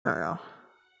There we go.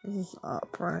 This is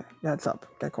up, right? Yeah, it's up.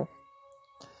 Okay, cool.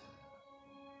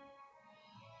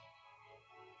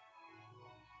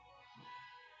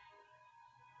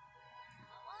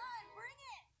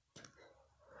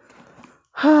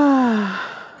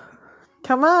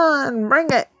 Come on, bring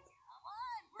it!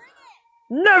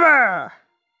 Never!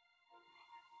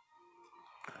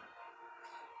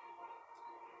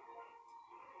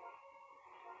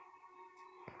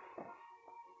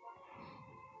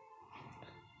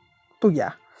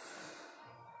 Booyah.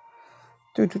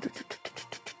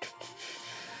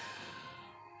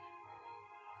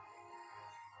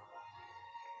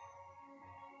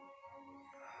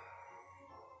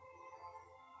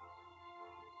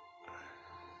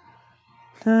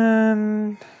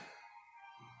 And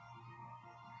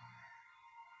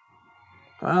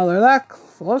well, they're that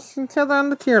close to each other on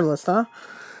the tier list, huh?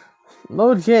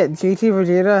 Legit, GT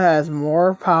Vegeta has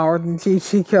more power than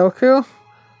GT Goku.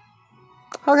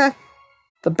 Okay.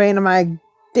 The bane of my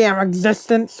damn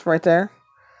existence, right there.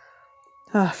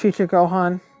 Future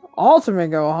Gohan.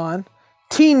 Ultimate Gohan.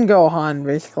 Teen Gohan,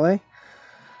 basically.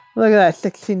 Look at that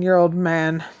 16-year-old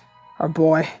man. Or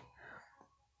boy.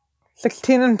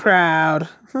 16 and proud.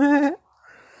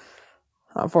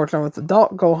 Unfortunately, with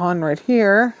adult Gohan right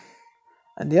here.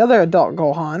 And the other adult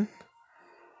Gohan.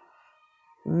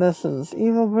 And this is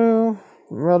Evil Boo.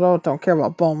 Roto, don't care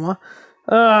about Bulma.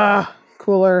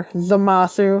 Cooler.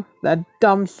 Zamasu. That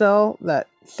dumb cell. That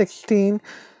 16.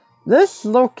 This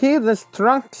low-key, this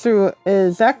Trunks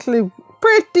is actually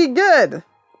pretty good.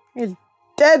 He's a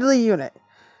deadly unit.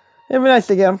 It'd be nice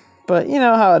to get him. But you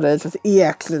know how it is with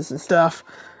EXs and stuff.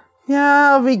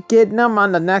 Yeah, I'll be getting them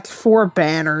on the next 4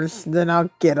 banners. Then I'll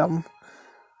get them.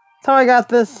 So I got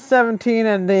this 17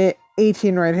 and the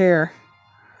 18 right here.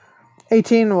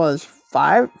 18 was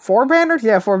 4 banners?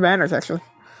 Yeah, 4 banners actually.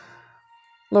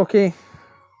 Low-key.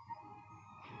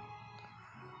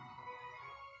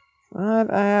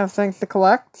 But I have things to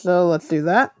collect, so let's do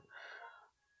that.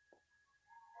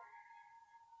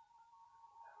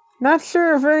 Not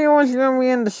sure if anyone's going to be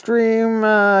in the stream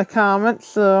comments,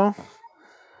 so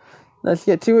let's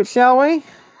get to it, shall we?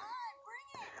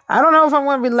 I don't know if I'm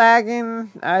going to be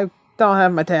lagging. I don't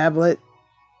have my tablet.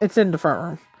 It's in the front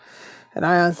room. And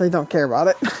I honestly don't care about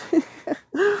it.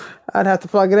 I'd have to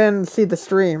plug it in and see the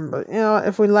stream. But, you know,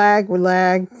 if we lag, we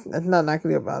lag. There's nothing I can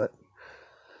do about it.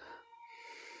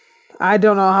 I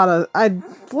don't know how to... I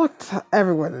looked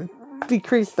everywhere to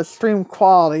decrease the stream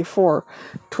quality for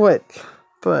Twitch.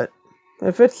 But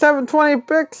if it's 720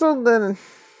 pixel, then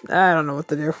I don't know what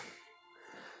to do.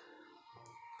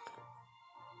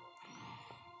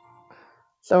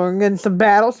 So we're getting some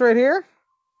battles right here.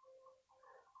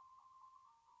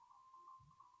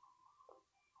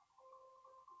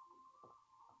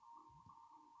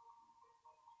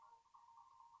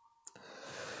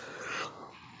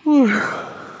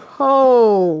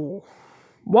 Oh.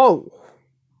 Whoa.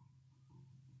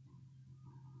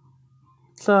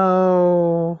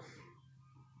 So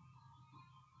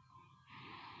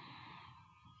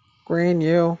Green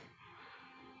U.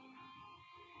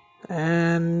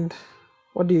 And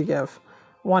what do you give?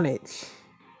 1H.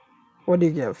 What do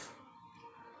you give?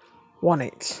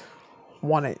 1H.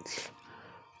 1H.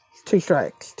 2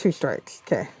 strikes. 2 strikes.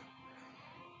 Okay.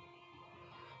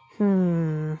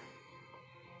 Who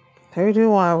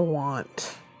do I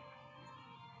want?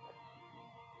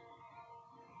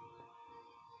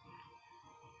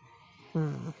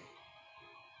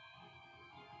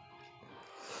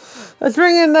 Let's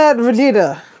bring in that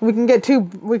Vegeta. We can get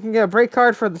a break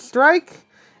card for the strike,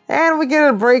 and we get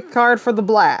a break card for the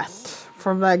blast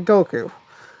from that Goku.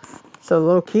 So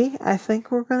low-key, I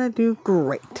think we're gonna do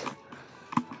great.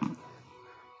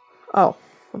 Oh,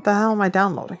 what the hell am I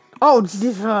downloading? Oh,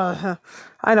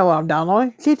 I know what I'm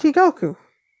downloading. GT Goku.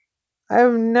 I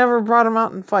have never brought him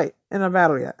out and fight in a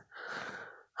battle yet.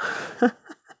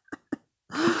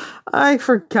 I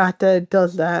forgot that it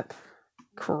does that.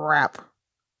 Crap.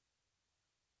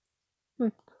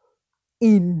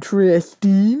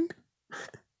 Interesting.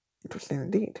 Interesting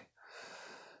indeed.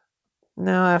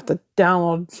 Now I have to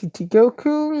download GT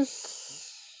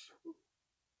Goku's.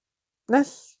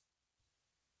 This.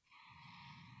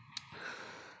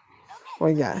 What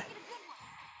do you got?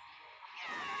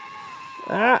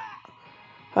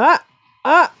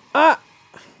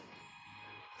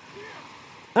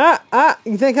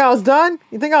 You think I was done?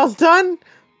 You think I was done?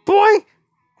 Boy!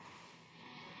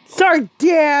 Sorry,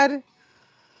 Dad!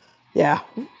 Yeah,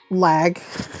 lag.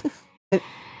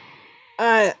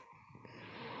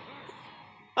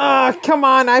 Come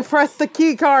on, I pressed the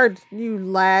key card, you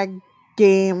lag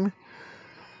game.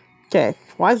 Okay,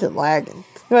 why is it lagging?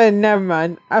 Never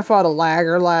mind, I fought a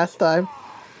lagger last time.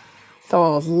 So I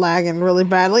was lagging really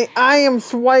badly. I am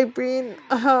swiping.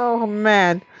 Oh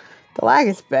man, the lag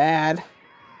is bad.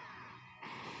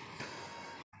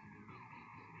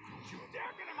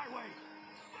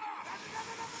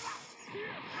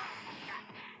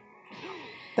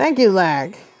 Thank you,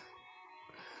 lag.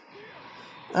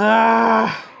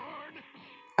 I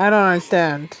don't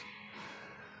understand.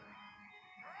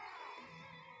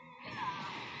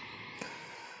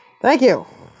 Thank you.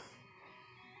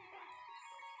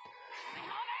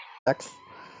 I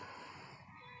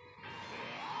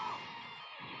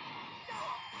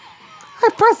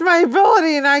press my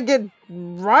ability and I get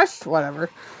rushed? Whatever.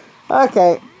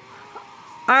 Okay.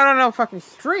 I don't know if I can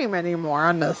stream anymore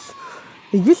on this.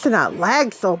 It used to not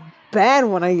lag so bad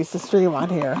when I used to stream on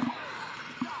here.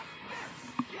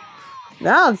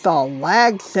 Now it's all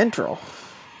lag central.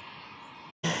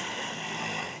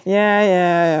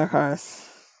 Yeah, of course.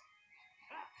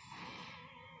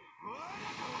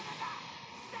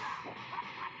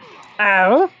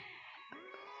 Ow.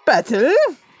 Battle.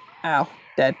 Ow.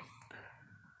 Dead.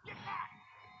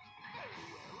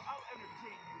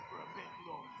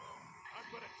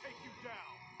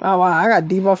 Oh wow, I got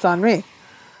debuffs on me.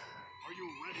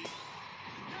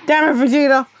 Damn it,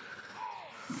 Vegeta!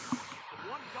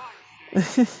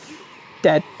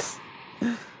 Dead.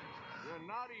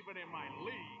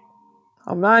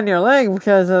 I'm not in your league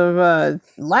because of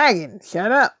lagging.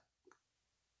 Shut up.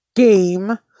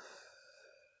 Game.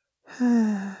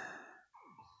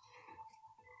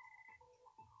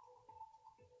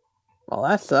 Well,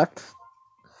 that sucked.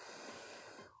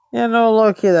 Yeah, no,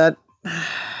 look at that.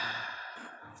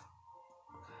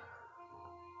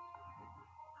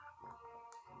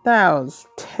 That was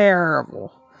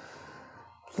terrible.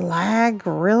 Lag,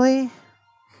 really?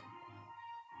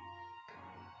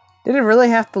 Did it really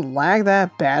have to lag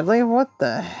that badly? What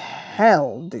the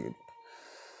hell, dude?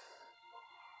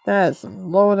 That is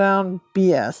some low down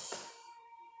BS.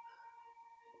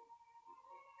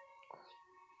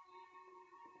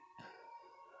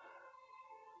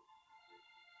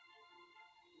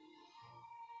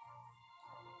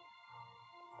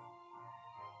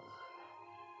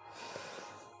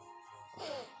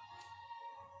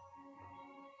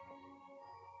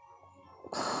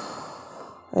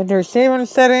 Enter saving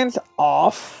settings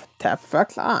off. Tap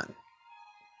effects on.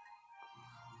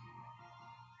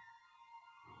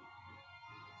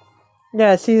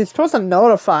 Yeah, see, it's supposed to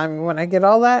notify me when I get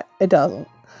all that. It doesn't.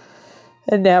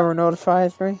 It never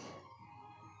notifies me.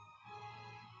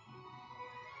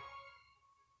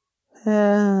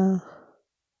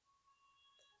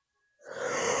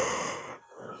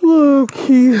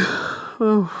 Okay.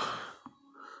 Oh.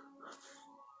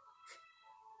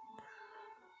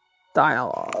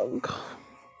 Dialogue.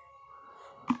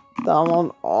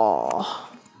 Download all.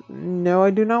 No,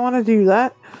 I do not want to do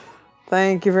that.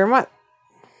 Thank you very much.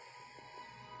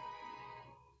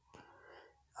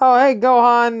 Oh, hey,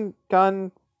 Gohan.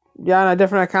 Gun. You on a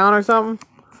different account or something?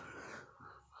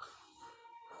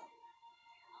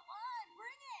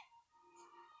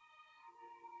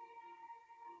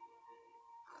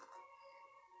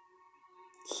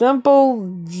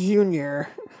 Simple Junior.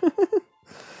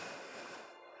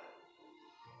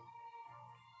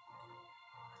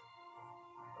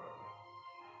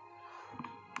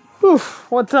 Oof,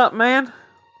 what's up, man?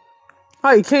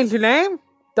 Oh, you changed your name?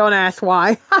 Don't ask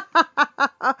why.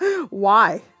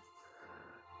 Why?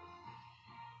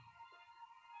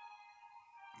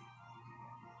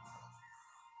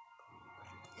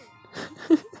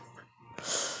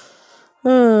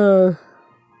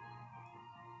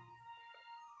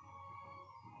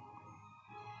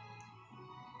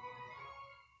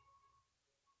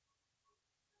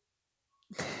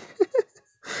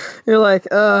 You're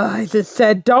like, I just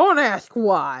said don't ask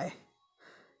why.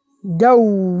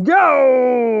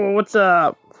 Yo, what's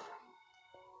up?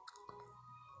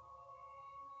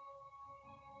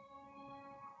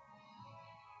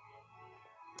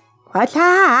 What's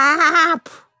up?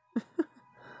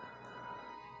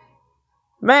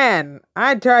 Man,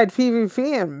 I tried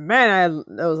PvP and man,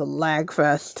 that was a lag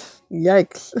fest.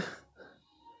 Yikes.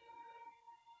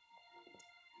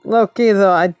 Loki,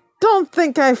 though, I don't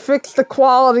think I fixed the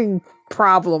quality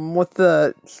problem with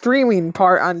the streaming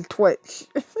part on Twitch.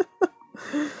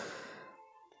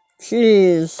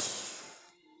 Jeez.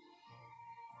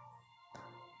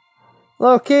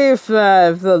 Loki, if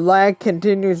the lag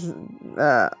continues,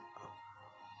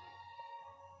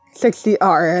 60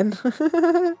 RN.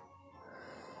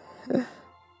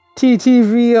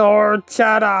 TTV or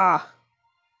Chada.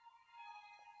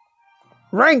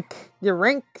 Rank. Your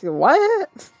rank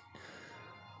what?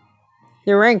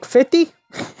 Your rank 50?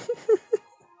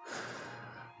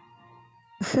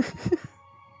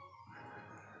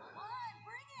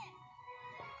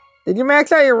 Did you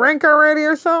max out your rank already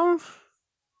or something?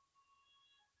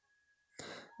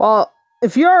 Well,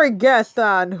 if you already guessed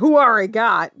on who I already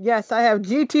got, yes, I have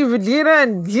GT Vegeta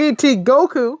and GT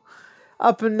Goku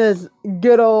up in this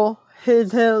good old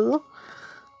his hill.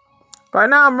 Right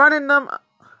now I'm running them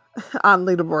on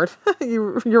leaderboard.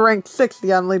 You're ranked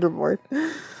 60 on leaderboard.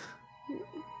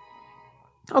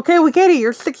 Okay, we get it.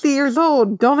 You're 60 years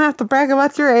old. Don't have to brag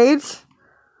about your age.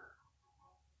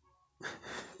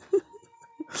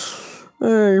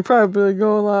 You're probably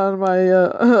going on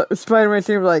my Spider-Man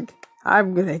team like,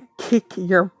 I'm gonna kick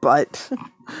your butt.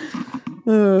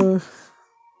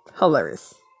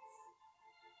 Hilarious.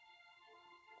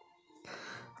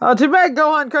 Oh, too bad,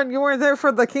 Gohan-kun, you weren't there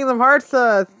for the Kingdom Hearts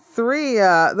 3,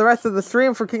 the rest of the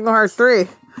stream for Kingdom Hearts 3.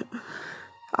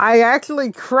 I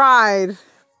actually cried.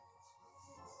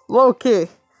 Low-key.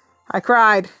 I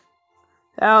cried.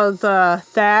 That was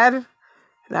sad.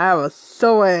 And I was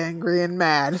so angry and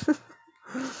mad.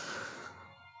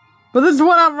 But this is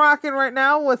what I'm rocking right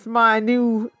now with my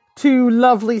new 2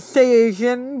 lovely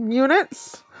Saiyajin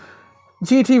units.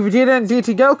 GT Vegeta and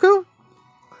GT Goku.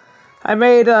 I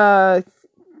made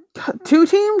 2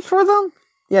 teams for them?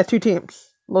 Yeah, 2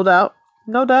 teams. No doubt.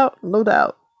 No doubt. No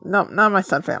doubt. No, not my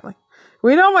Sun family.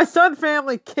 We know my Sun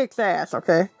family kicks ass,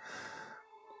 okay?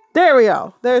 There we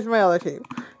go. There's my other team.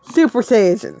 Super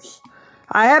Saiyajins.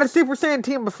 I had a Super Saiyan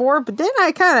team before, but then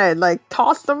I kind of, like,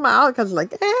 tossed them out because, like,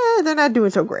 they're not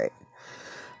doing so great.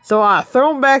 So I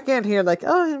throw them back in here like,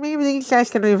 oh, maybe these guys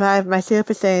can revive my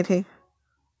Super Saiyan team.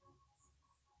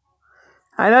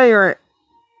 I know you're...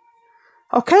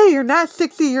 Okay, you're not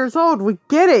 60 years old. We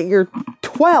get it. You're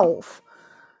 12.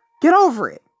 Get over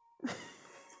it.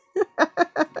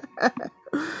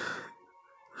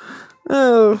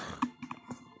 Oh.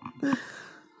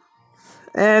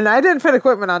 And I didn't put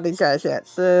equipment on these guys yet,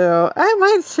 so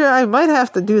I might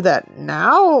have to do that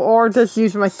now, or just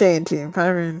use my Saiyan team.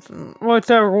 I mean,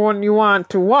 whichever one you want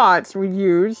to watch, we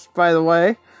use, by the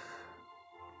way.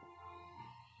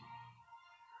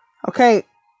 Okay,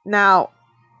 now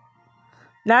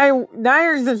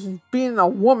you're just being a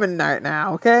woman right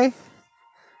now, okay?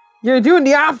 You're doing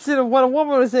the opposite of what a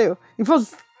woman would do. You're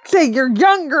supposed to say you're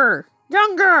younger!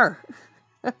 Younger!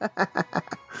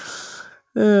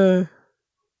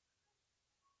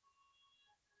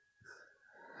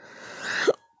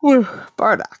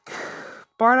 Bardock.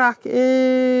 Bardock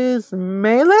is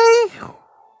melee?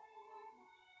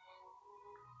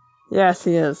 Yes,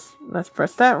 he is. Let's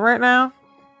press that right now.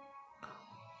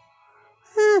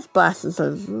 His blast is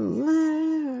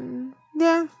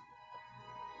yeah.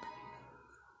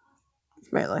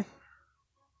 It's melee.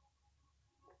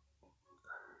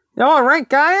 You know what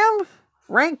rank I am?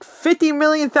 Rank 50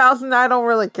 million thousand, I don't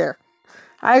really care.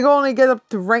 I can only get up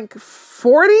to rank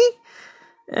 40,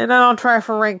 and I don't try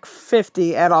for rank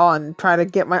 50 at all and try to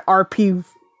get my RP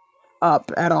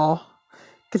up at all.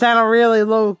 Because I don't really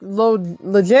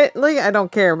legitly, I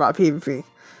don't care about PvP.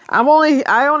 I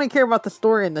only care about the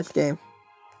story in this game.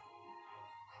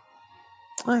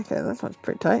 Okay, that one's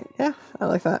pretty tight. Yeah, I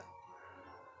like that.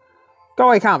 Go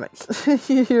away, comments.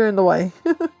 You're in the way.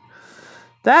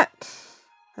 That.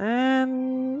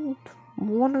 And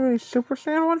one of these Super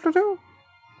Saiyan ones to do.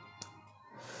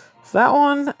 So that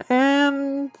one,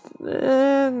 and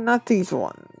not these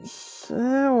ones.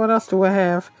 What else do we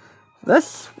have?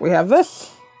 This. We have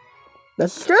this.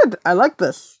 This is good. I like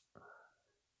this.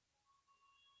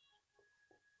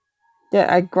 Yeah,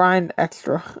 I grind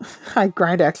extra. I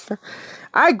grind extra.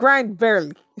 I grind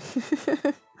barely.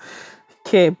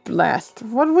 Okay, blast.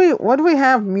 What do we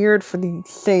have mirrored for the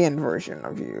Saiyan version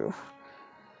of you?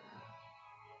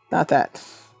 Not that.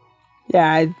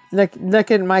 Yeah,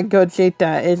 look at my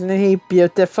Gogeta. Isn't he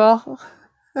beautiful?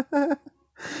 I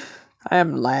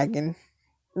am lagging.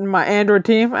 My Android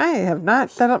team, I have not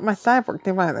set up my Cyborg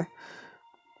team either.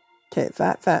 Okay,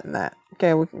 that, and that.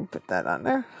 Okay, we can put that on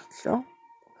there. So.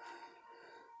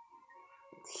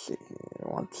 Let's see.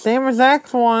 Same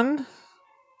exact one.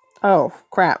 Oh,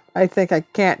 crap. I think I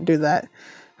can't do that.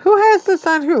 Who has this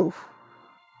on who?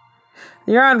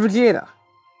 You're on Vegeta.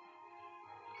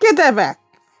 Get that back.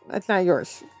 That's not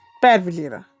yours. Bad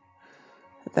Vegeta.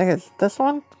 I think it's this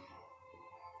one.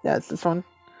 Yeah, it's this one.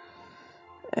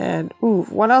 And, ooh,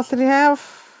 what else did he have?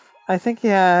 I think he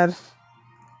had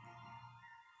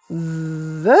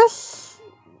this?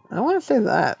 I want to say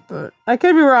that, but I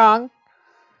could be wrong.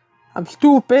 I'm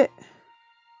stupid.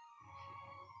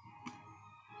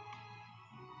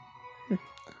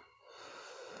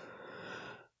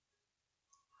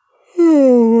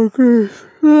 Oh my goodness.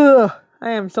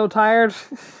 I am so tired.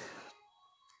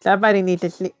 Somebody needs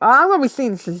to sleep. Oh, I'm going to be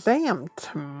seeing Shazam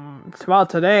tomorrow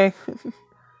today.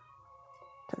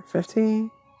 1050.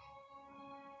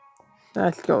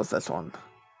 Let's go with this one.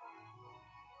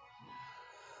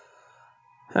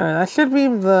 Alright, that should be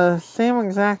the same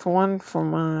exact one for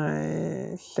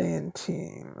my Saiyan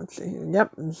team. Let's see here.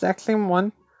 Yep, exact same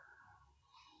one.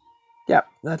 Yep,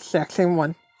 that's the exact same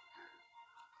one.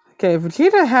 Okay,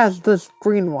 Vegeta has this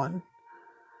green one.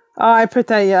 Oh, I put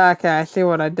that, yeah, okay, I see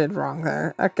what I did wrong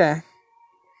there. Okay.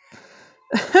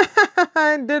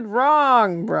 I did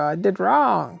wrong, bro. I did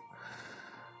wrong.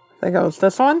 I think it was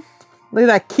this one. Look at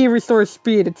that key restore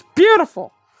speed. It's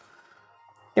beautiful.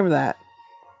 Give me that.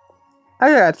 I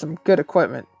got some good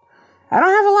equipment. I don't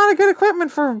have a lot of good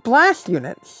equipment for blast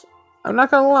units. I'm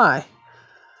not gonna lie.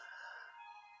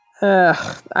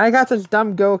 I got this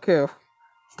dumb Goku.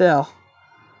 Still.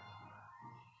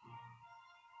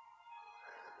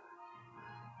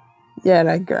 Yeah,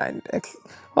 I grind.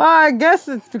 Well, I guess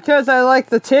it's because I like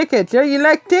the tickets. Yeah, you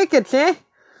like tickets, eh?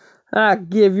 I'll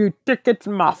give you tickets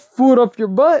and my foot up your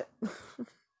butt.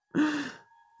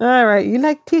 Alright, you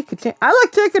like tickets, eh? I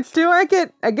like tickets too. I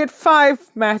get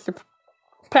 5 Master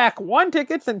Pack 1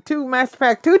 tickets and 2 Master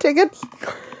Pack 2 tickets.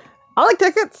 I like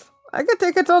tickets. I get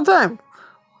tickets all the time.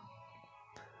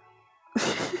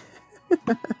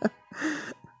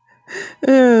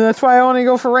 That's why I only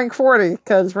go for rank 40,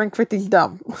 because rank 50 is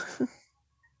dumb. I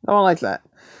don't like that.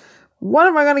 What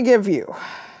am I going to give you?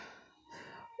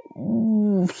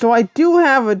 So I do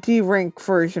have a D rank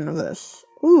version of this.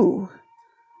 Ooh.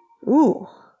 Ooh.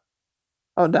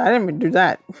 Oh, I didn't even do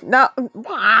that. No. Can't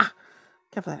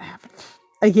believe that happened.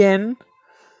 Again.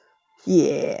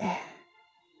 Yeah.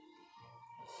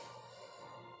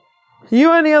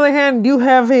 You, on the other hand, you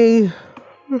have a...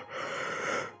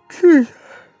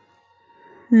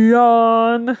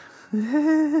 yawn.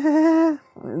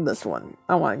 This one.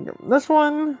 I want to give him this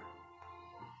one.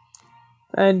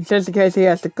 And just in case he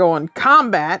has to go in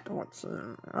combat, which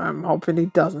I'm hoping he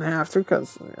doesn't have to,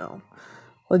 because, you know,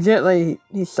 legitimately,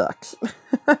 he sucks.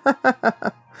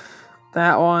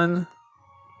 That one.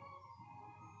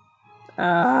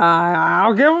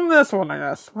 I'll give him this one, I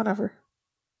guess. Whatever.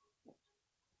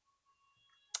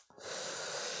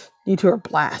 You two are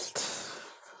blast.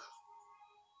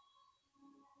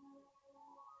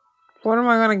 What am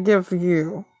I going to give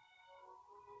you?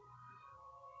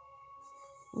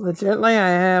 Legitimately, I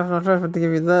have no choice but to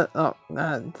give you this. Oh,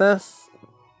 this.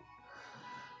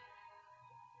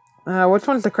 Which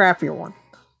one's the crappier one?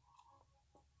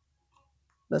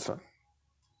 This one.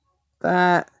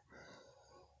 That.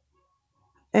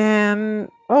 And,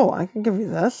 oh, I can give you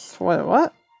this. Wait,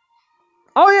 what?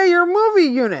 Oh, yeah, you're a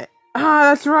movie unit.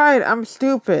 Ah, that's right. I'm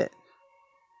stupid.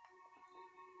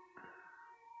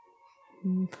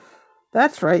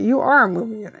 That's right. You are a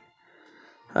movie unit.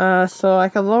 So I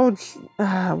can load...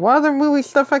 what other movie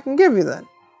stuff I can give you then?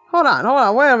 Hold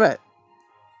on. Wait a minute.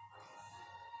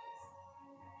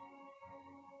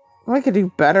 We could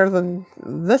do better than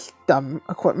this dumb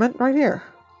equipment right here.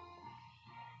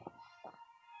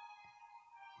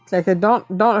 Like, don't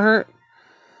hurt.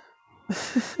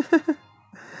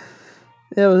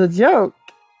 It was a joke.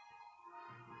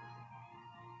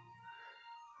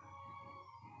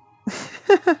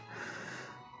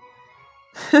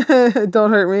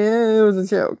 Don't hurt me. It was a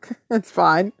joke. It's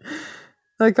fine.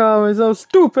 Like, oh, it's so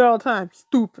stupid all the time.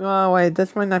 Stupid. Oh, wait,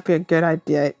 this might not be a good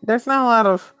idea. There's not a lot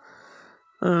of...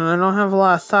 I don't have a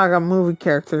lot of Saga movie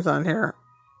characters on here.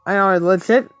 I know,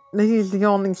 legit, he's the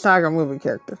only Saga movie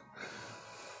character.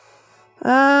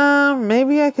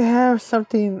 Maybe I could have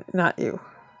something... Not you.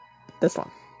 This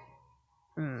one.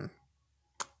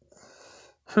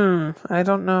 I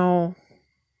don't know.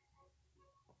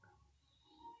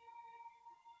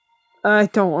 I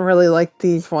don't really like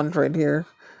these ones right here.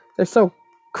 They're so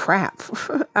crap.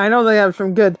 I know they have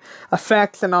some good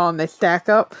effects and all, and they stack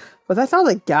up, but that's all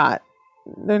they got.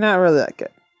 They're not really that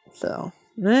good. So,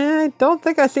 I don't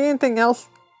think I see anything else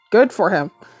good for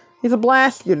him. He's a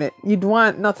blast unit. You'd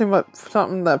want nothing but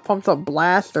something that pumps up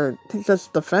blast or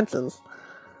just defenses.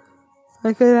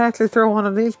 I could actually throw one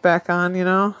of these back on, you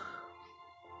know?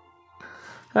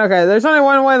 Okay, there's only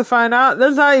one way to find out.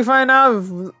 This is how you find out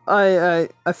if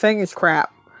a thing is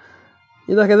crap.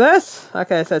 You look at this.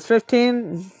 Okay, it says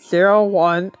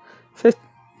 1501.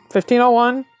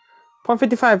 1501.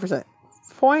 0.55%.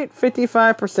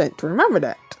 0.55%. Remember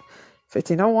that.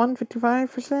 1501,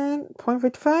 55%,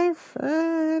 0.55.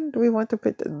 And we want to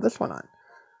put this one on.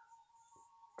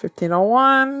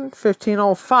 1501,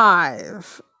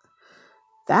 1505.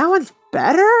 That one's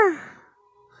better?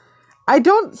 I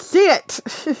don't see it.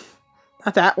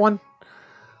 Not that one.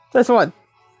 This one.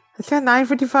 It's got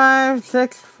 955,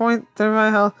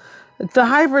 6.35 health. It's a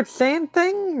hybrid Saiyan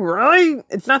thing? Really?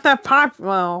 It's not that popular.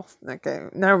 Well, okay,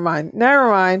 never mind. Never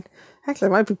mind. Actually,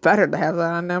 it might be better to have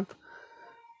that on them.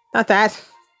 Not that.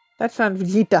 That's on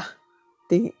Vegeta.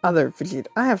 The other Vegeta.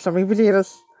 I have so many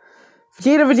Vegetas.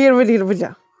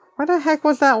 Vegeta. Where the heck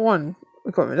was that one?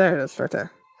 Equipment. There it is, right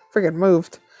there. Friggin'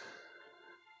 moved.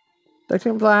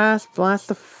 13 blast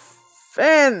the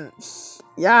fence.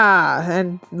 Yeah,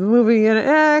 and moving in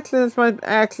X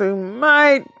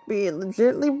might be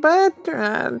legitimately better.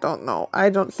 I don't know. I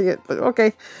don't see it, but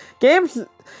okay. Games,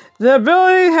 the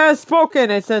ability has spoken.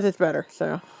 It says it's better,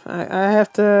 so I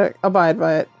have to abide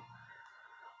by it.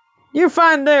 You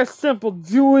find there simple,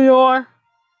 Junior.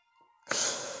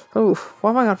 Ooh, what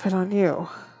am I gonna put on you?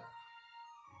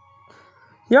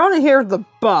 You're only here for the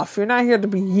buff. You're not here to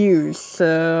be used,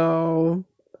 so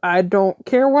I don't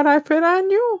care what I put on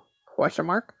you? Question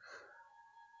mark.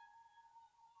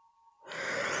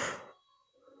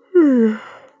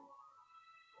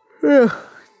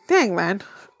 Dang, man.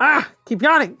 Keep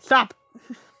yawning. Stop.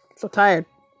 So tired.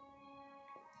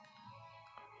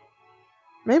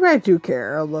 Maybe I do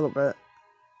care a little bit.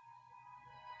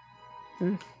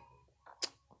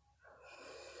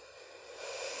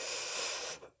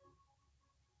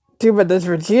 Dude, but this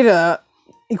Vegeta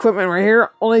equipment right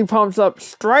here only pumps up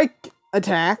strike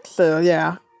attacks, so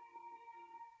yeah.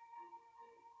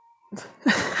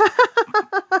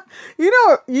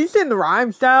 You seen the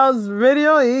Rhyme Styles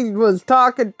video? He was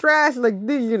talking trash like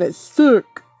these units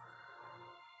suck.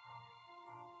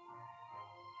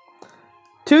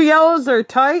 2 yellows are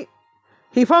tight.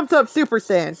 He pumps up Super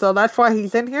Saiyan, so that's why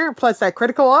he's in here. Plus that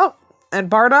critical up. And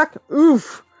Bardock,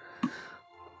 oof.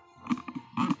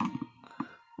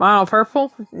 Mono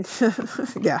purple?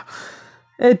 Yeah.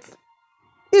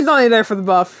 He's only there for the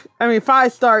buff. I mean,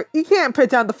 5-star. You can't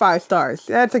put down the 5 stars.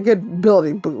 That's a good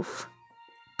ability buff.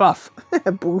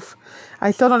 Boof. I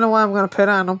still don't know what I'm going to put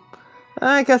on him.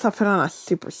 I guess I'll put on a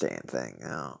Super Saiyan thing.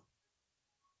 Oh.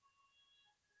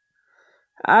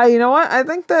 You know what? I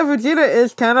think that Vegeta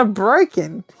is kind of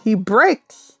breaking. He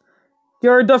breaks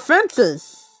your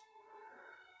defenses.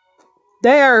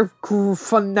 They are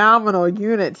phenomenal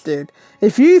units, dude.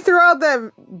 If you throw out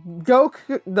that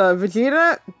Goku, the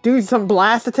Vegeta, do some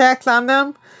blast attacks on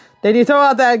them, then you throw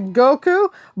out that Goku,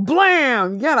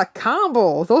 blam! You got a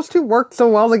combo. Those two work so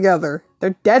well together.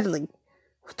 They're deadly.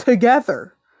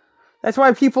 Together. That's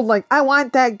why people like, I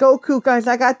want that Goku, guys.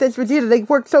 I got this Vegeta. They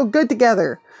work so good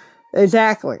together.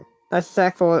 Exactly. That's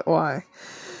exactly why.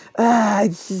 I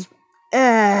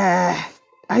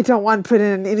don't want to put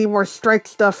in any more strike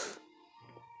stuff.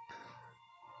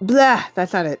 Blah,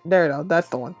 that's not it. There you go. That's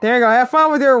the one. There you go. Have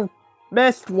fun with your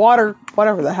best water,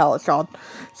 whatever the hell it's called.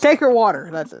 Sacred water.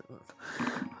 That's it.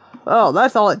 Oh,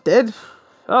 that's all it did?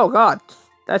 Oh, God.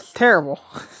 That's terrible.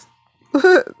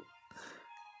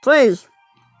 Please.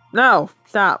 No.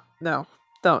 Stop. No.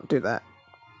 Don't do that.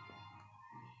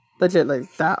 Legitly.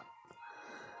 Stop.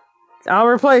 I'll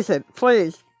replace it.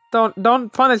 Please.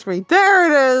 Don't punish me. There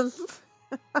it is!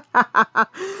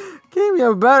 Gave me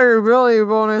a better ability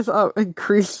bonus up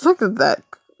increase. Look at that.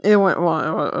 It went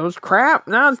well. It was crap.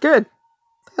 Now it's good.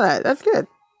 Look at that. That's good.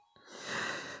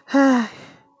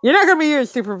 You're not gonna be using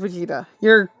Super Vegeta.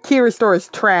 Your key restore is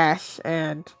trash,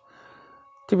 and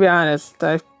to be honest,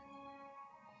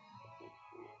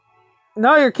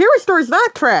 no, your key restore is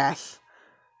not trash.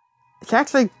 It's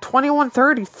actually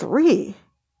 2133.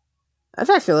 That's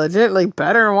actually legitimately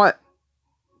better than what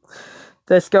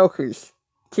this Goku's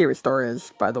key restore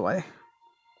is, by the way.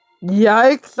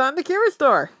 Yikes on the key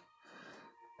restore.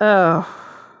 Oh,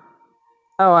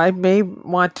 I may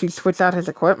want to switch out his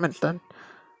equipment then.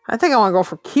 I think I want to go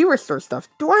for key restore stuff.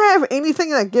 Do I have anything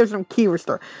that gives him key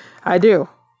restore? I do.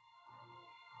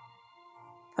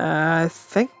 I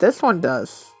think this one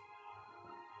does.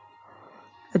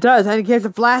 It does, and it gives a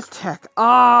blast tech.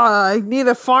 I need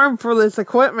a farm for this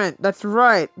equipment. That's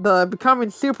right. The becoming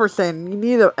Super Saiyan.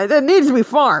 It needs to be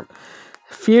farmed.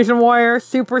 Fusion Warrior,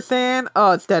 Super Saiyan.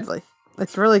 Oh, it's deadly.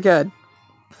 It's really good.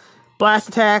 Blast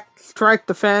attack, strike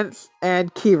defense,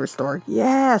 and key restore.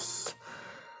 Yes.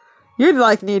 You'd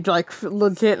need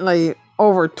legitimately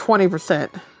over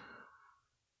 20%.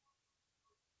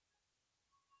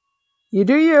 You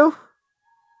do you.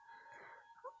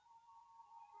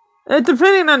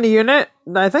 Depending on the unit,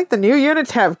 I think the new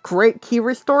units have great key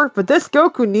restore, but this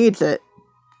Goku needs it.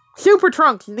 Super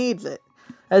Trunks needs it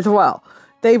as well.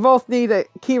 They both need a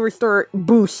key restore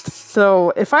boost.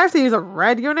 So if I have to use a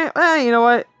red unit, you know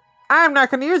what? I'm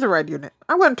not going to use a red unit.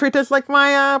 I'm going to treat this like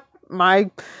my my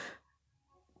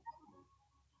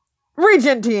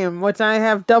regen team, which I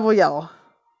have double yellow.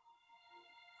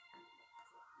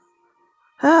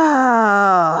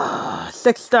 Ah,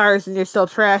 6 stars and you're still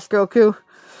trash, Goku.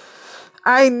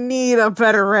 I need a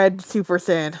better red Super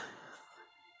Saiyan.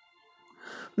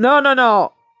 No.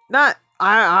 Not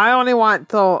I only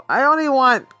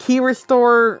want key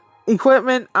restore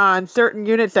equipment on certain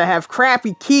units that have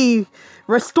crappy key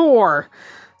restore.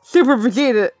 Super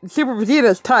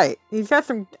Vegeta's tight. He's got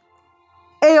some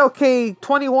AOK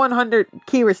 2100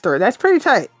 key restore. That's pretty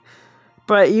tight.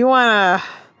 But you wanna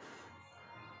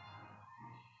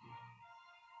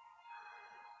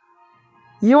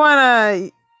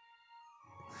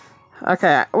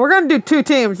okay, we're gonna do 2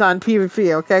 teams on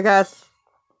PvP, okay guys?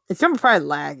 It's gonna be probably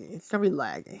laggy. It's gonna be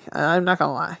laggy. I'm not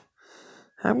gonna lie.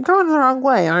 I'm going the wrong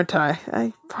way, aren't I?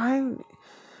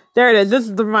 There it is. This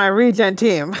is my regen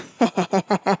team.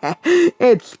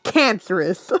 It's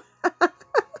cancerous.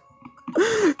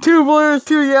 2 blues,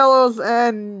 2 yellows,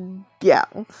 and yeah.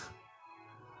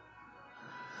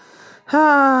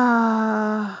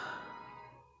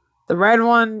 The red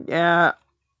one, yeah.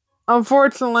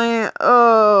 Unfortunately,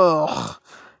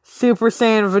 Super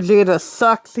Saiyan Vegeta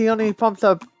sucks. He only pumps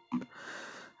up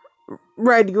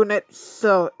red units,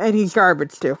 and he's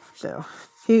garbage too. So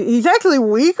he's actually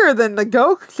weaker than the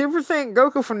Super Saiyan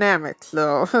Goku from Namek.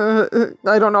 So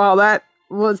I don't know how that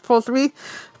was supposed to be,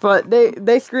 but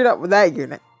they screwed up with that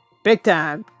unit big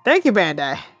time. Thank you,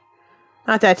 Bandai.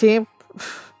 Not that team.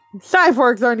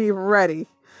 Cyborgs aren't even ready.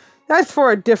 That's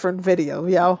for a different video,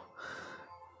 yo.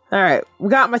 Alright, we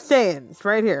got my Saiyans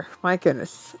right here. My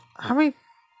goodness. How many?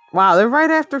 Wow, they're right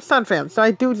after Sunfam. So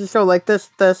I do just go like this.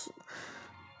 I'm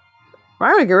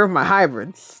gonna get rid of my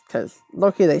hybrids, because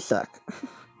low-key they suck.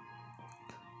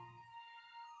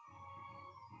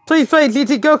 Please play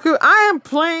GT Goku. I am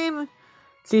playing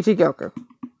GT Goku.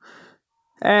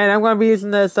 And I'm gonna be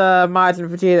using this Majin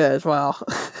Vegeta as well.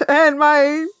 And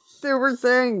my Super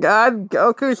Saiyan God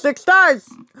Goku 6 stars.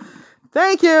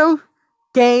 Thank you,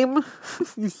 game.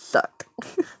 You suck.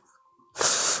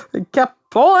 I kept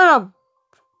pulling him.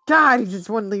 God, he just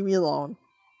wouldn't leave me alone.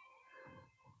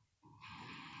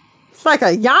 It's like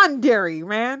a yandere,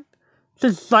 man.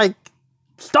 Just like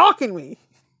stalking me.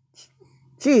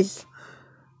 Jeez.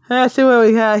 Let's see what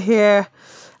we got here.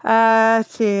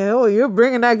 Let's see. Oh, you're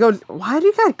bringing that Why do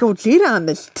you got Gogeta on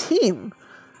this team?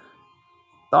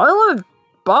 The only one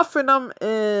buffing them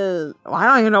is... Well, I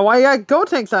don't even know why you got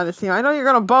Gotenks on this team. I know you're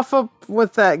going to buff up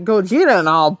with that Gogeta and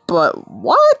all, but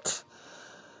what?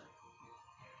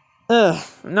 Ugh.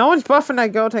 No one's buffing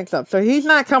that Gotenks up, so he's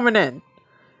not coming in.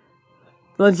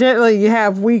 Legitimately, you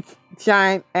have weak,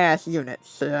 giant-ass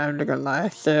units. I'm not gonna lie.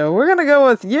 So, we're gonna go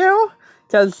with you,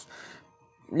 because...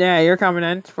 Yeah, you're coming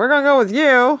in. We're gonna go with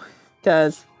you,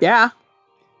 because, yeah.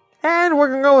 And we're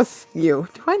gonna go with you.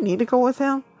 Do I need to go with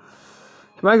him?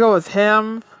 Do I go with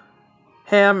him,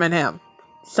 and him?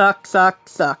 Suck.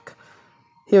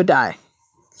 He'll die.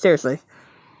 Seriously.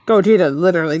 Gogeta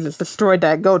literally just destroyed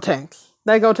that Gotenks.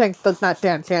 That Gotenks does not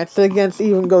stand a chance against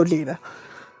even Gogeta.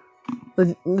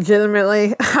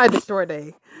 Legitimately, I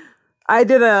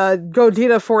did a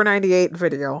Gogeta 498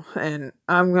 video, and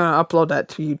I'm gonna upload that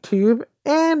to YouTube,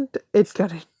 and it's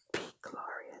gonna be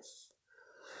glorious.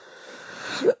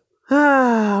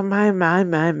 Ah, my.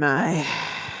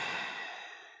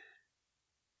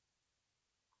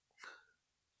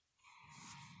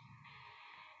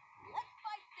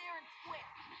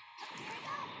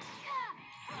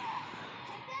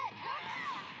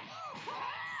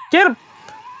 Get him!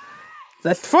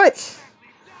 Let's fight!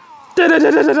 Da.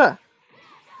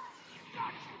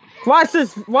 Watch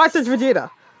this, Vegeta.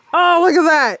 Oh, look at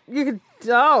that! You can.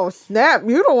 Oh, snap!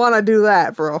 You don't want to do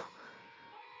that, bro.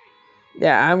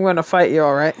 Yeah, I'm gonna fight you,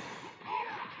 all right.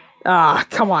 Ah,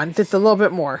 come on, just a little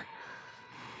bit more.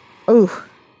 Oof.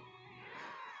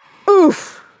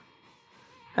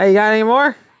 Hey, you got any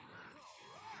more?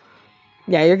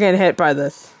 Yeah, you're getting hit by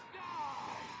this.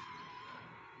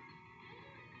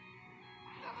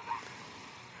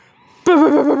 Look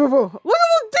at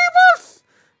those debuffs!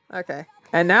 Okay.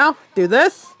 And now, do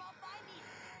this.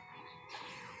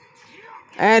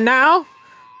 And now,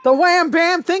 the wham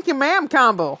bam thank you ma'am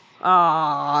combo.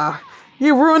 Ah,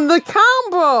 you ruined the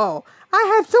combo. I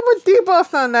had so much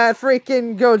debuffs on that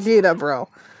freaking Gogeta, bro.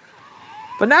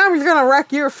 But now I'm just gonna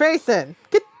wreck your face in.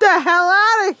 Get the hell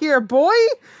out of here, boy.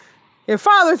 Your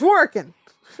father's working.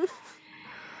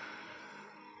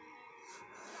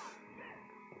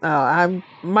 Oh, I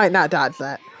might not dodge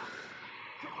that.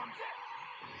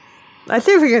 Let's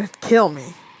see if he can kill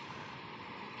me.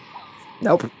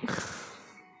 Nope.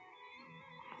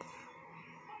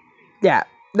 Yeah,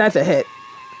 that's a hit.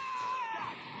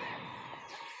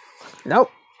 Nope,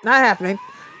 not happening.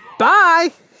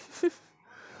 Bye!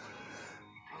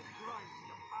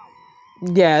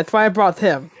 Yeah, that's why I brought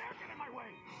him.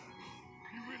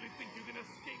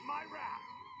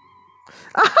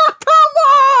 Ah, come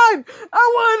on!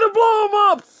 I wanted to blow him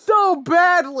up so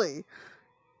badly.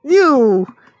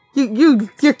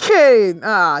 You're kidding.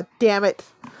 Ah, damn it.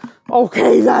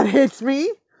 Okay, that hits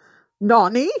me.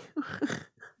 Nani?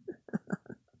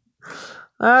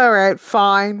 Alright,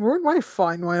 fine. Where'd my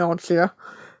fine? Why don't you?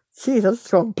 Jeez, I'm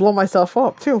just gonna blow myself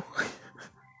up, too.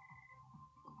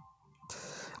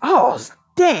 Oh,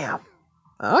 damn.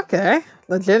 Okay.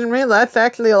 Legitimately, that's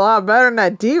actually a lot better than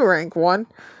that D rank one.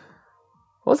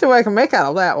 We'll see what I can make out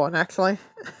of that one, actually.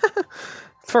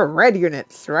 It's for red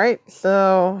units, right?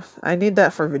 So, I need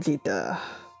that for Vegeta.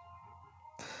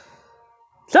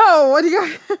 So, what do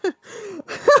you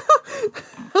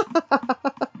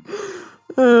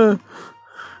guys...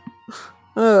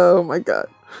 oh my god.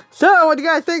 So, what do you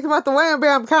guys think about the Wham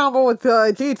Bam combo with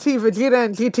GT Vegeta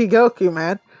and GT Goku,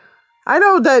 man? I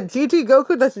know that GT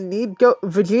Goku doesn't need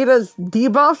Vegeta's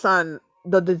debuffs on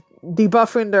the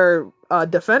debuffing their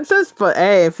defenses, but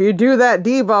hey, if you do that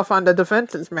debuff on the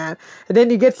defenses, man, and then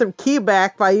you get some ki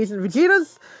back by using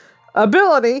Vegeta's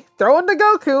ability, throw in the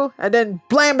Goku, and then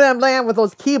blam blam blam with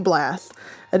those ki blasts,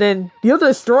 and then you'll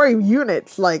destroy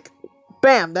units, like,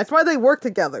 bam, that's why they work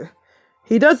together.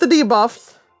 He does the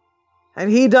debuffs, and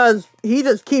he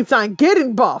just keeps on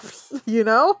getting buffs, you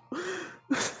know?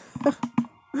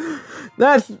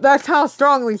 That's how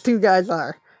strong these two guys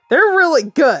are. They're really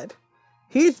good.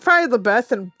 He's probably the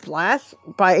best in Blast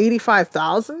by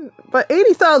 85,000, but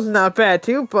 80,000 not bad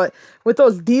too, but with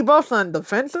those debuffs on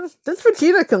defenses, this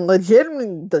Vegeta can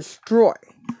legitimately destroy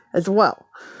as well.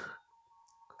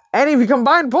 And if you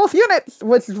combine both units,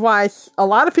 which is why a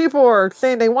lot of people are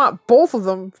saying they want both of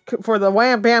them for the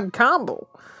Wham Bam combo.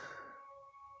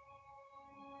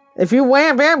 If you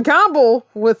Wham Bam combo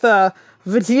with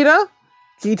Vegeta,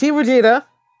 GT Vegeta,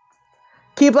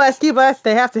 Ki Blast,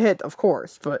 they have to hit, of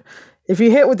course. But if you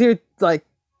hit with your, like,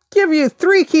 give you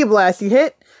 3 Ki Blasts, you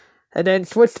hit, and then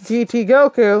switch to GT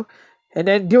Goku, and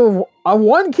then do a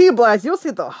 1 Ki Blast, you'll see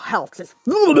the health just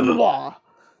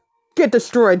get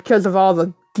destroyed because of all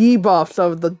the debuffs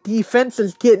of the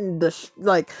defenses getting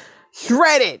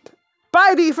shredded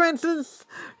by defenses.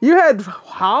 You had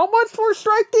how much for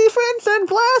strike defense and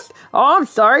blast? Oh, I'm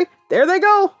sorry. There they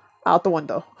go. Out the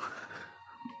window.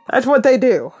 That's what they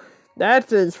do.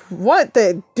 That is what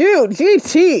they do.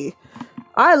 GT.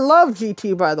 I love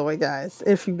GT, by the way, guys.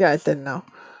 If you guys didn't know.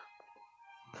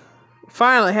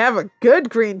 Finally have a good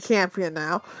green champion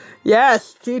now.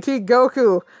 Yes, GT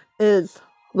Goku is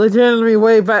legitimately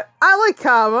way better. I like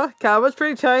Kaba. Kaba's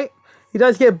pretty tight. He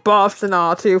does get buffs and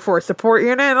all, too, for a support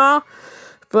unit and all.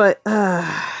 But,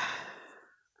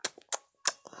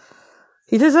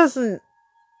 he just doesn't...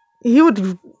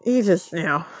 He just, you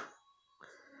know...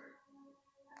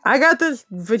 I got this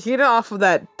Vegeta off of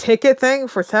that ticket thing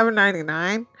for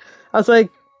 $7.99. I was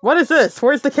like, what is this?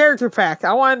 Where's the character pack?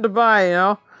 I wanted to buy, you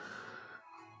know?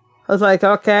 I was like,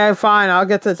 okay, fine, I'll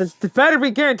get this. It's better be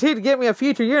guaranteed to get me a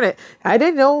future unit. I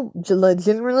didn't know,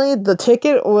 legitimately, the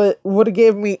ticket would have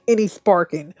given me any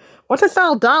sparking. Once I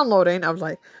started downloading, I was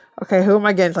like, okay, who am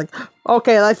I getting? It's like,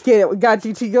 okay, let's get it. We got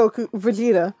GT Goku,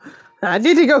 Vegeta.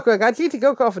 GT Goku, I got GT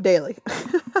Goku off of daily.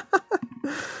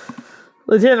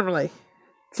 Legitimately.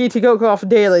 GT Goku off of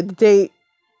daily, the day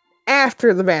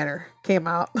after the banner came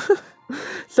out.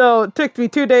 So it took me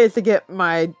 2 days to get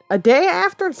a day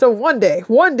after? So one day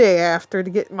after to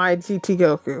get my GT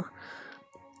Goku.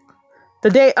 The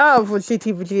day of was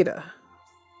GT Vegeta.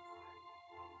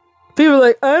 People are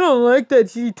like, I don't like that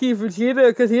GT Vegeta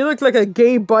because he looks like a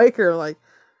gay biker. Like,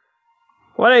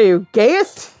 what are you,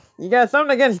 gayest? You got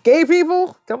something against gay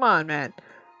people? Come on, man.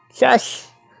 Shush.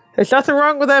 There's nothing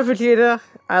wrong with that Vegeta.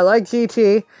 I like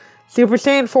GT. Super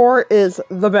Saiyan 4 is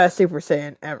the best Super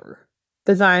Saiyan ever.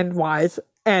 Design-wise.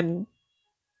 And,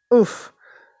 oof.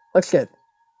 Looks good.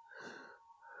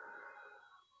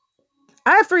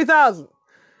 I have 3,000.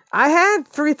 I had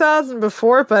 3,000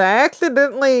 before, but I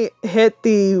accidentally hit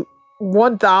the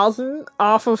 1,000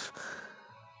 off of...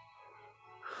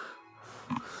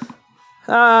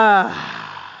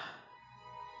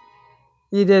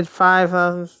 You did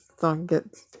 5,000. Don't get...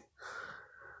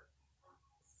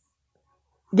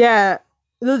 Yeah,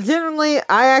 legitimately,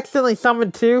 I accidentally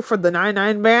summoned 2 for the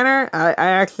 9-9 banner. I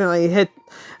accidentally hit...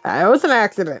 It was an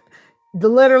accident.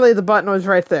 Literally, the button was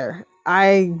right there.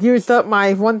 I used up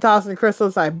my 1,000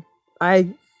 crystals I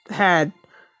had.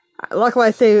 Luckily,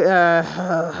 I saved...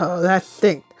 that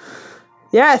stinks.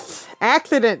 Yes,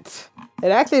 accident.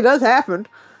 It actually does happen.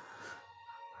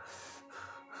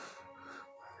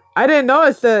 I didn't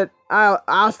notice that I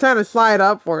was trying to slide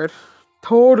upward.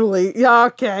 Totally. Yeah,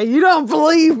 okay, you don't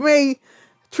believe me?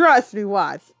 Trust me,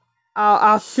 watch.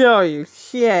 I'll show you.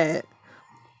 Shit.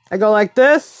 I go like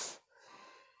this.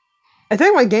 I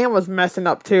think my game was messing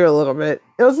up too a little bit.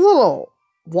 It was a little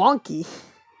wonky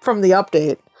from the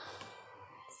update.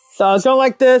 So I was going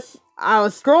like this. I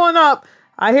was scrolling up.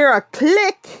 I hear a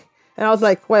click. And I was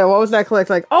like, wait, what was that click?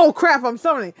 Like, oh crap, I'm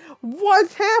summoning.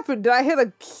 What happened? Did I hit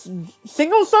a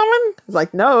single summon? It's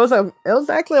like, no, it was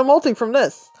actually a multi from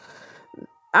this.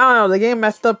 I don't know, the game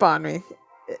messed up on me.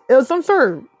 It was some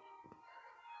sort of...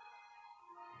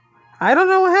 I don't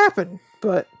know what happened,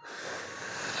 but...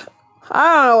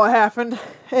 I don't know what happened.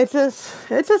 It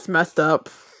just messed up.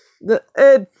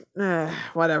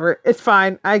 Whatever. It's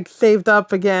fine. I saved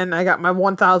up again. I got my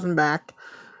 1,000 back.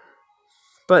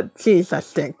 But, jeez, that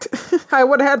stinked. I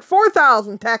would have had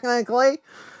 4,000, technically.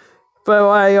 But,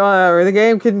 whatever. The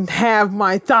game can have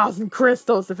my 1,000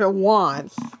 crystals if it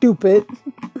wants. Stupid.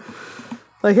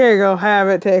 Like, here you go. Have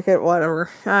it. Take it. Whatever.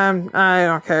 I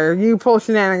don't care. You pull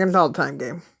shenanigans all the time,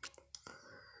 game.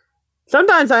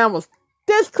 Sometimes I almost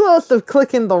this close to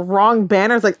clicking the wrong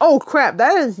banner. It's like, oh crap,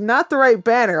 that is not the right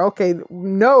banner. Okay,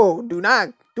 no, do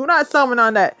not summon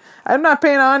on that. I'm not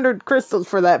paying 100 crystals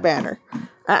for that banner.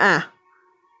 Yeah,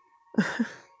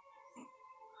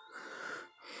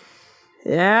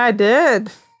 I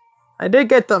did. I did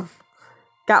get them.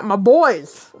 Got my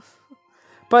boys.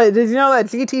 But did you know that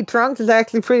GT Trunks is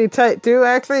actually pretty tight too,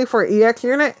 actually, for EX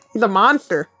unit? He's a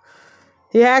monster.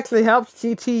 He actually helps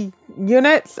GT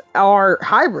units or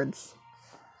hybrids.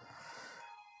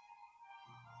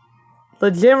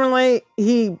 Legitimately,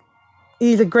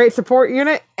 he's a great support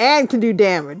unit and can do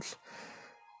damage.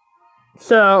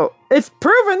 So, it's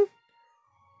proven.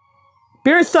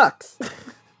 Beer sucks.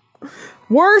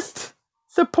 Worst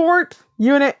support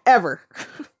unit ever.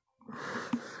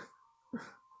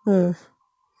 Okay,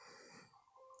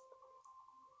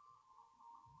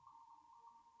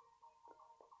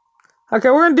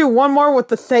 we're gonna do one more with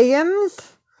the Saiyans.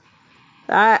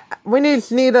 We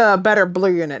need a better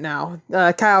blue unit now.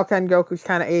 Kaioken Goku's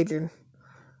kind of aging.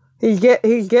 He's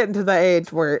getting to the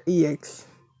age where he aches.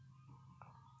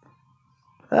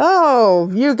 Oh,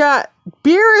 you got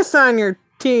Beerus on your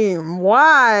team.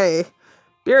 Why?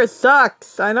 Beerus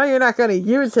sucks. I know you're not gonna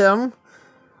use him.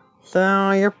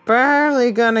 So you're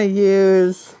barely gonna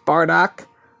use Bardock.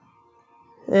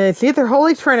 It's either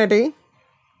Holy Trinity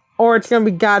or it's gonna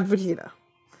be God Vegeta.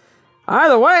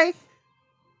 Either way,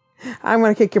 I'm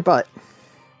gonna kick your butt.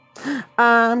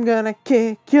 I'm gonna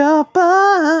kick your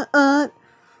butt.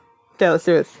 Okay, let's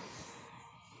do this.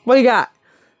 What do you got?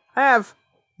 I have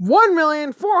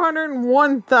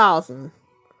 1,401,000.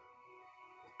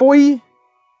 Boy.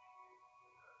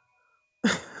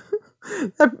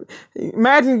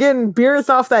 Imagine getting Beerus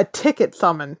off that ticket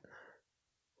summon.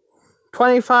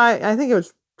 25, I think it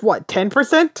was, what,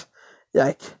 10%?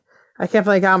 Like, I can't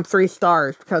believe I got him 3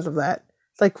 stars because of that.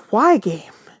 It's like, why,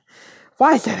 game?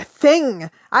 Why is that a thing?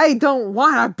 I don't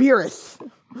want a Beerus.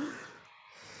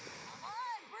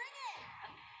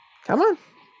 Come on.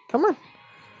 Come on.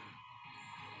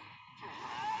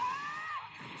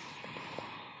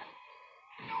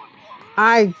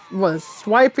 I was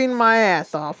swiping my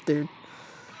ass off, dude.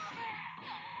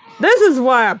 This is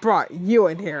why I brought you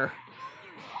in here.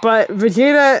 But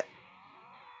Vegeta...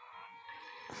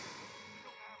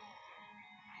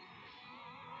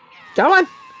 Come on.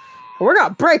 We're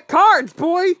gonna break cards,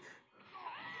 boy.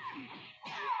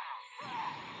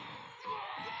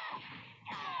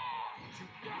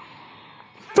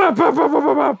 Ba, ba, ba, ba,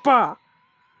 ba, ba, ba.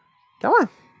 Come on.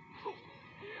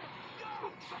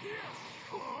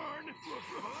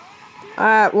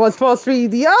 Was supposed to be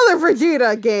the other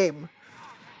Vegeta game.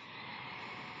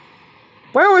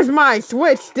 Where was my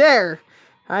switch there?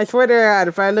 I swear to God,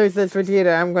 if I lose this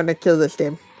Vegeta, I'm gonna kill this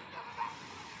game.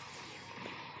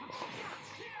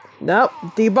 Nope,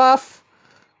 debuff.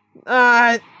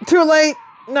 Too late.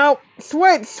 Nope,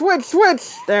 switch.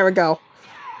 There we go.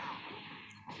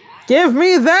 Give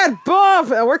me that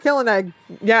buff! We're killing that.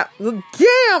 Yeah,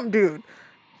 damn, dude.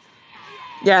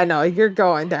 Yeah, no, you're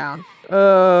going down.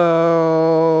 Oh,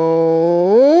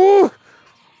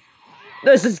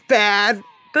 this is bad.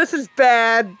 This is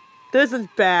bad. This is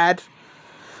bad.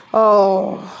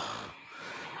 Oh,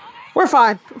 we're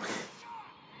fine.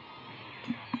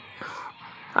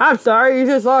 I'm sorry, you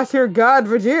just lost your God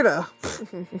Vegeta.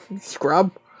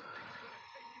 Scrub.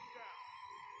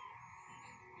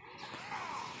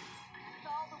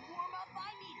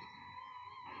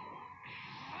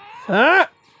 Huh?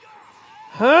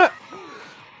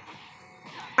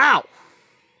 Ow.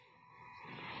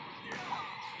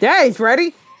 Yeah, he's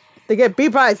ready to get beat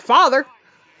by his father.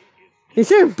 You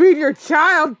shouldn't beat your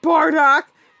child, Bardock.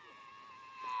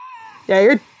 Yeah,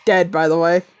 you're dead, by the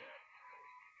way.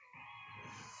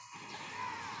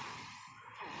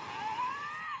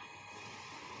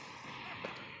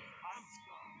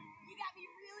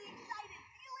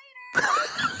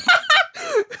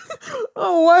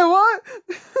 Oh, wait, what?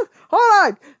 Hold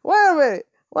on. Wait a minute.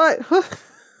 What?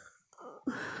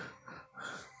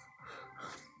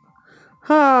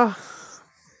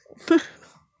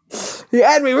 You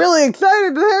had me really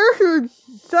excited there.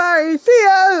 Sorry. See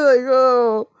ya. Like,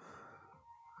 oh.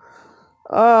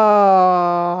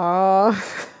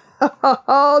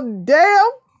 Oh,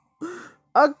 damn.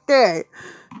 Okay.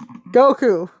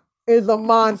 Goku is a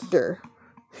monster.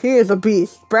 He is a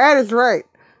beast. Brad is right.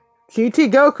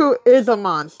 GT Goku is a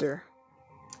monster.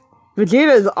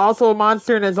 Vegeta is also a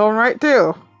monster in his own right,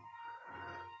 too.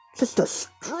 Just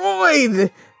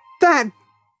destroyed that.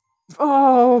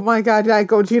 Oh my god, that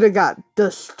Gogeta got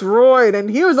destroyed. And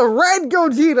he was a red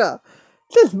Gogeta.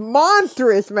 Just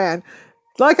monstrous, man.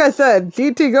 Like I said,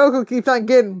 GT Goku keeps on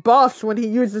getting buffs when he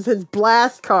uses his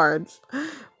blast cards.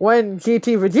 When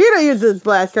GT Vegeta uses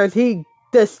blast cards, he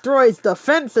destroys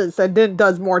defenses and then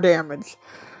does more damage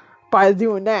by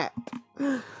doing that.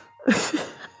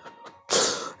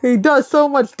 He does so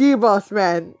much debuffs,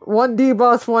 man. One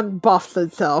debuffs, one buffs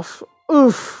itself.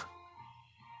 Oof.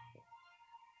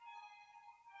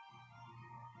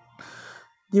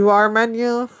 You are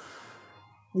menu?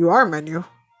 You are menu.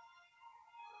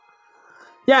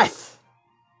 Yes!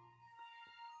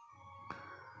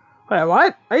 Wait,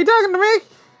 what? Are you talking to me?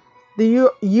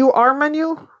 The you are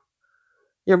menu?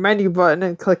 Your menu button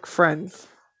and click friends.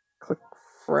 Click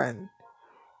friend.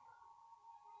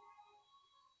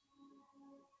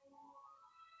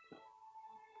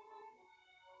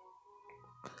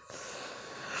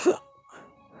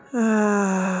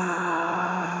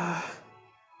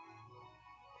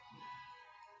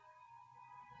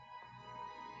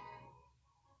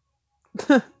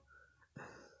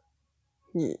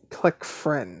 Click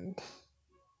friend.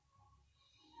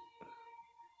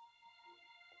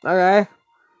 Okay.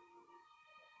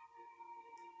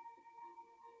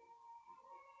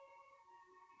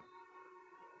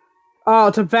 Oh,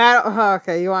 to battle. Oh,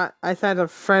 okay, you want? I sent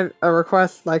a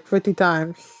request like 50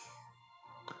 times.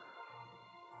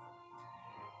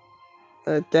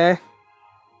 Okay.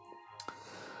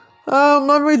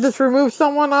 Let me just remove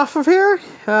someone off of here.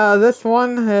 This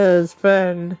one has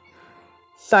been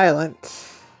silent.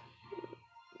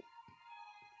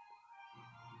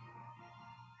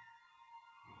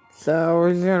 So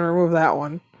we're just gonna remove that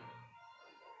one.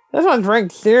 This one's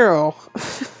ranked 0.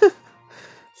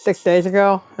 6 days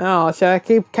ago. Oh, should I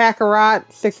keep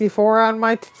Kakarot 64 on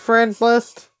my friends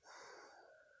list?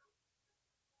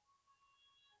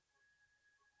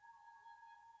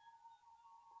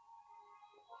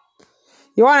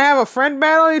 You want to have a friend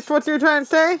battle? Is what you're trying to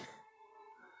say?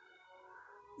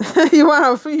 you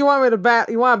want me to bat?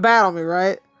 You want to battle me,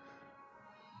 right?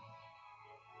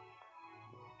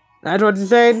 That's what you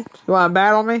said? You want to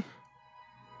battle me?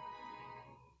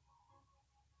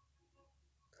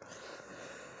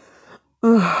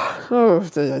 Oh,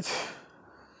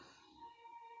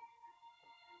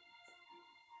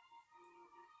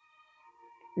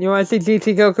 you want to see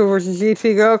GT Goku versus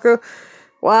GT Goku?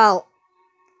 Well,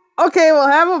 okay, we'll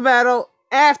have a battle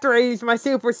after I use my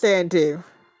Super Saiyan 2.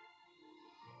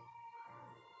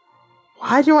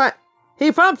 Why do I...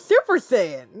 He pumped Super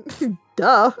Saiyan!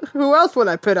 Duh. Who else would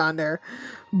I put on there?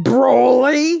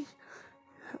 Broly?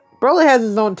 Broly has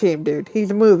his own team, dude.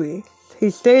 He's a movie. He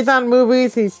stays on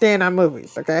movies, he's staying on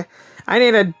movies, okay? I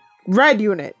need a red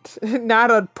unit,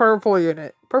 not a purple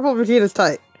unit. Purple Vegeta's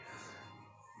tight.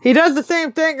 He does the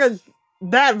same thing as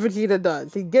that Vegeta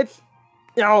does. He gets,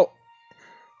 you know,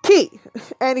 Ki,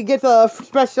 and he gets a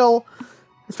special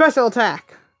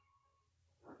attack.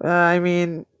 I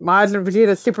mean, Majin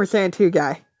Vegeta's Super Saiyan 2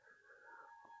 guy.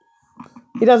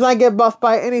 He does not get buffed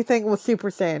by anything with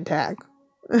Super Saiyan tag.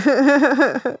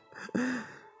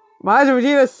 Majin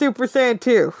Vegeta's Super Saiyan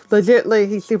 2. Legitly,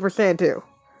 he's Super Saiyan 2.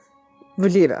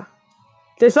 Vegeta.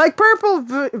 Just like Purple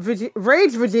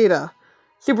Rage Vegeta.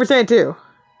 Super Saiyan 2.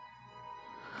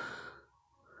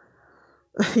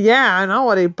 Yeah, I know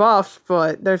what he buffs,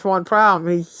 but there's one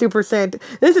problem. He's Super Saiyan.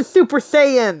 This is Super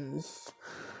Saiyans.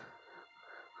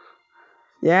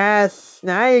 Yes,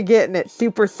 now you're getting it.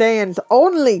 Super Saiyans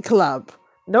only club.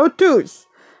 No twos.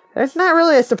 There's not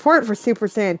really a support for Super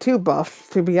Saiyan 2 buffs,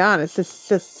 to be honest. It's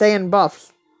just Saiyan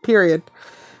buffs, period.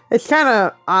 It's kind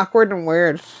of awkward and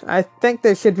weird. I think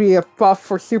there should be a buff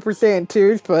for Super Saiyan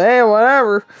 2s, but hey,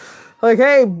 whatever. Like,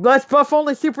 hey, let's buff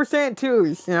only Super Saiyan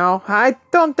 2s, you know? I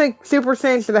don't think Super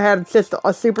Saiyan should have had just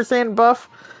a Super Saiyan buff.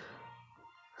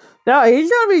 No, he's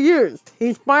gonna be used.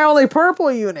 He's my only purple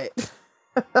unit.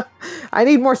 I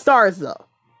need more stars, though.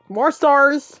 More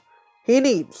stars he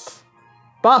needs.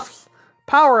 Buffs.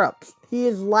 Power-ups. He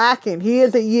is lacking. He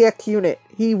is an EX unit.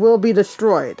 He will be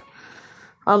destroyed.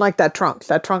 Unlike that Trunks.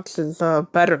 That Trunks is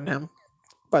better than him,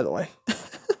 by the way.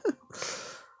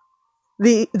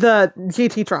 the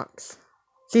GT Trunks.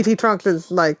 GT Trunks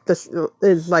is like this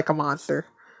is like a monster.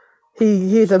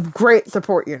 He's a great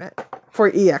support unit for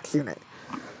EX unit.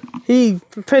 He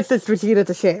puts this Vegeta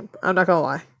to shame. I'm not gonna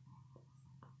lie.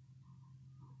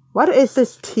 What is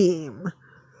this team?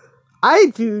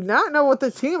 I do not know what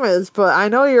this team is, but I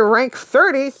know you're rank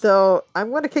 30, so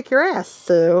I'm gonna kick your ass.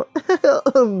 So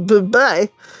bye.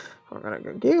 We're gonna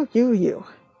go you.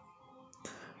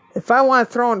 If I want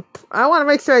to throw in, I want to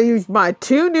make sure I use my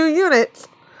 2 new units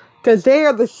because they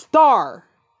are the star.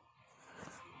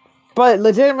 But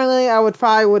legitimately, I would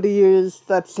probably use,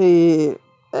 let's see,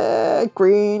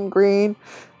 green.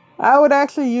 I would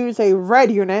actually use a red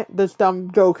unit, this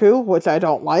dumb Goku, which I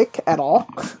don't like at all.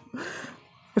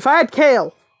 If I had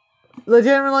Kale,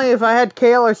 legitimately, if I had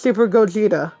Kale or Super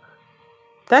Gogeta,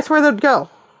 that's where they'd go.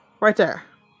 Right there.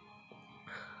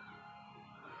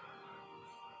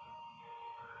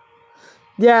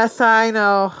 Yes, I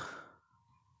know.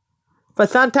 But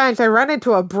sometimes I run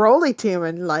into a Broly team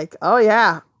and like, oh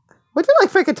yeah. Would you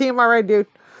like pick a team already, dude?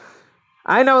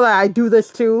 I know that I do this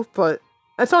too, but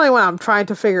that's only when I'm trying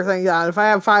to figure things out. If I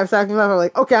have 5 seconds left, I'm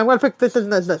like, okay, I'm going to pick this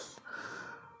and this.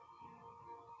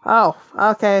 Oh,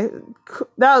 okay.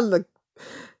 That was the...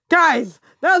 Guys,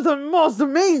 that was the most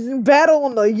amazing battle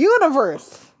in the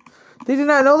universe. Did you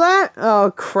not know that?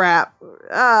 Oh, crap.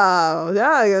 Oh,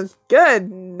 that was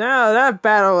good. No, that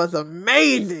battle was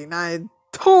amazing. I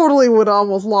totally would have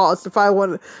almost lost if I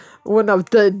wouldn't have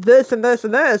did this and this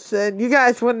and this, and you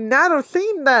guys would not have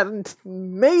seen that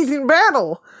amazing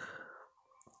battle.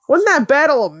 Wasn't that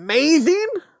battle amazing?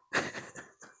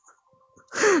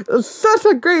 It was such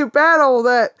a great battle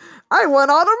that I won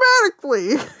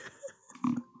automatically.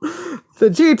 The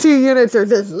GT units are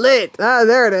just lit. Ah,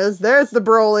 there it is. There's the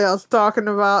Broly I was talking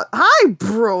about. Hi,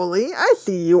 Broly. I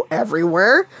see you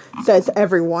everywhere, says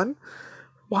everyone.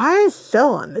 Why is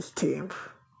Cell on this team?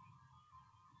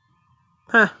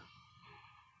 Huh.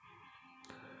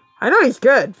 I know he's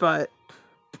good, but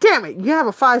damn it, you have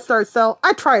a 5-star Cell.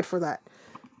 I tried for that.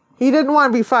 He didn't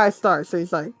want to be 5 stars, so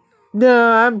he's like,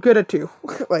 no, I'm good at 2.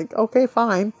 Like, okay,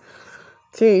 fine.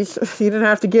 Jeez, you didn't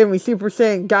have to give me Super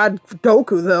Saiyan God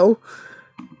Goku, though.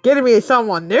 Getting me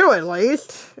someone new, at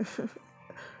least.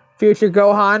 Future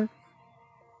Gohan?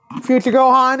 Future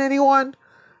Gohan, anyone?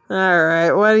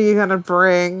 Alright, what are you gonna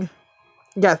bring?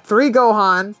 You got 3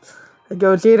 Gohans. A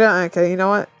Gogeta. Okay, you know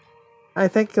what? I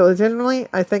think, legitimately,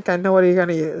 I think I know what you're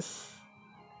gonna use.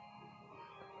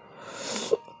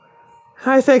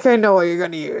 I think I know what you're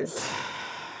gonna use.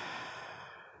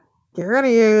 You're gonna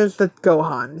use the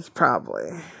Gohans,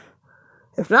 probably.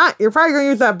 If not, you're probably gonna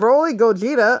use that Broly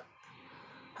Gogeta.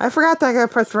 I forgot that I gotta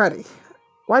press ready.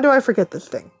 Why do I forget this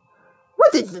thing?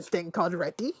 What is this thing called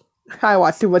ready? I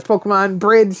watch too much Pokemon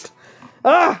Bridged.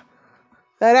 Ah!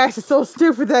 That act is so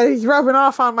stupid that he's rubbing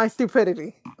off on my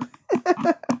stupidity.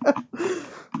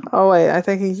 Oh wait, I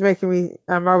think he's making me.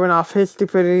 I'm rubbing off his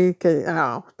stupidity. Cause I don't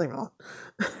know. Leave me alone.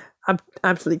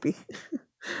 I'm sleepy.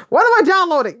 What am I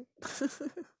downloading?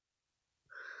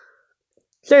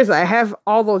 Seriously, I have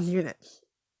all those units.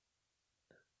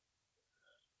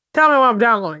 Tell me when I'm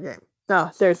downloading a game.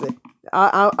 No, seriously,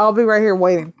 I'll be right here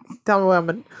waiting. Tell me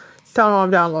when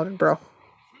I'm downloading, bro.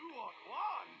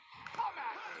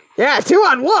 Yeah, 2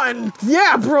 on 1.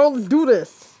 Yeah, bro, let's do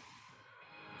this.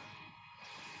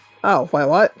 Oh, wait,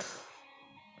 what?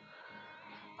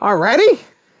 Already?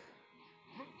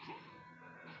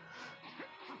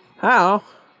 Oh.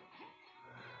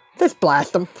 Just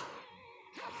blast them.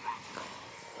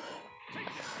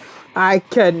 I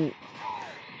couldn't.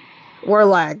 We're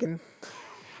lagging.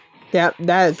 Yep,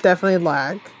 that is definitely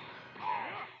lag.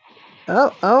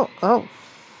 Oh.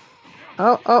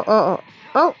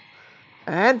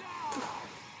 And.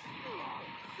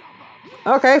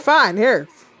 Okay, fine, here.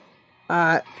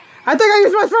 I think I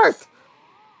used mine first!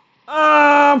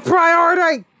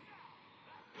 Priority!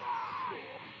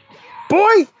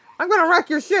 Boy! I'm gonna wreck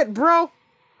your shit, bro!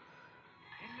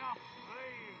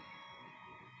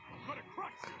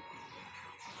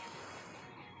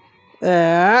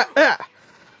 Say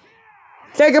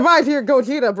goodbye to your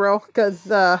Gogeta, bro,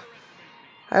 because, I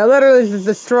literally just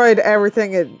destroyed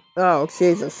everything in... Oh,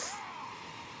 Jesus.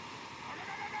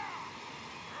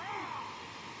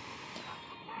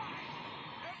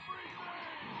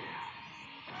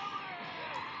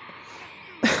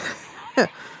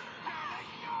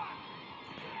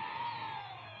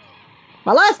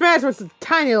 My last match was a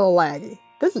tiny little laggy.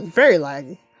 This is very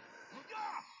laggy.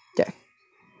 Okay.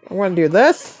 I'm going to do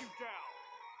this.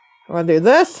 I'm going to do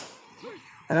this.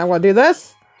 And I'm going to do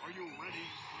this.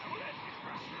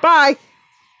 Bye.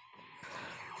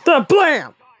 The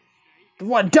blam. The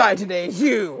one died today is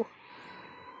you.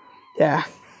 Yeah.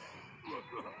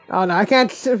 Oh no, I can't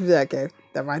shift that game.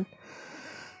 Never mind.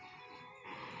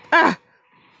 Ah!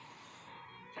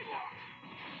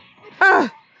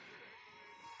 Ah!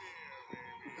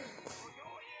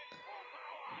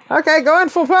 Okay, go in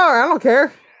full power. I don't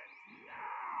care.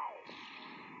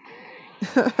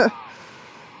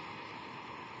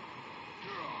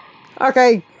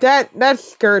 Okay, that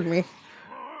scared me.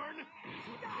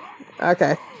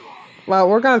 Okay. Well,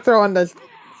 we're gonna throw in this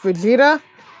Vegeta.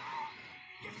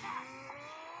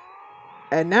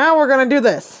 And now we're gonna do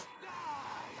this.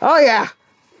 Oh yeah.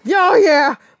 Oh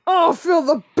yeah. Oh, feel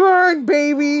the burn,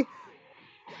 baby.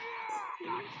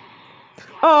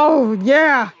 Oh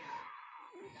yeah.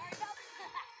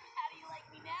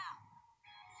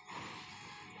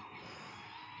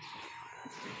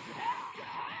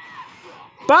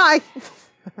 Bye.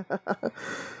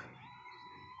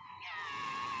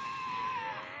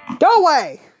 Go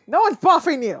away. No one's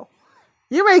buffing you.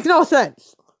 You make no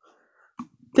sense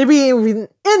to be even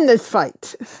in this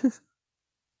fight.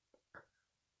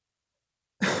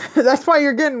 That's why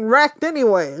you're getting wrecked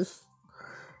anyways.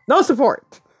 No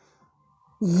support.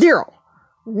 Zero.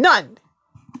 None.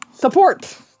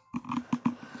 Support.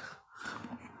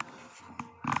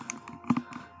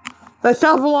 That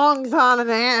stuff belongs on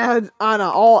an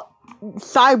all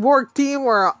cyborg team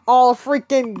or all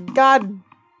freaking goddamn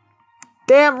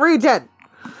regen.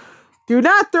 Do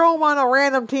not throw them on a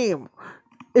random team.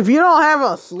 If you don't have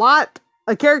a slot,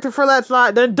 a character for that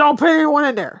slot, then don't put anyone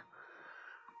in there.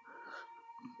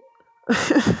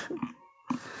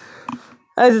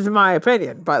 This is my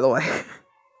opinion, by the way.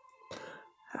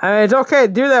 I mean, it's okay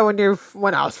to do that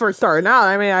when I was first starting out.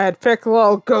 I mean, I had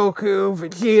Piccolo, Goku,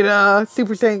 Vegeta,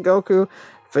 Super Saiyan Goku,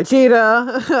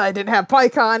 Vegeta. I didn't have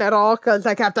Pikkon at all because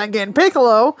I kept on getting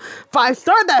Piccolo.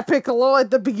 5-starred that Piccolo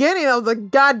at the beginning of the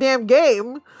goddamn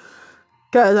game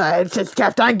because I just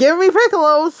kept on giving me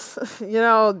Piccolos. You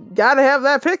know, gotta have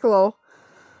that Piccolo.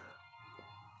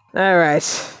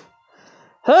 Alright.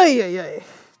 Hey.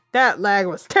 That lag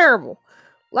was terrible.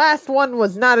 Last one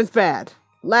was not as bad.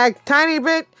 Lagged tiny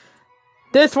bit.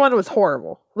 This one was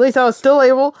horrible. At least I was still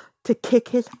able to kick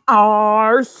his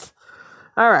arse.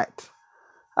 Alright.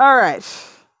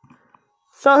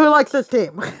 So who likes this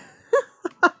team?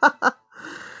 Alright,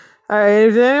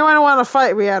 does anyone want to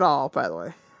fight me at all, by the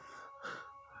way?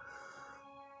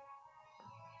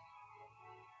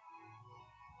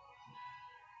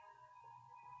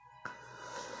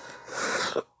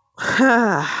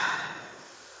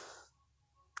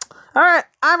 Alright,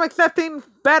 I'm accepting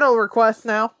battle requests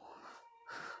now.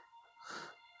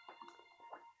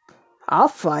 I'll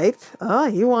fight. Oh,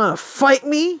 you want to fight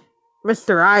me?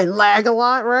 Mr. I lag a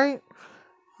lot, right?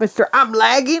 Mr. I'm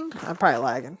lagging? I'm probably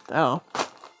lagging. Oh,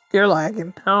 you're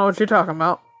lagging. I don't know what you're talking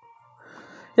about.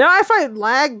 You know, I fight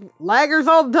laggers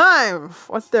all the time.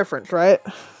 What's the difference, right?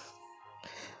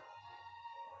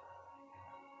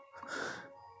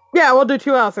 Yeah, we'll do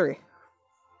 2 out of 3.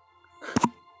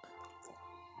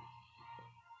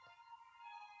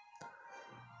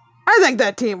 I think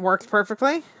that team works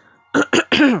perfectly.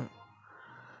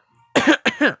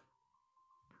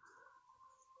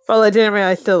 But legitimately,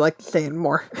 I still like saying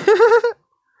more.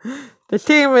 This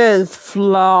team is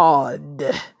flawed.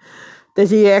 The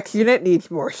ZX unit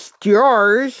needs more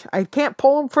stars. I can't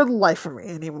pull them for the life of me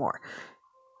anymore.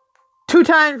 2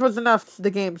 times was enough,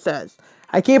 the game says.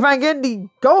 I keep on getting the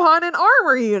Gohan and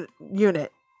Armor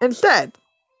unit instead.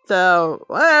 So,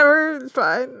 whatever, it's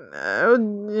fine.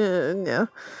 Yeah.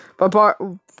 But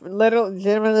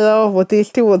legitimately though, with these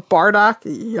two, with Bardock,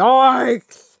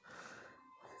 yikes.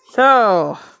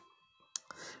 So,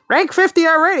 rank 50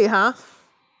 already, huh?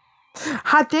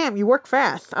 Hot damn, you work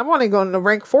fast. I'm only going to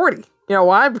rank 40. You know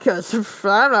why? Because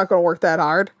I'm not going to work that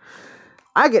hard.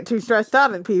 I get too stressed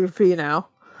out in PvP now.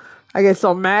 I get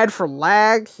so mad for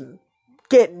lags and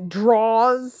getting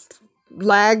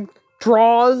lag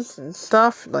draws and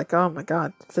stuff. Like, oh my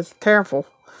god, it's just terrible.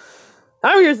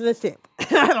 I'm using this team.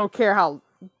 I don't care how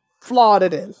flawed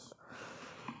it is.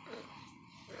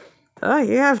 Oh,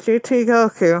 you have GT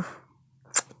Goku.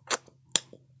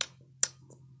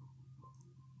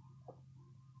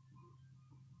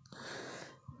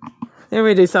 Let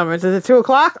me do something. Is it 2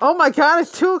 o'clock? Oh my god,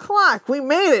 it's 2 o'clock. We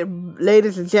made it,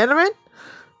 ladies and gentlemen.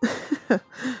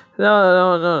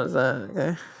 No, it's not.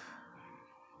 Okay.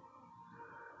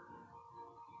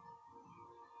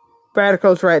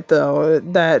 Radical's right, though.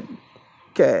 That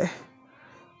Okay.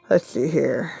 Let's see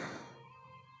here.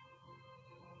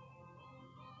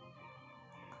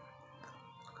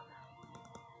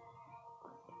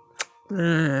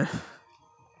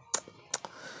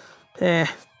 Eh.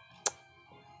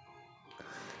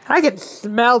 I can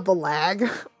smell the lag.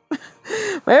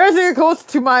 Maybe I should get close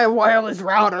to my wireless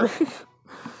router.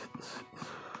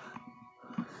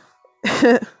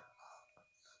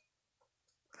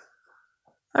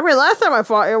 I mean, last time I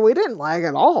fought you, we didn't lag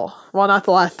at all. Well, not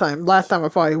the last time. Last time I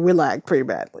fought you, we lagged pretty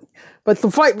badly. But the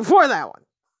fight before that one,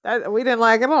 we didn't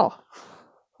lag at all.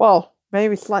 Well,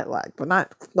 maybe slight lag, but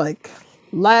not like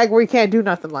lag where you can't do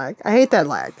nothing lag. I hate that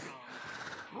lag.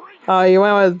 Oh, you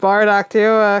went with Bardock too?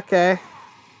 Okay.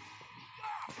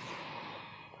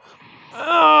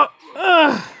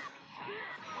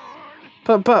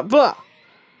 But.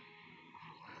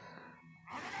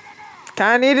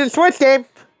 Kinda needed a switch game.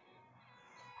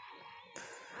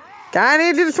 Kinda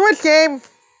needed a switch game.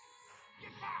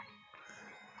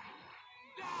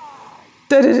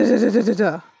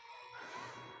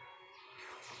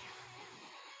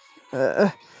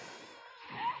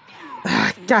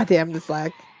 Goddamn this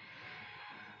lag.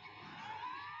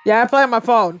 Yeah, I play on my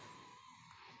phone.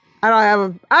 I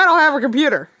don't have a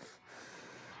computer.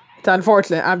 It's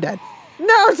unfortunate. I'm dead.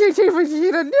 No, Chichi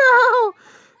Vegeta, no!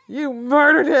 You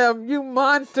murdered him, you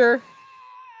monster.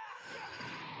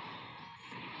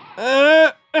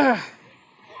 Damn,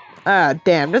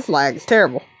 this lag is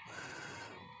terrible.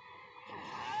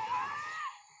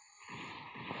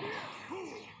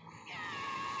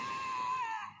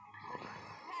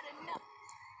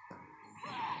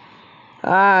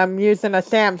 I'm using a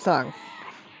Samsung.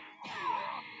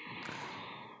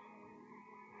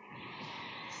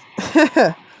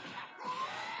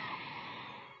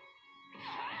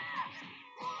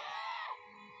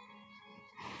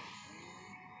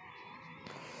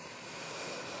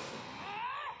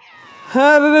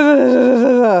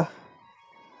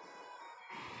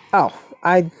 Oh,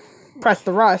 I pressed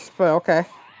the rush, but okay.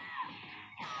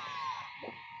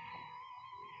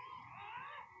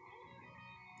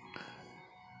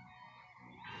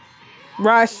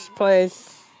 Rush,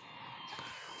 please.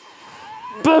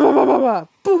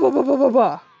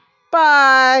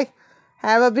 Bye.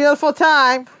 Have a beautiful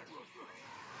time.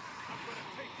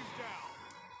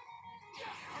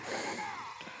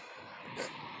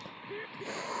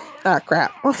 Ah,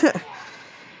 crap.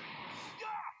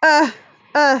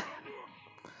 I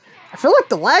feel like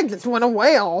the lag just went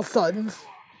away all of a sudden.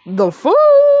 The fuck?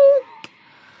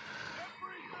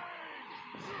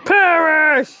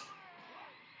 Perish!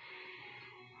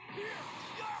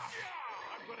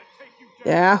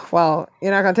 Yeah, well,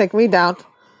 you're not gonna take me down.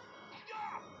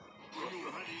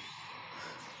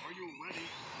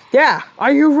 Yeah,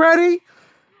 are you ready?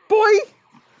 Boy!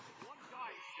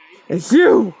 It's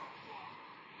you!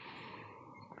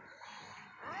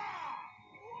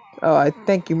 Oh, I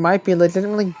think you might be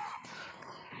legitimately...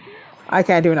 I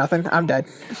can't do nothing. I'm dead.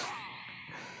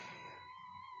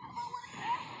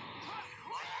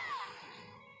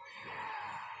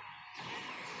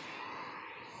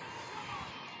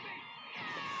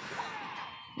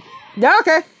 Yeah,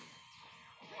 okay.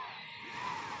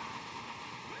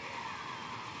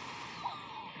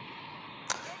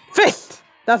 Fist!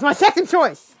 That's my second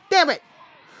choice. Damn it!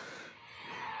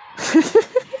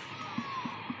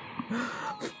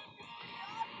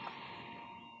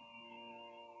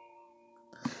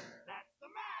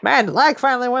 Man, the lag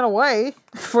finally went away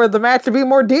for the match to be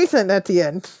more decent at the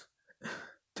end.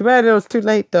 Too bad it was too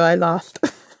late though, I lost.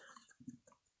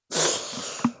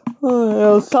 There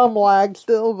was some lag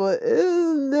still, but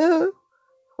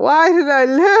why did I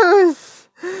lose?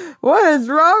 What is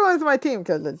wrong with my team?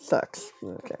 Because it sucks.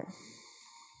 Okay.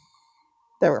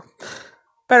 There we go.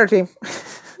 Better team.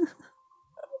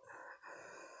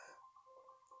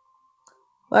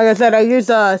 Like I said, I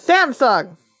use a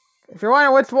Samsung. If you're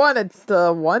wondering which one, it's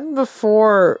the one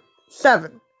before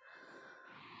 7.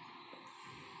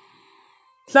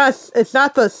 It's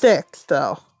not the 6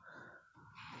 though.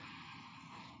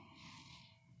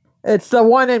 It's the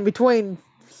one in between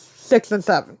 6 and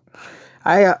 7.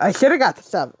 I should have got the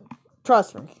 7.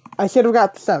 Trust me. I should have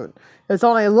got the 7. It's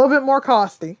only a little bit more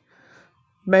costly.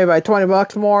 Maybe by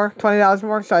 $20 more, $20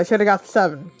 more, so I should have got the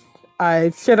 7.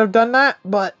 I should have done that,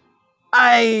 but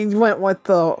I went with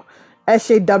the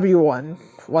SAW one,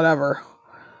 whatever,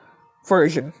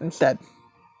 version instead.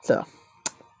 So,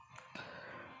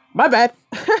 my bad.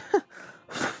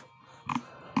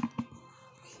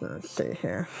 So let's see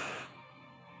here.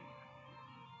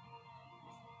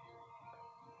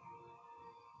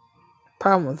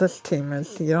 Problem with this team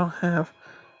is you don't have...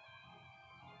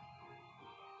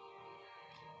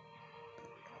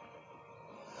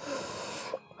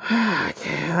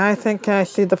 think I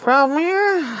see the problem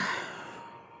here.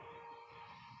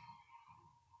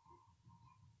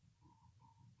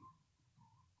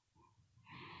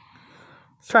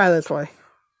 Let's try this way.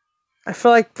 I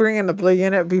feel like bringing the blue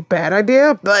unit would be a bad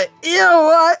idea, but you know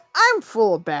what? I'm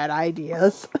full of bad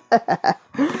ideas.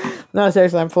 No,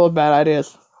 seriously, I'm full of bad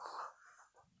ideas.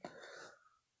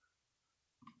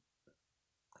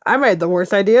 I made the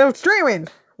worst idea of streaming.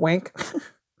 Wink.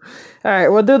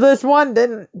 Alright, we'll do this one,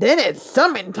 then it's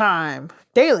summon time.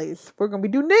 Dailies. We're gonna be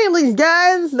doing dailies,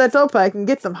 guys. Let's hope I can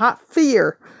get some hot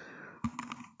fear.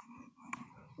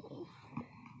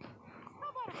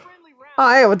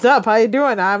 Oh, hey, what's up? How you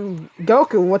doing? I'm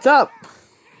Goku. What's up?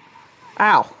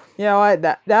 Ow. You know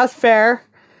what? That's fair.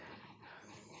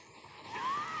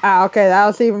 Ow, okay, that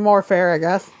was even more fair, I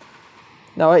guess.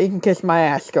 No, you can kiss my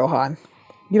ass, Gohan.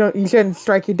 You shouldn't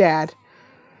strike your dad.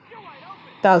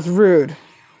 That was rude.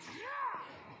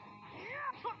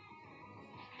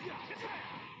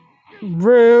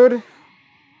 Rude.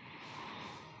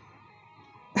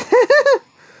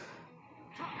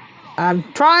 I'm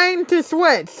trying to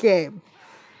switch, game.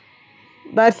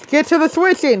 Let's get to the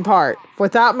switching part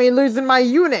without me losing my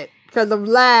unit because of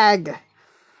lag.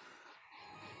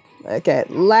 Okay,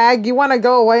 lag, you want to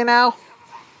go away now?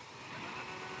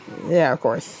 Yeah, of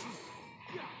course.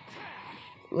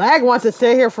 Lag wants to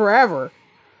stay here forever.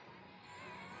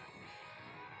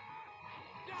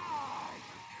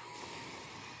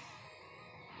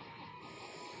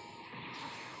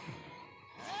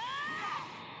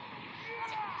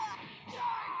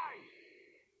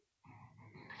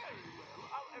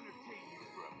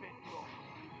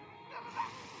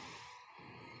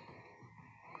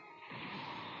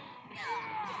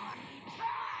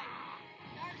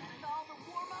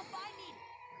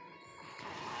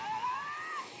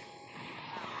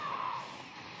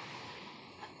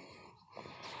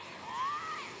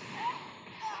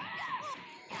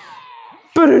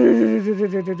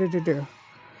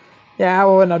 Yeah, I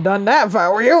wouldn't have done that if I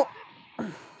were you.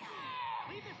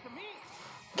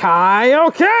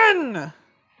 Kaioken!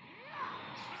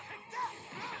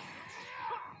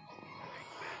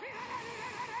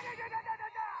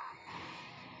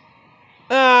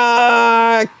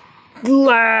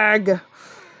 Lag.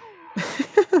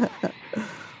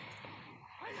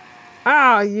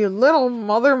 Ah, you little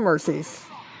mother mercies.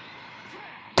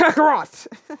 Kakarot!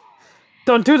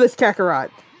 Don't do this, Kakarot.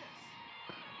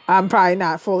 I'm probably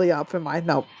not fully up in my...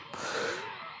 Nope.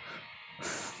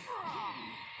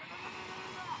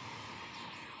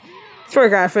 Swear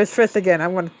God, fist again.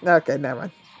 I'm gonna... Okay, never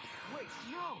mind.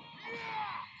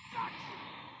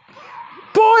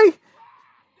 Boy!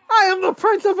 I am the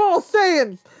Prince of all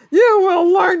Saiyans! You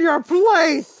will learn your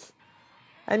place!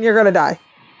 And you're gonna die.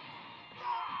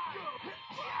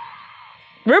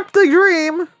 Rip the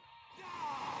dream!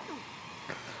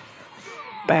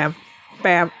 Bam.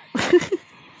 Bam.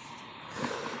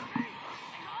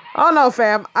 Oh no,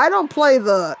 fam. I don't play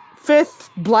the fist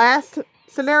blast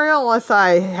scenario unless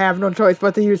I have no choice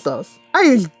but to use those. I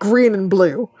use green and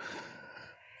blue.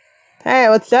 Hey,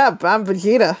 what's up? I'm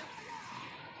Vegeta.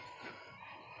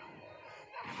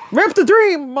 Rip the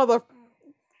dream, mother...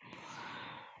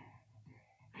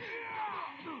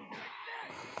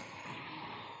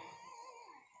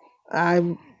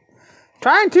 I'm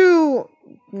trying to...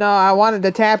 No, I wanted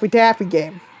the Tappy Tappy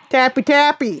game. Tappy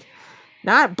Tappy!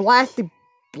 Not Blasty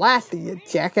Blasty, you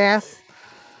jackass.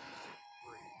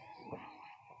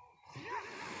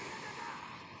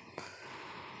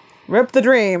 Rip the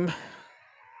dream.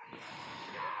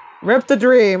 Rip the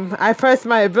dream. I pressed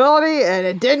my ability and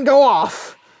it didn't go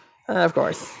off. Of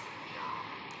course.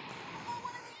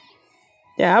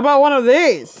 Yeah, how about one of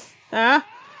these? Huh?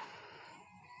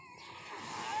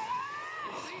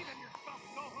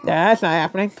 Yeah, that's not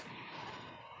happening.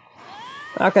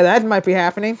 Okay, that might be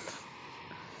happening.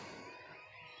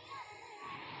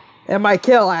 It might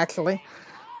kill, actually.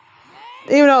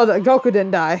 Even though Goku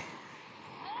didn't die.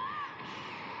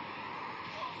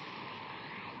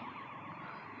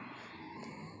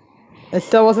 It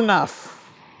still was enough.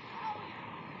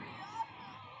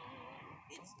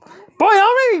 Boy,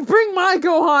 I'll maybe bring my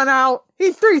Gohan out.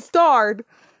 He's 3-starred.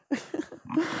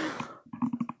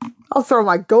 I'll throw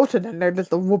my Goten in there just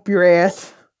to whoop your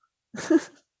ass.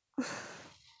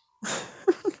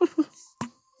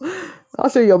 I'll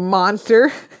show you a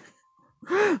monster.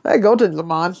 That Goten's a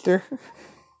monster.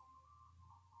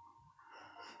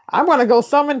 I'm gonna go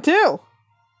summon too.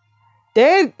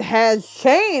 Day has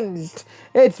changed.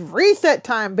 It's reset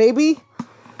time, baby.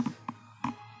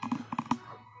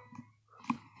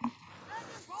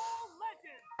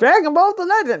 Dragon Ball The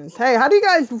Legends. Hey, how do you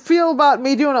guys feel about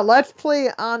me doing a Let's Play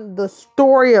on the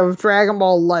story of Dragon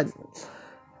Ball Legends?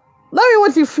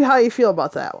 Let me know how you feel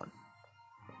about that one.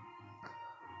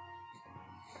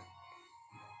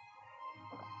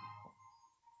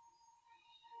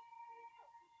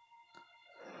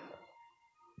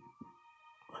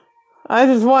 I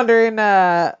was just wondering,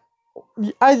 I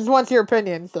just want your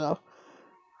opinion, so.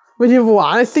 Would you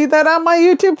want to see that on my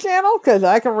YouTube channel? Because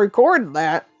I can record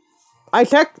that. I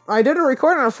did a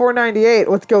recording on 498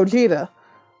 with Gogeta.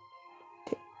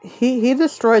 He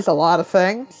destroys a lot of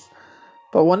things.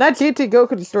 But when that GT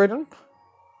Goku destroyed him...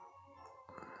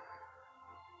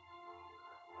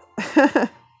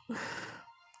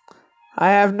 I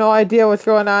have no idea what's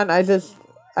going on. I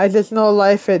just know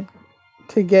life had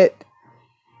to get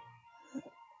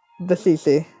the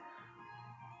CC.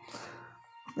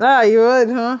 Ah, you would,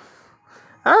 huh?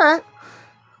 Alright.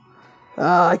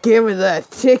 Give me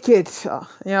that ticket. You know,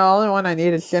 the only one I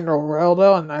need is General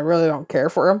Ronaldo, and I really don't care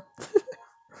for him.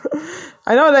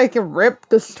 I know they can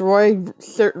destroy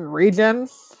certain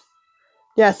regions.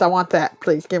 Yes, I want that.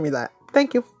 Please, give me that.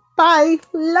 Thank you. Bye.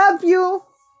 Love you.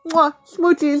 Mwah.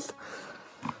 Smoochies.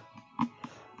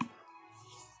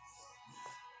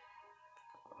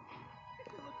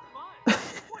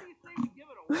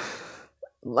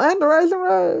 Land Rise and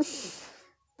Rush.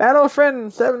 Battle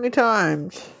friend 70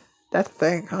 times. That's the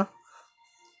thing, huh?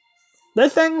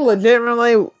 This thing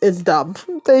legitimately is dumb.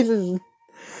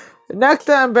 Next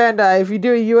time, Bandai, if you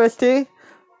do a UST,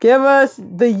 give us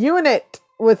the unit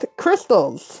with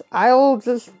crystals. I'll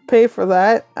just pay for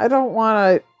that. I don't want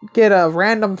to get a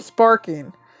random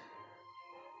sparking.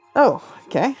 Oh,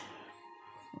 okay.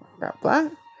 Grab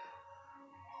that.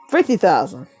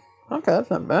 50,000. Okay, that's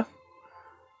not bad.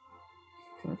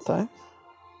 That's nice.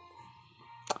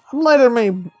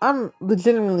 I'm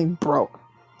legitimately broke.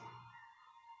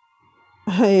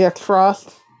 Hey,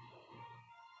 X-Frost.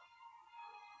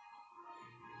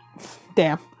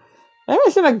 Damn. Maybe I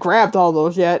shouldn't have grabbed all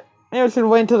those yet. Maybe I should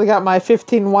wait until I got my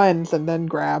 15 wins and then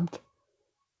grabbed.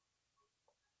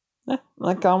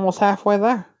 Like almost halfway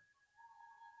there.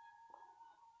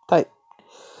 Tight.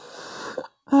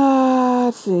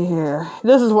 Let's see here.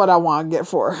 This is what I want to get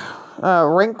for.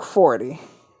 Rank 40.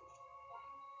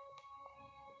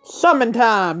 Summon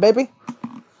time, baby.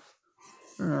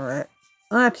 Alright.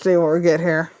 Let's see what we get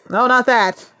here. No, not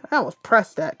that. I almost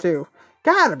pressed that too.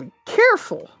 Gotta be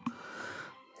careful.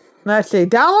 Let's see.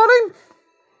 Downloading?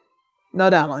 No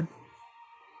downloading.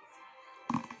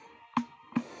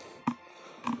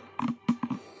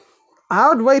 I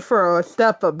would wait for a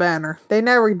step-up banner. They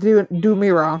never do me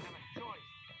wrong.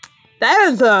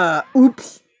 That is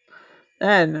oops.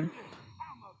 And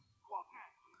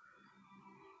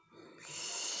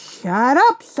shut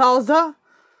up, Salsa.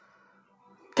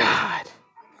 God.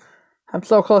 I'm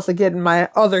so close to getting my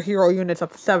other hero units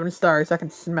up to 7 stars. I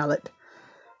can smell it.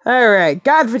 Alright,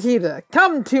 God Vegeta,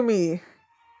 come to me.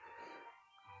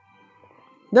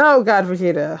 No, God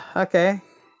Vegeta. Okay.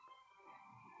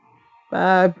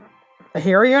 A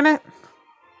hero unit?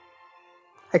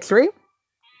 X3?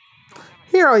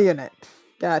 Hero unit.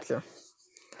 Gotcha.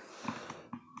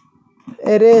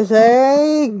 It is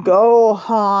a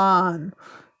Gohan.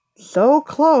 So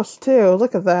close, too.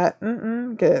 Look at that.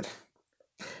 Good.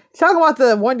 Talk about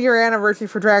the 1-year anniversary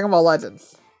for Dragon Ball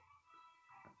Legends.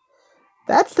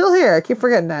 That's still here. I keep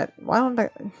forgetting that. Why don't I...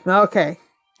 Okay.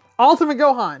 Ultimate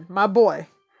Gohan, my boy.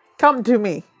 Come to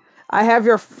me. I have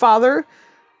your father.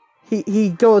 He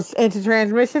goes into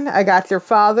transmission. I got your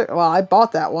father. Well, I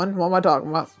bought that one. What am I talking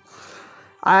about?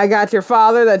 I got your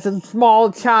father that's a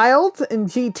small child in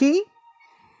GT.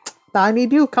 I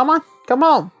need you. Come on. Come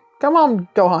on. Come on,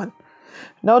 Gohan.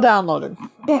 No downloading.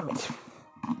 Damn it.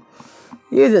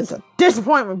 You're just a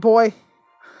disappointment, boy.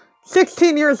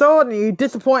 16 years old and you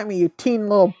disappoint me, you teen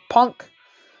little punk.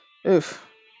 Oof.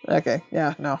 Okay.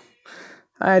 Yeah, no.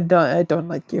 I don't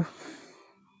like you.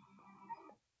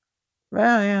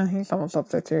 Well, yeah, he's almost up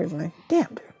there too, isn't he? Damn,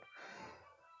 dude.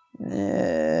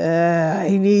 I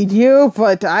need you,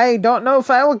 but I don't know if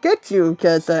I will get you,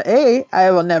 because A,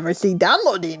 I will never see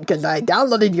downloading, because I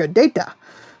downloaded your data.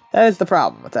 That is the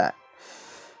problem with that.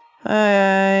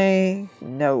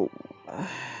 No.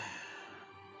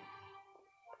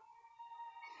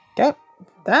 Okay,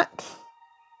 that.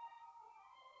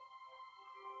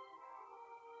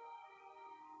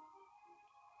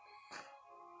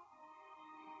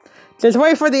 Just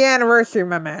wait for the anniversary,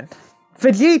 my man.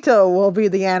 Vegeta will be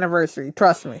the anniversary,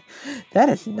 trust me. That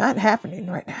is not happening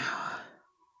right now.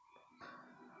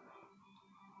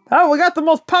 Oh, we got the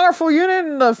most powerful unit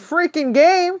in the freaking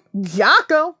game.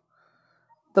 Jocko.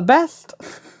 The best.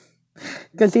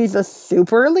 Because he's a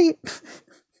super elite.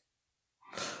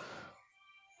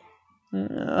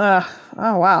 Oh,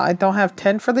 wow. I don't have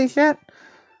 10 for these yet?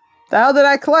 The hell did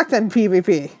I collect in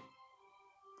PvP?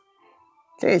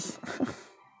 Jeez.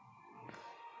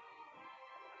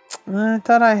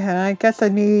 I guess I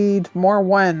need more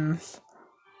wins.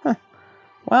 Huh.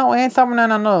 Well, we ain't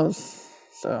summoning on those.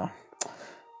 So.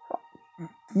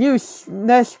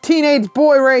 This teenage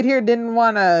boy right here didn't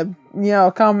want to,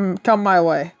 come my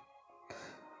way.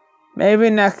 Maybe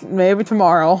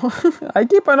tomorrow. I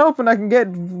keep on hoping I can get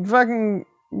fucking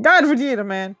God Vegeta,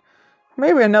 man.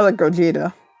 Maybe another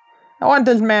Gogeta. I want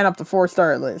this man up to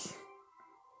 4-star at least.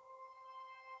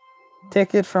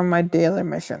 Ticket from my daily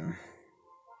mission.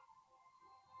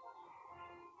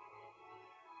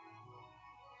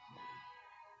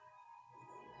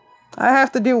 I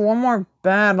have to do one more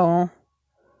battle.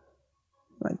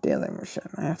 My daily mission.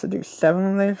 I have to do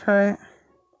 7 of these, right?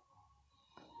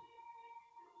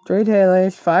 3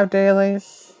 dailies, 5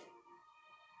 dailies.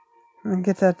 And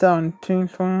get that done.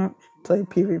 Play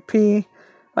PvP.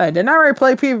 Wait, didn't I already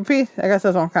play PvP? I guess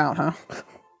that don't count, huh?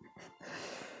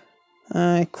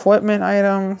 Equipment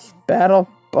items, battle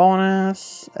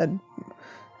bonus. Hey,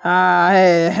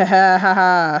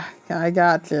 I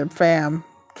got you, fam.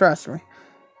 Trust me.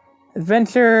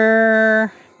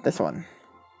 Adventure. This one.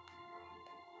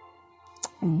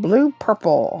 Blue,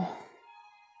 purple.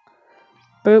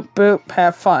 Boop, boop.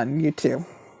 Have fun, you too.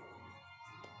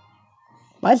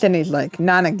 My Zenny's like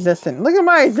non-existent. Look at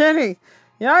my Zenny.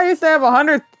 I used to have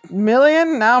 100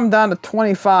 million. Now I'm down to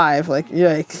 25. Like,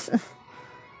 yikes.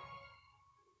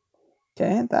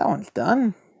 Okay, that one's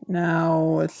done.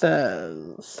 Now it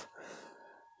says...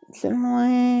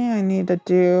 Similarly, I need to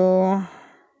do...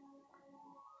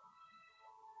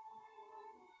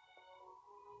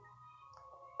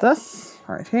 this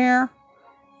right here.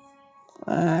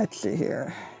 Let's see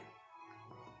here.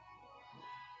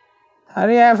 How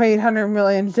do you have 800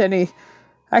 million, Zenny?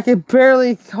 I could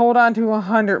barely hold on to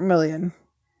 100 million.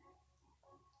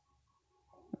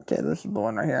 Okay, this is the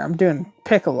one right here. I'm doing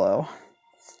Piccolo.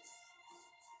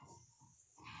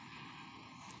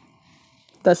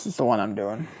 This is the one I'm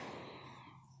doing.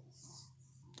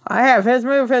 I have his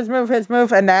move,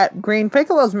 and that green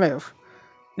Piccolo's move.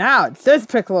 Now it's this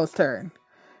Piccolo's turn.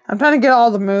 I'm trying to get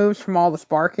all the moves from all the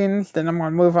Sparkings, then I'm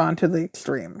going to move on to the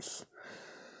extremes.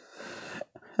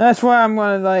 That's why I'm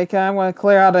going to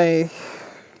clear out a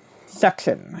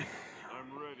section.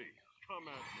 I'm ready. Come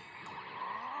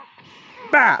at me.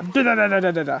 Bah!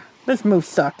 Da-da-da-da-da-da. This move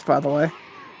sucks, by the way.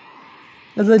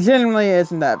 It legitimately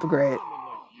isn't that great.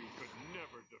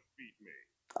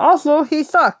 Also, he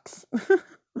sucks.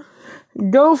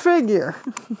 Go figure.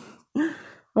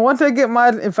 Once I get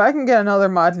if I can get another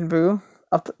Majin Buu,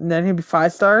 then he'd be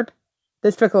 5-starred.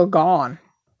 This Piccolo gone.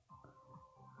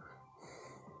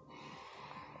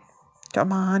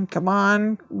 Come on, come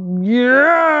on.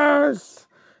 Yes!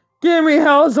 Give me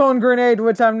Hell Zone Grenade,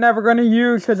 which I'm never going to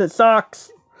use because it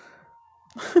sucks.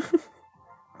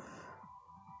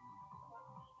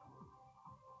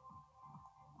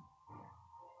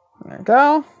 There we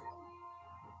go.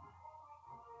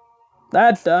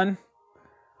 That's done.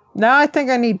 Now I think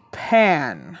I need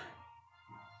Pan.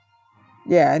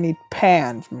 Yeah, I need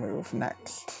Pan's move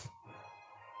next.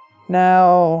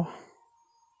 Now,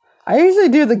 I usually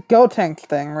do the Gotenks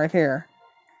thing right here.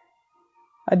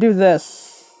 I do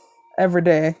this every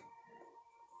day.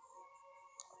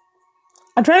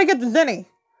 I'm trying to get the Zenny.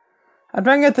 I'm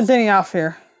trying to get the Zenny off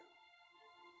here.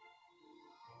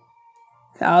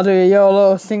 I'll do a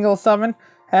YOLO single summon.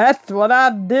 That's what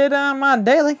I did on my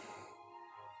daily.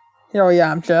 Yo,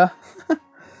 Yamcha.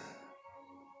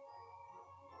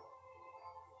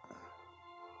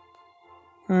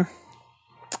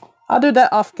 I'll do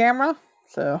that off camera.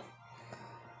 So,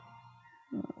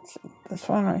 let's see, this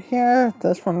one right here.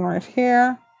 This one right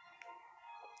here.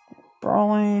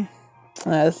 Brawling.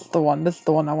 This is the one. This is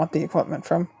the one I want the equipment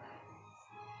from.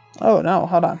 Oh no!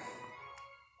 Hold on.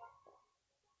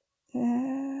 Yeah,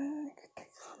 I could take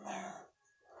it from there.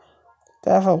 Do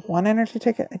I have a 1 energy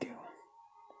ticket? I do.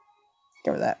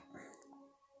 Give her that.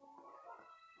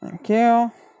 Thank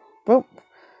you. Boop.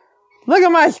 Look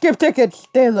at my skip tickets.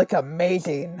 They look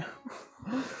amazing.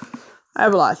 I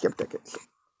have a lot of skip tickets.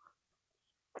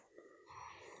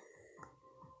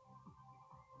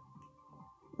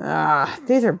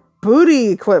 These are booty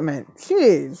equipment.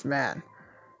 Jeez, man.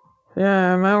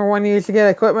 Yeah, remember when you used to get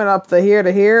equipment up to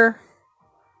here?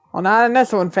 Well, not in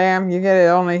this one, fam. You get it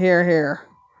only here.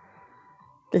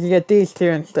 Because you get these two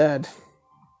instead.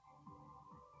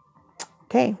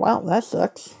 Okay, well, that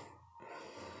sucks.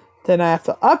 Then I have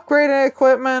to upgrade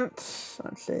equipment.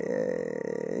 Let's see.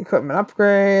 Equipment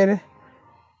upgrade.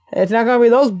 It's not going to be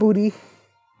those booty.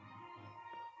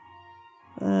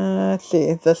 Let's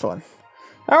see. This one.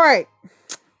 Alright.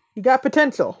 You got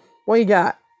potential. What you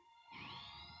got?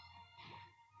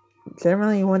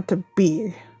 Generally, you want to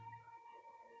B.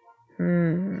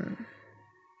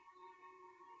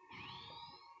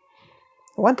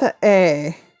 Went to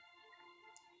A.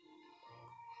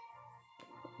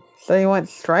 So you want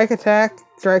strike attack,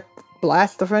 strike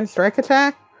blast defense, strike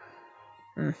attack?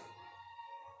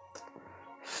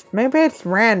 Maybe it's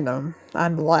random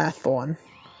on the last one.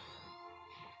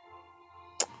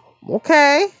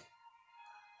 Okay.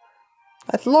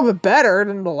 That's a little bit better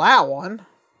than the last one.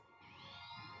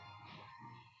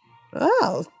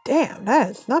 Oh, damn, that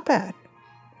is not bad.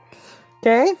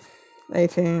 Okay.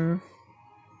 18.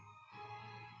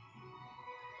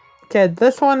 Okay,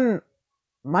 this one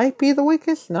might be the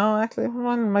weakest. No, actually, this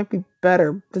one might be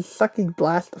better. The sucky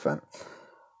blast defense.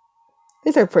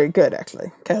 These are pretty good,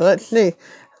 actually. Okay, let's see.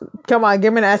 Come on,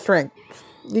 give me an S rank.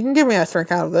 You can give me an S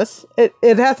rank out of this. It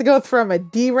has to go from a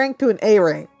D rank to an A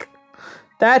rank.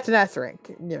 That's an S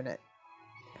rank unit.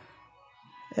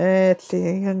 Let's see.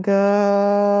 You can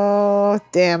go.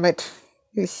 Damn it.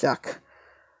 You suck.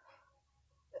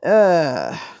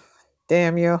 Damn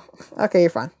you. Okay, you're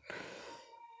fine.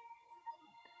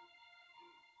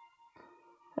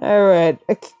 Alright,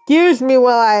 excuse me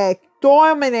while I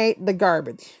dominate the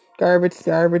garbage. Garbage,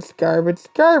 garbage, garbage,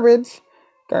 garbage,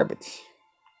 garbage,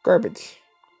 garbage.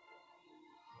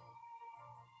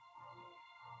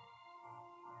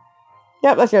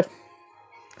 Yep, that's good.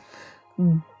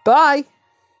 Bye.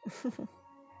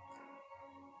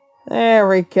 There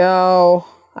we go.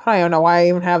 I don't even know why I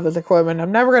even have this equipment.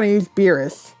 I'm never going to use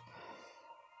Beerus.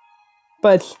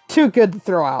 But it's too good to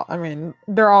throw out. I mean,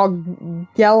 they're all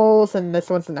yellows, and this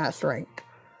one's an S rank.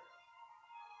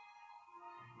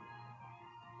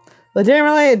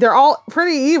 Legitimately, they're all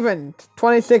pretty even.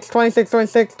 26, 26,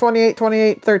 26, 28,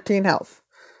 28, 13 health.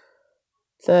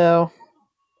 So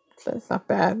it's not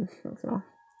bad. So.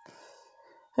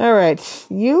 Alright,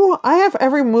 I have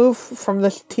every move from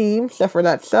this team, except for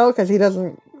that Cell, because he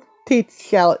doesn't teach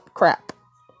Shallot crap.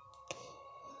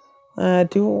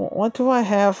 What do I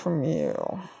have from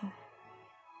you?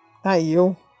 Not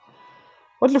you.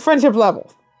 What's your friendship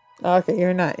level? Okay,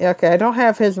 you're not. Okay, I don't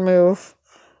have his move.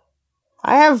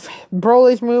 I have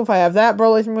Broly's move. I have that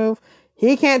Broly's move.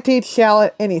 He can't teach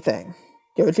Shallot anything.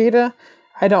 Gogeta,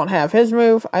 I don't have his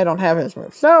move. I don't have his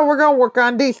move. So we're going to work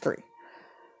on these three.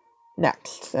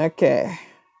 Next. Okay.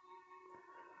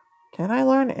 Can I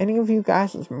learn any of you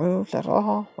guys' moves at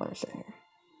all? Let me see.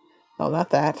 No,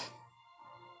 not that.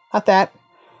 Not that.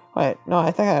 Wait, no,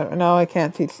 I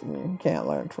can't teach, can't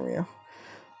learn from you.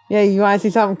 Yeah, you want to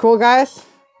see something cool, guys?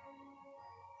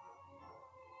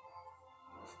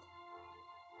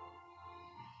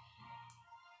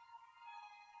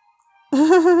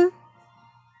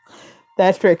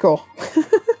 That's pretty cool.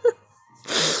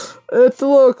 It's a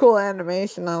little cool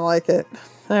animation, I like it.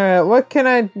 Alright, what can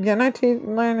I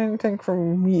learn anything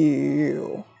from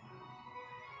you?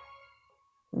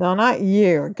 No, not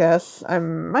you, I guess. I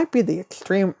might be the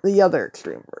other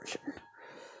extreme version.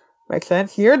 Makes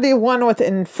sense. You're the one with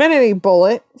Infinity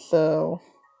Bullet, so...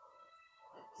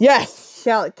 Yes!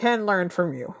 Shallot can learn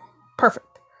from you.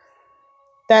 Perfect.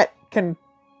 That can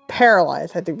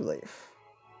paralyze, I do believe.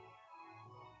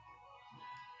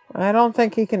 I don't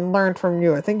think he can learn from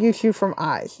you. I think you shoot from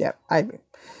eyes. Yep, I do.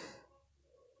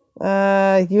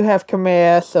 You have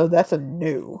Kamea, so that's a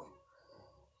no.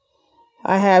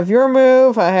 I have your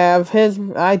move. I have his.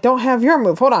 I don't have your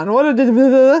move. Hold on. What?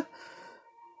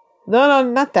 No,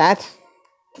 not that.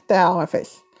 Get the hell out of my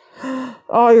face.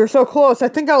 Oh, you're so close. I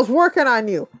think I was working on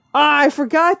you. I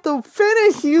forgot to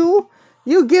finish you.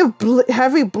 You give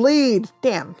heavy bleed.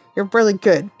 Damn, you're really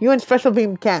good. You and Special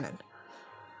Beam Cannon.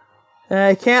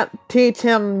 I can't teach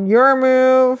him your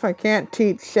move. I can't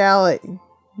teach Shallot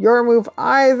your move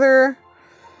either.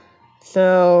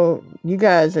 So, you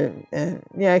guys are...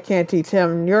 yeah, I can't teach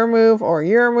him your move or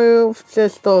your move.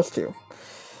 Just those two.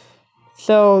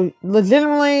 So,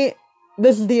 legitimately,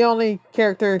 this is the only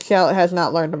character Shallot has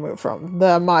not learned to move from.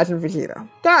 The Majin Vegeta.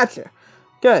 Gotcha.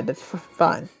 Good, that's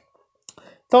fine.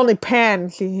 It's only Pan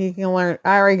he can learn.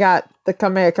 I already got the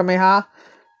Kamehameha.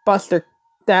 Buster.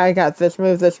 I got this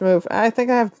move, this move. I think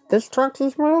I have this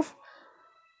Trunks' move.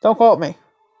 Don't quote me.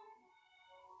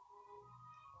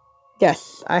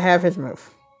 Yes, I have his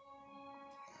move.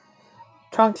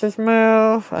 Trunks'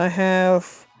 move. I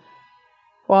have...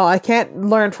 Well, I can't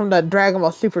learn from the Dragon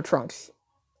Ball Super Trunks.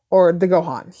 Or the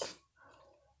Gohans.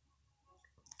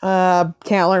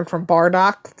 Can't learn from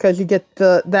Bardock. Because you get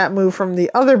that move from the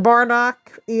other Bardock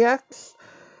EX.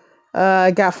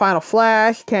 I got Final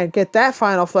Flash. Can't get that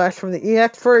Final Flash from the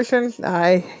EX version.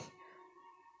 I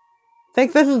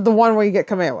think this is the one where you get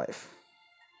Kamehameha Wave.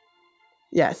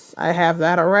 Yes, I have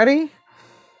that already.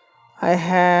 I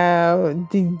have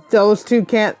those two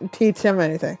can't teach him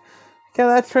anything. Okay,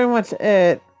 that's pretty much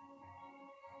it.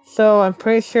 So I'm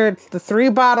pretty sure it's the 3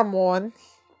 bottom ones.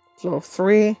 So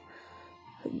 3,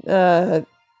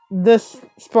 this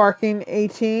sparking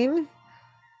 18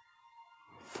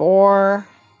 for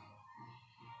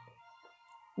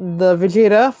the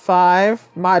Vegeta 5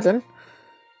 Majin.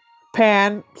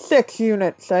 Pan 6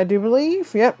 units, I do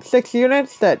believe. Yep, 6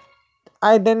 units that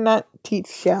I did not teach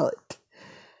Shallot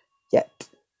yet.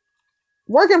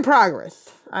 Work in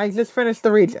progress. I just finished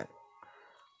the region.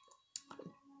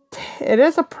 It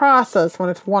is a process when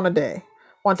it's once a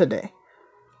day.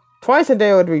 Twice a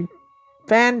day would be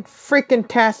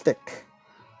fan-freaking-tastic.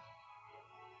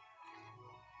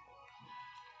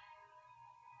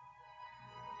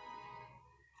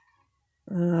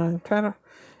 I'm gonna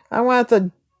have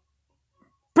to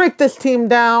break this team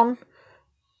down.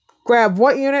 Grab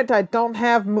what unit I don't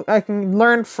have, I can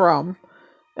learn from,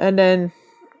 and then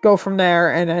go from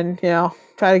there, and then,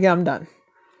 try to get them done.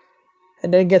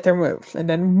 And then get their moves, and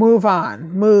then move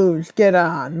on. Moves, get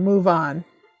on, move on.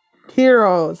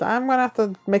 Heroes, I'm gonna have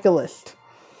to make a list.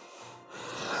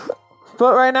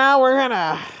 But right now, we're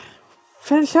gonna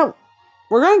finish up.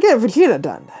 We're gonna get Vegeta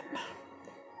done, then.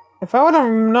 If I would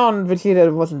have known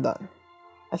Vegeta wasn't done.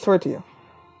 I swear to you.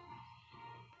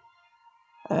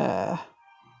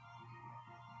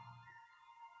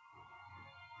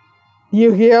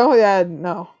 Yu-Gi-Oh? Yeah,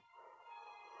 no.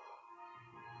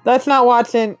 That's not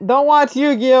watching. Don't watch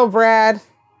Yu-Gi-Oh, Brad.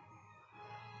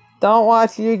 Don't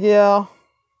watch Yu-Gi-Oh.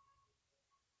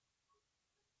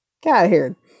 Get out of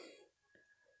here.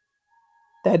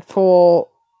 Deadpool.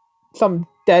 Some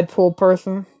Deadpool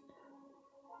person.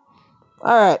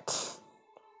 Alright.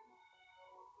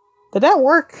 Did that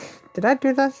work? Did I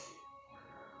do this?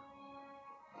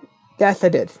 Yes, I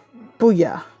did.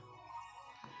 Booyah.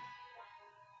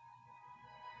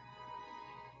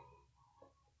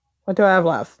 What do I have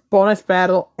left? Bonus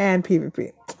battle and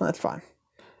PvP. That's fine.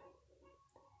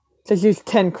 Just use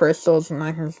 10 crystals and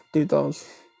I can do those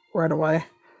right away.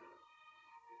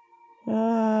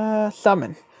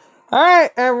 Summon.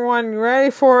 Alright, everyone, you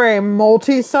ready for a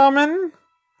multi-summon?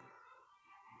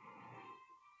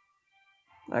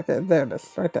 Okay, there it is,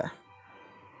 right there.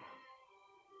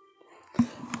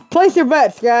 Place your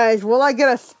bets, guys. Will I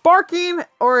get a Sparking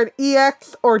or an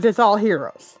EX or just all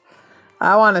heroes?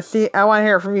 I want to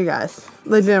hear from you guys.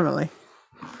 Legitimately.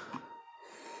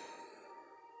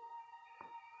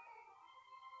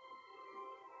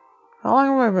 How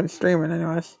long have I been streaming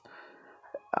anyways?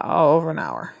 Oh, over an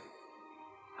hour.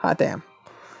 Hot damn.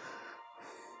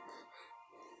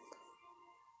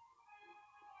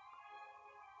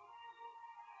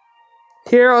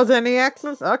 Heroes and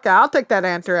EXs? Okay, I'll take that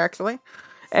answer actually.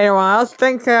 Anyone else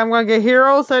think I'm going to get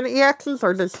heroes and EXs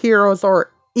or just heroes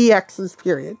or EXs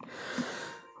period?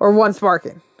 Or one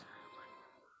Sparking?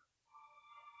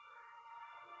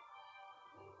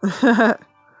 I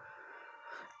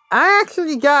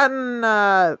actually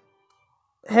gotten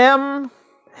him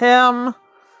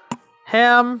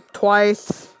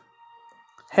twice.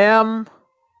 Him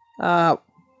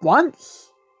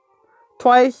once?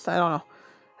 Twice? I don't know.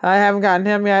 I haven't gotten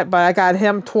him yet, but I got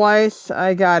him twice.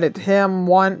 I got him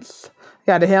once.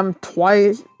 Got him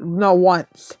twice. No,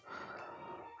 once.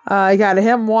 I got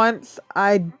him once.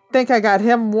 I think I got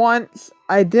him once.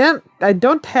 I don't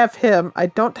have him. I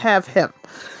don't have him.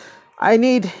 I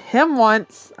need him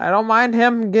once. I don't mind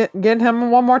him getting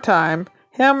him one more time.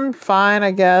 Him, fine,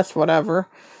 I guess. Whatever.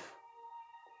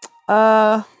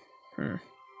 Don't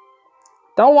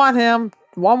want him.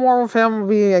 One more with him would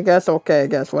be, I guess, okay. I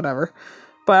guess, whatever.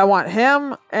 But I want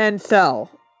him and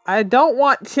Cell. I don't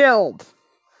want Chilled.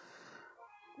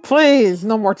 Please,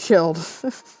 no more Chilled.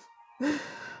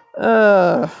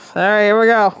 Alright, here we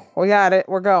go. We got it.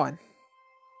 We're going.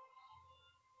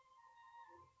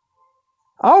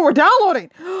 Oh, we're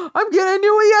downloading. I'm getting a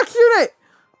new EX unit.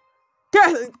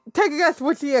 Guess, take a guess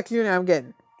which EX unit I'm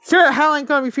getting. Sure, hell ain't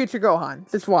gonna be Future Gohan.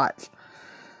 Just watch.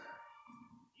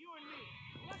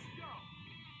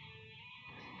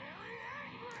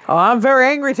 Oh, I'm very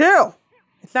angry too.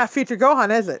 It's not Future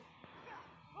Gohan, is it?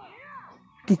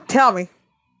 You tell me.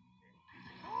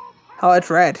 Oh, it's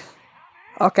red.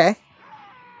 Okay.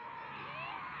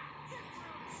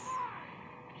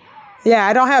 Yeah,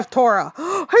 I don't have Tora.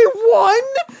 I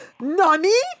won? Nani?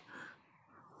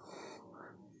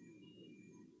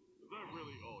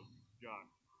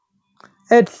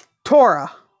 It's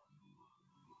Tora.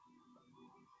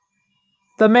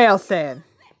 The male Saiyan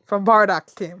from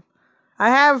Bardock's team. I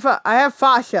have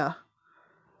Fasha.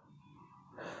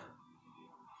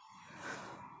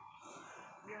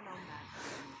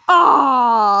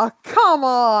 Ah, come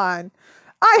on.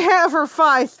 I have her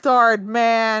 5-starred,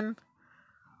 man.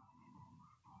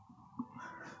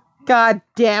 God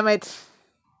damn it.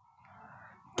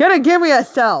 Gonna give me a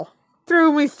cell.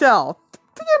 Threw me cell.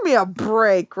 Give me a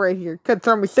break right here. Could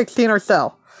throw me 16 or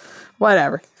cell.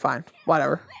 Whatever. Fine.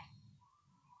 Whatever.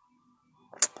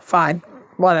 Fine.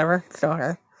 Whatever. It's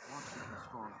okay.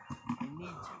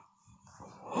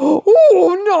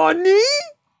 Oh, Nani?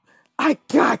 I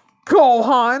got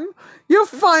Gohan. You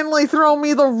finally throw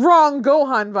me the wrong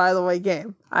Gohan, by the way,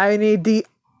 game. I need the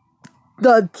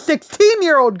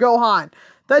 16-year-old Gohan.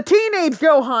 The teenage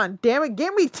Gohan. Damn it,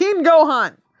 give me teen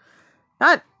Gohan.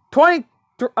 Not 20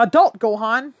 adult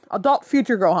Gohan. Adult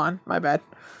future Gohan. My bad.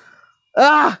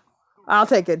 I'll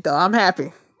take it though. I'm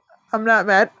happy. I'm not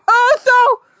mad.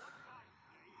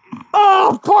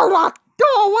 Oh, Bardock!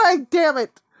 Go away, damn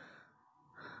it!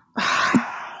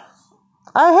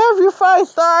 I have you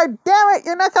 5-star. Damn it,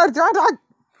 you're not gonna Bardock.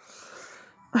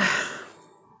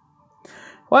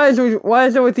 What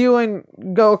is it with you and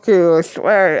Goku? I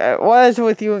swear, what is it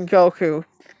with you and Goku?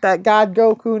 That God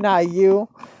Goku, not you.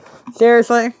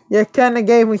 Seriously, you kinda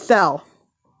gave me Cell.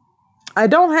 I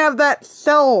don't have that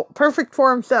Cell perfect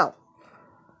form Cell.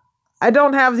 I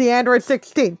don't have the Android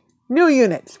 16. New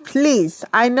units, please.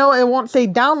 I know it won't say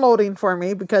downloading for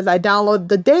me because I downloaded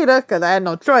the data because I had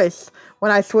no choice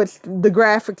when I switched the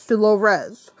graphics to low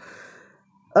res.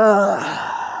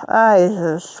 I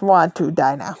just want to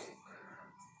die now.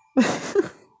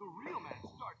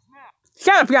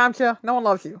 Shut up, Yamcha. No one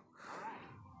loves you.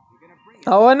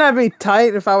 Oh, wouldn't that be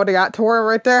tight if I would have got Tora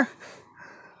right there?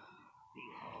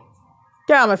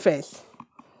 Get out of my face.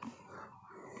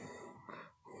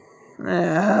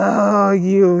 Oh,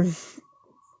 you.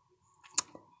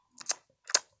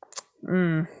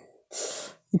 You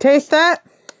taste that?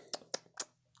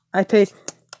 I taste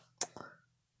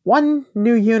 1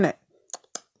 new unit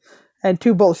and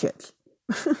 2 bullshits.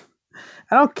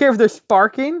 I don't care if they're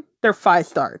sparking, they're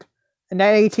 5-starred. And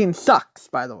that 18 sucks,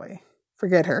 by the way.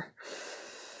 Forget her.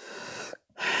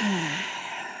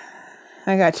 I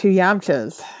got 2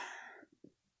 Yamchas.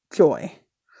 Joy.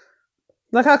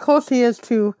 Look how close he is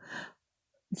to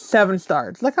 7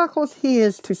 stars. Look how close he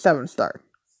is to 7 stars.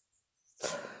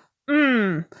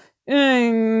 I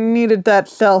needed that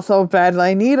cell so badly.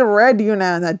 I need a red unit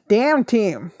on that damn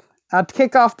team. I'll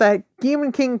kick off that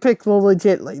Demon King Pixel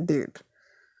legitly, dude.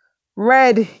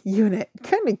 Red unit.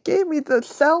 Kinda gave me the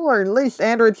cell or at least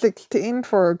Android 16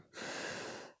 for...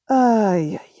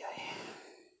 No,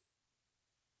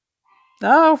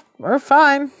 we're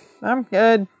fine. I'm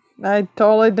good. I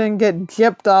totally didn't get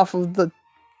gypped off of the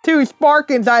 2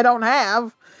 Sparkins I don't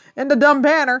have and the dumb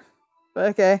banner. But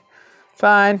okay,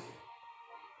 fine.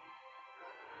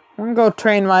 I'm gonna go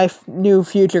train my new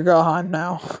future Gohan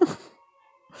now.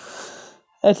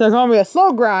 It's gonna be a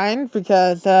slow grind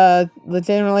because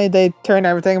legitimately they turned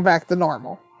everything back to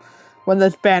normal when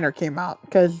this banner came out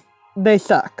because they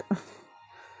suck.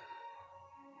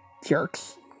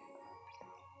 Jerks.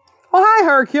 Oh, hi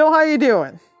Hercule, how you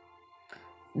doing?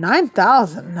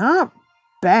 9,000, not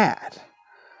bad.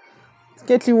 Let's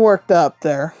get you worked up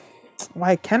there.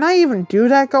 Why, can I even do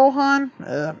that, Gohan?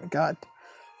 Oh my god.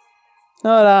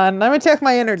 Hold on, let me check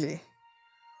my energy.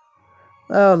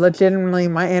 Oh, legitimately,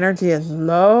 my energy is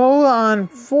low on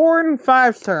 4 and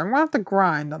 5 star. I'm gonna have to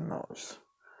grind on those.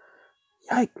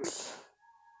 Yikes.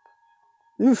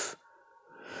 Oof.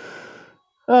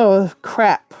 Oh,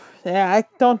 crap. Yeah, I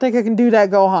don't think I can do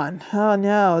that, Gohan. Oh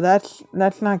no,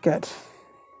 that's not good.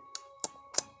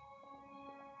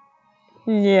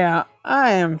 Yeah,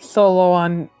 I am so low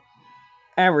on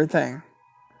everything.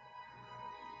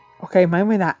 Okay,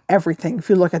 maybe not everything if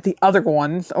you look at the other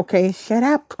ones. Okay, shut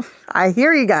up. I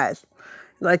hear you guys.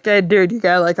 Like, hey, dude, you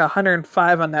got like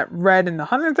 105 on that red and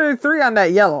 133 on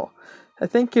that yellow. I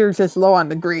think you're just low on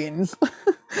the greens.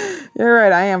 You're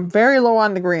right, I am very low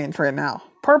on the greens right now.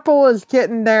 Purple is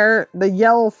getting there. The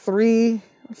yellow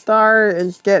 3-star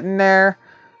is getting there.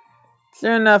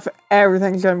 Soon enough,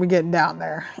 everything's going to be getting down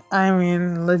there. I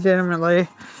mean, legitimately.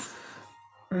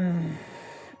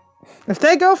 If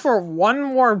they go for one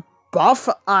more buff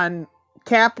on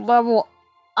cap level,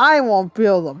 I won't be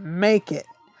able to make it.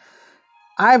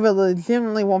 I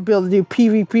legitimately won't be able to do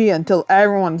PvP until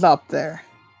everyone's up there.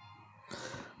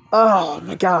 Oh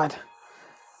my god.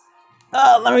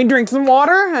 Let me drink some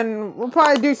water and we'll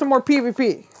probably do some more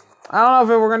PvP. I don't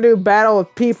know if we're going to do battle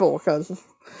with people because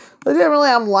legitimately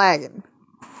I'm lagging.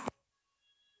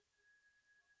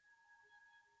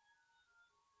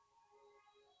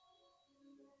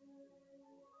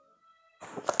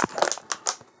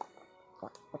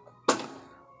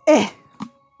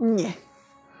 Yeah.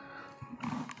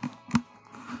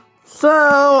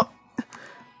 So,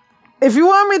 if you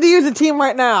want me to use a team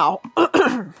right now,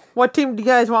 what team do you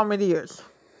guys want me to use?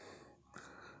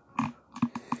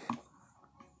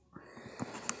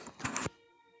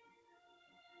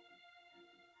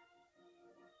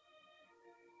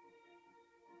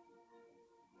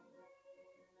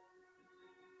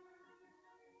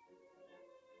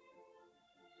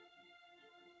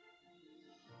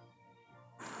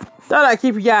 Thought I'd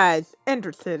keep you guys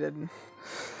interested in.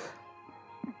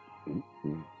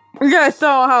 You guys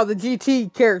saw how the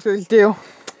GT characters do.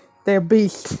 They're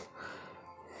beasts.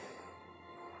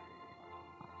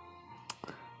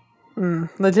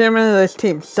 Legitimately, this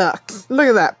team sucks. Look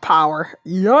at that power.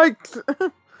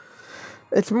 Yikes.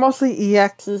 It's mostly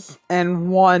EXs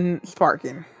and one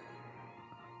sparking.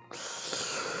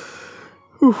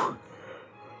 Whew.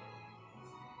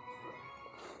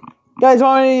 You guys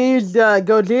want me to use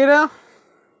Gogeta?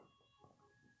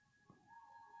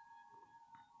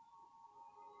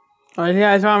 Or do you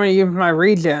guys want me to use my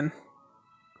regen?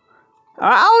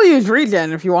 I'll use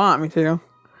regen if you want me to.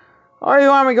 Or you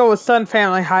want me to go with Sun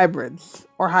Family hybrids?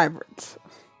 Or hybrids?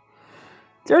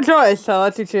 It's your choice, I'll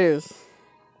let you choose.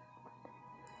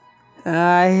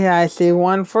 I see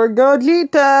one for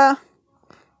Gogeta.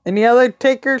 Any other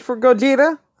takers for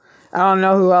Gogeta? I don't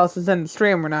know who else is in the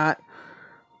stream or not.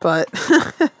 But...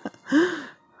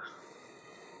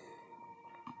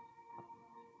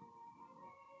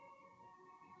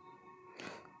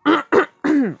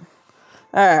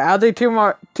 Alright, I'll do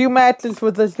two matches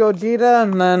with this Gogeta,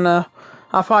 and then I'll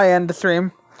probably end the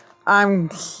stream. I'm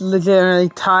legitimately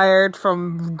tired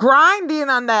from grinding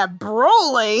on that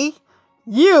Broly.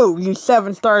 You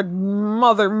 7-star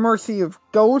mother mercy of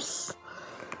ghosts.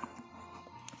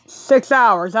 6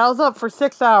 hours. I was up for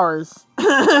 6 hours.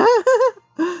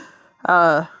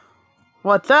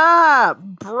 What's up,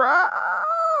 bro?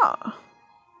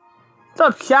 What's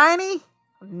up, Shiny?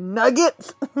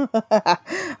 Nuggets? I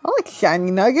like shiny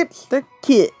nuggets. They're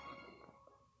cute.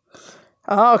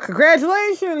 Oh,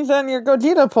 congratulations on your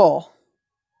Gogeta pull.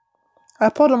 I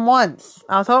pulled him once.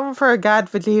 I was hoping for a God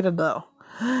Vegeta, though.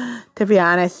 To be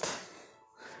honest.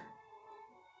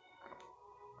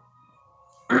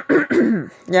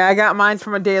 Yeah, I got mine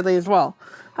from a daily as well.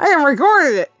 I haven't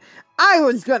recorded it. I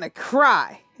was gonna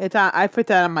cry. I put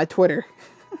that on my Twitter.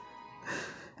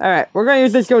 Alright, we're gonna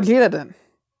use this Gogeta then.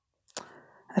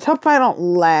 I hope I don't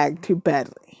lag too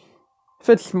badly. If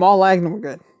it's small lag, then we're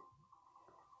good.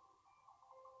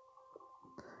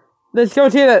 This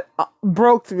Gogeta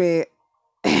broke me,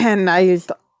 and I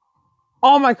used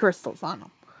all my crystals on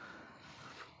him.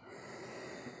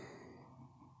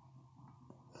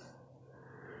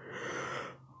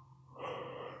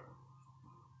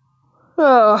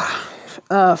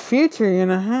 Oh, future, you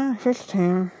know, huh?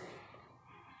 15.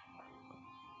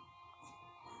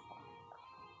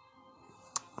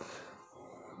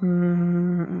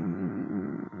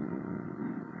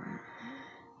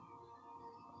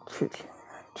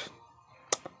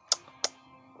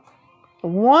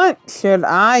 What should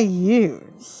I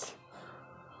use?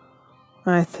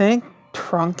 I think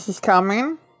Trunks is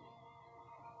coming.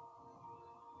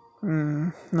 I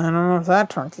don't know if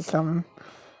that Trunks is coming.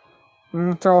 I'm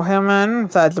gonna throw him in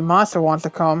if that Zamasu wants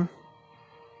to come.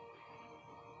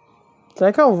 Should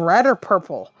I go red or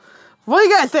purple? What do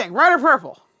you guys think? Red or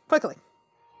purple? Quickly.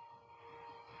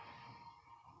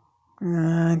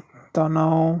 I don't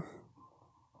know.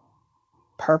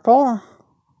 Purple?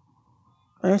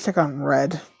 Maybe check on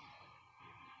red.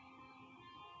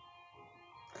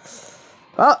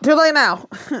 Well, too late now.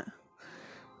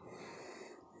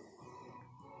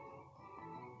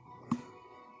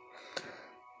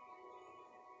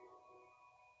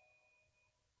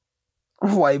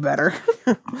 Way better.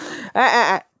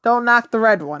 Don't knock the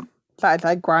red one. Besides,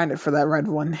 I grinded for that red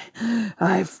one.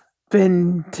 I've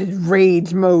been to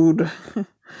rage mode.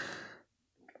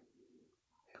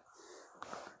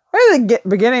 Maybe the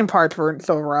beginning parts weren't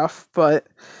so rough, but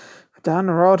down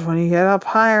the road, when you get up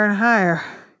higher and higher,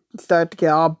 you start to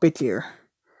get all bitchier.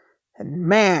 And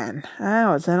man, I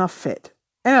was in a fit.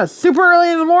 And it was super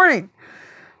early in the morning.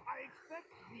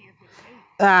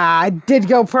 I did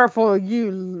go purple.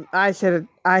 I should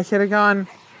have gone.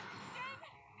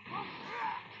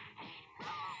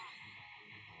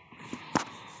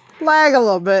 Lag a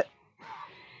little bit.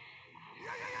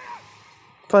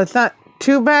 But it's not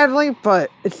too badly,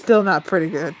 but it's still not pretty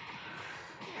good.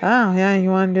 Oh, yeah, you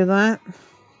want to do that?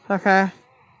 Okay.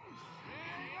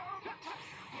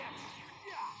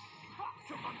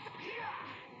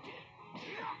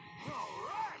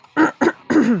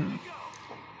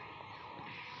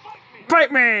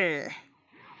 Fight me!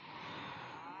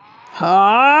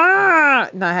 Ah!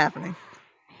 Not happening.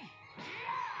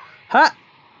 Ha!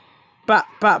 Ba,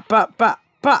 ba, ba, ba,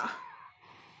 ba.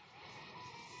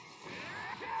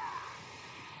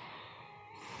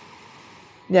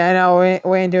 Yeah, no,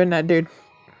 we ain't doing that, dude.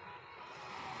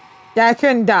 Yeah, I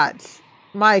couldn't dodge.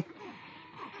 My...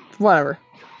 Whatever.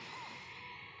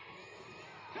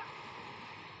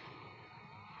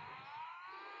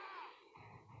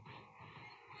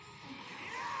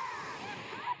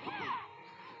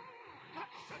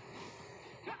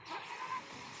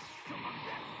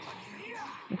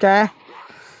 Okay.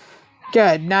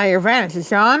 Good. Now your advantage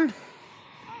is on.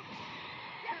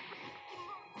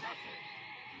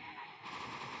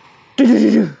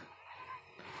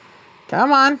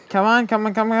 Come on, come on, come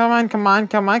on, come on, come on,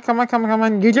 come on, come on, come on, come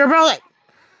on. Use your bullet.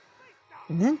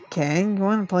 Okay, you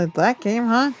want to play that game,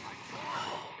 huh?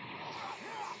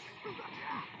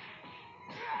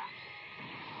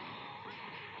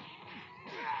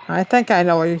 I think I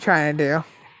know what you're trying to do.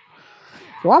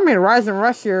 You want me to rise and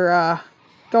rush your,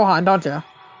 Gohan, don't you?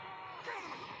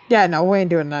 Yeah, no, we ain't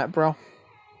doing that, bro.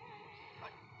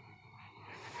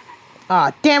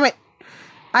 Ah, damn it!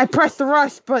 I pressed the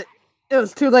rush, but it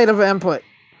was too late of an input.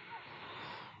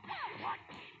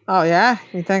 Oh, yeah?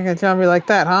 You think it's gonna be like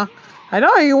that, huh? I know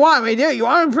what you want me to do. You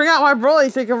want me to bring out my Broly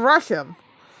so you can rush him.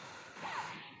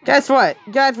 Guess what?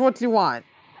 Guess what you want.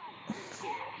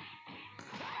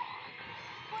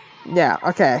 Yeah,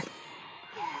 okay.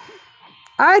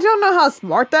 I don't know how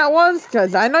smart that was,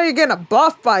 because I know you're getting a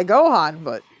buff by Gohan,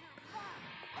 but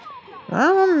I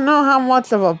don't know how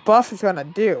much of a buff it's gonna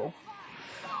do.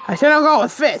 I should have gone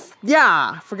with Fist.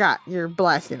 Yeah, forgot. You're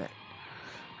blasting it.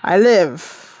 I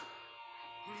live.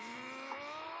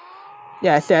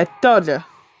 Yeah, see, I told you.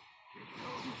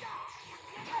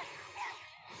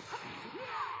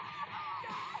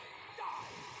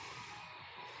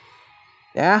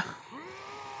 Yeah.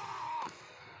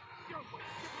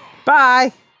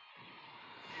 Bye.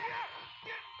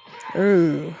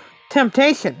 Ooh.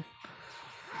 Temptation.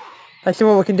 Let's see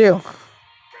what we can do.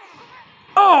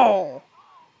 Oh!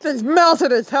 Just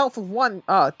melted his health with one.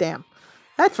 Oh, damn.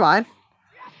 That's fine.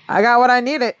 I got what I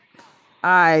needed.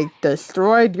 I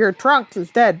destroyed your trunks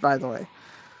instead, by the way.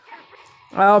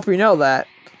 I hope you know that.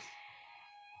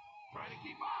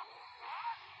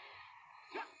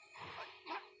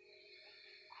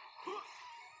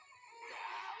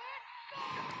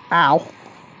 Ow.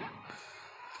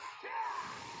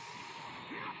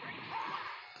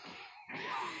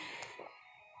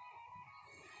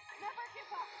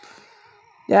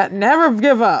 Yeah, never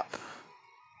give up.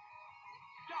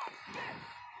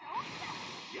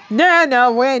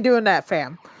 No, we ain't doing that,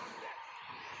 fam.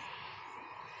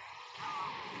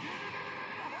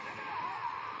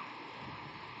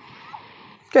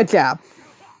 Good job.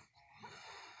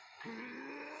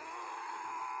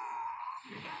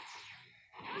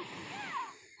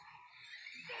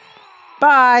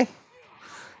 Bye.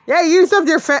 Yeah, you used up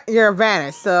your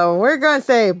advantage, so we're gonna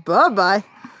say bye-bye.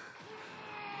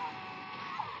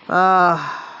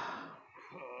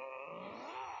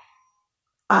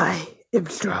 I am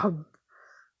strong.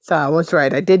 So I was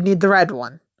right. I did need the red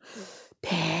one.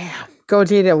 Damn.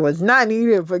 Gogeta was not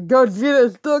needed, but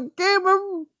Gogeta still came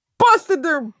and busted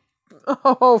their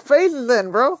faces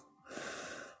in, bro.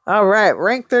 Alright,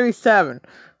 rank 37.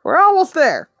 We're almost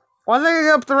there. Once I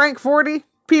get up to rank 40,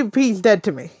 PvP's dead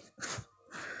to me.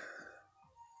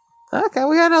 Okay,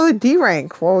 we got another D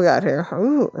rank. What we got here?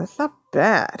 Ooh, that's not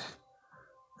bad.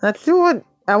 Let's do what...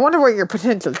 I wonder what your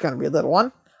potential is going to be, little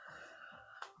one.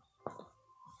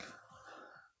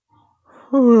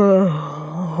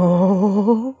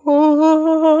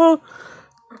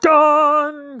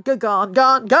 Gone! Gone,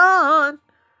 gone, gone!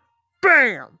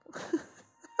 Bam!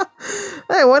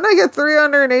 Hey, when I get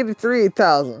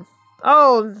 383,000?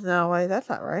 Oh, no, wait, that's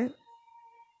not right.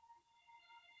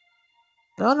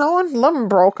 No one's lemon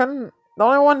broken. The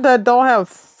only one that don't have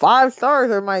 5 stars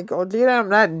are my Gogeta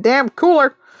and that damn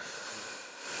cooler.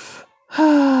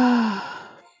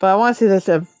 But I want to see this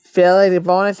ability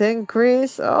bonus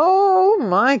increase. Oh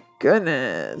my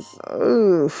goodness.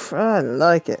 Oof, I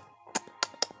like it.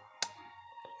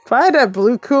 If I had that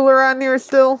blue cooler on here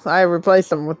still, I replaced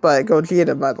them with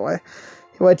Gogeta, by the way.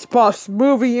 Which buffs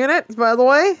movie units, by the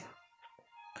way.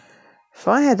 If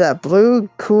I had that blue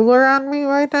cooler on me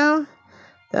right now,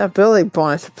 that ability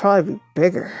bonus would probably be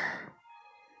bigger.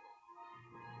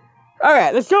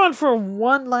 Alright, let's go on for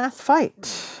one last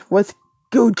fight with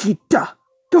Gogeta.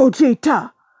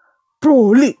 Gogeta.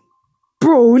 Broly.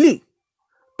 Broly.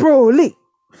 Broly.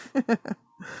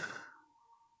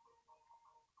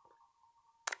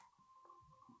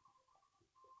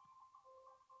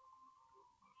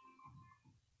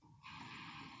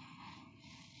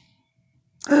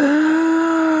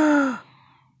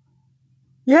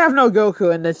 You have no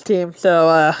Goku in this team,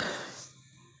 so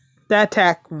that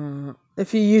attack,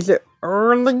 if you use it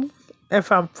early,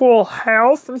 if I'm full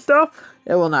health and stuff,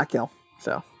 it will not kill.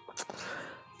 So,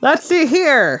 let's see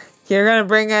here. You're gonna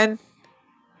bring in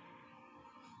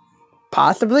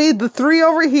possibly the 3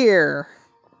 over here.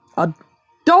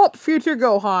 Adult future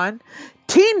Gohan,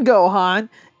 teen Gohan,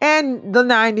 and the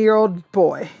 9-year-old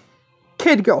boy.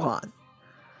 Kid Gohan.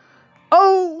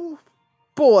 Oh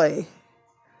boy.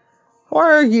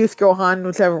 Or youth Gohan,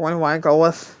 whichever one you want to go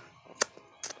with.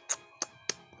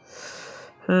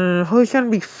 Who's going to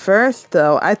be first,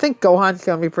 though? I think Gohan's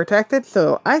going to be protected,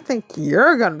 so I think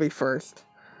you're going to be first.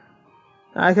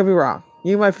 I could be wrong.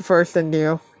 You might be first, and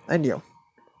you, and you.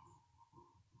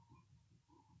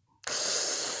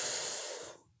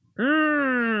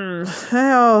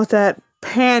 Oh, that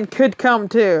Pan could come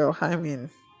too. I mean,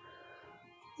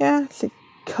 yeah, she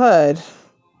could.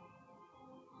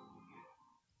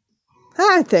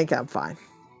 I think I'm fine.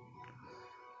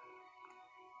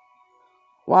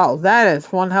 Wow, that is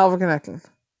one hell of a connection.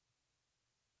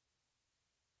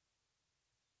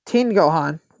 Teen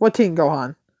Gohan. What Teen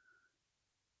Gohan?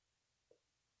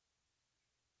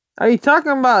 Are you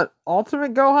talking about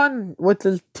Ultimate Gohan, which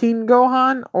is Teen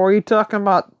Gohan? Or are you talking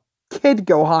about Kid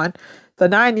Gohan, the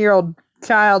 9-year-old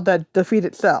child that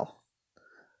defeated Cell?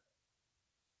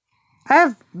 I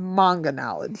have manga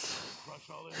knowledge.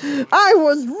 I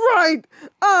was right!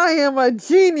 I am a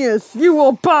genius! You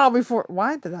will bow before...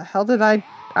 Why the hell did I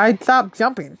stopped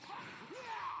jumping?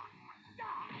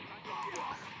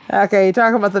 Okay, you're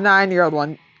talking about the 9-year-old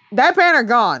one. That banner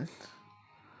gone.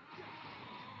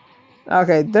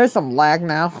 Okay, there's some lag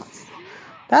now.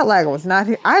 That lag was not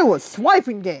here. I was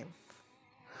swiping game.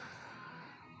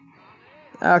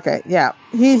 Okay, yeah.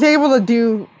 He's able to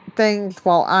do things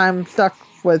while I'm stuck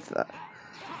with...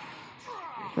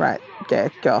 Right, okay,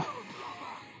 go.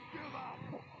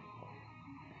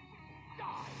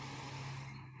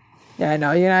 Yeah, I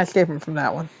know, you're not escaping from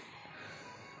that one.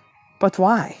 But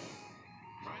why?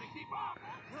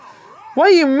 What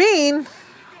do you mean?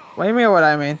 What do you mean what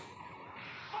I mean?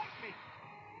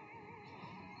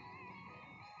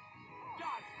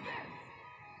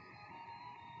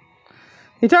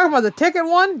 You talking about the ticket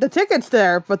one? The ticket's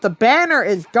there, but the banner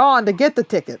is gone to get the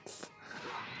tickets.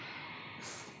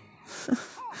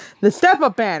 The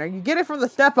step-up banner. You get it from the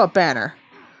step-up banner.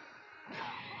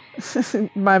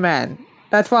 My man.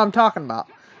 That's what I'm talking about.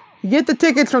 You get the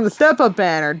tickets from the step-up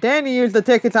banner, then you use the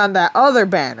tickets on that other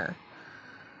banner.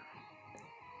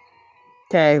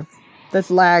 Okay. This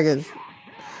lag is...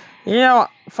 You know,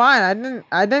 fine.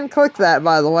 I didn't click that,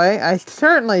 by the way. I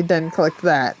certainly didn't click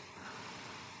that.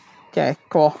 Okay,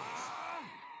 cool.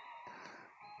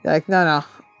 Like, no.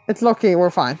 It's okay, we're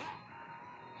fine.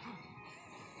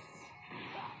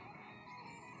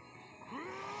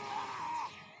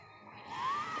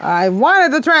 I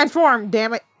wanted to transform,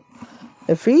 damn it.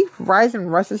 If he rises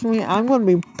and rushes me, I'm going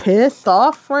to be pissed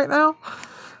off right now.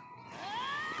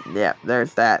 Yeah,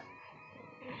 there's that.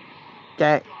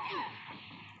 Okay.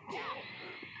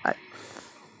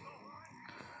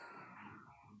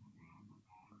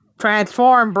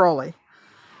 Transform, Broly.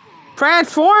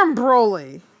 Transform,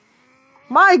 Broly.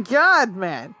 My God,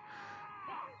 man.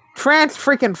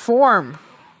 Trans-freaking-form.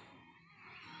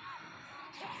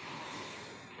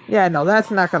 Yeah, no, that's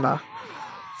not gonna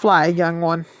fly, young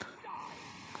one.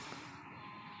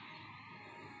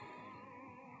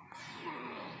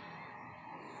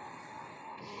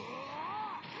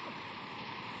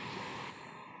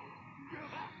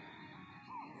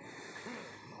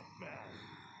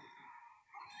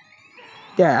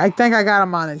 Yeah, I think I got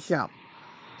him on his jump.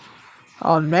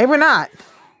 Oh, maybe not.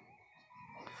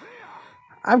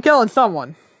 I'm killing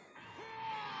someone.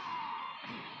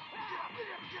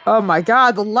 Oh my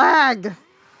God, the lag!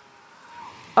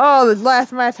 Oh, this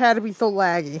last match had to be so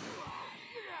laggy.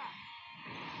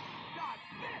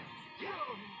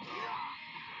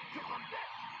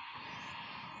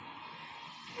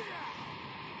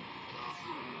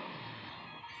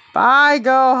 Bye,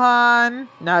 Gohan!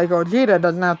 Now Gogeta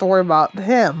doesn't have to worry about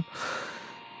him.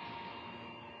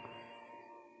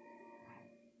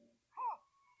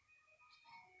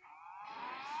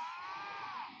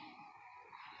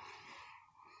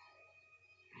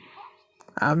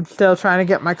 I'm still trying to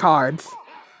get my cards.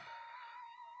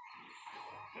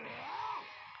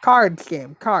 Cards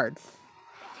game, cards.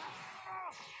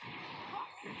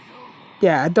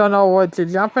 Yeah, I don't know what you're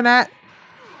jumping at,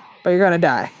 but you're gonna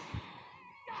die.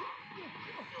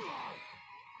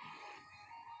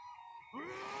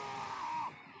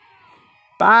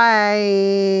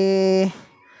 Bye!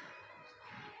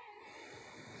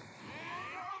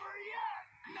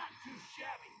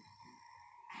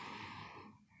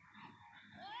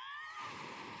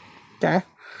 Okay.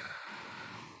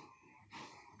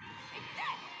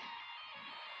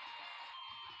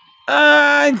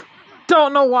 I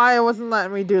don't know why it wasn't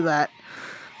letting me do that.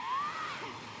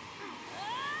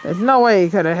 There's no way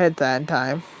he could have hit that in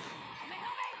time.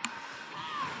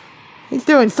 He's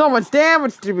doing so much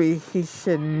damage to me. He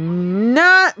should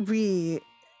not be...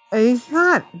 He's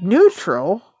not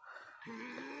neutral.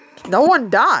 No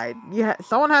one died.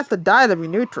 Someone has to die to be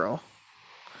neutral.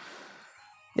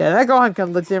 Yeah, that Gohan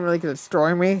can legitimately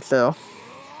destroy me, so...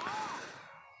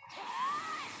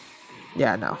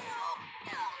 Yeah, no.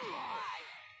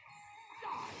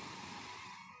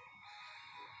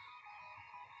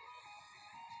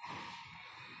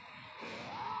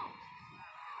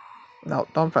 No,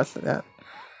 don't press that.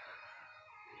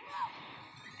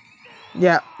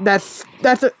 Yeah, that's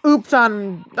an oops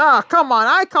on... Oh, come on,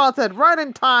 I called it right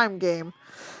in time game.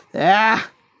 Yeah,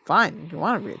 fine. You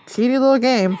want to be a cheaty little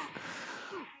game.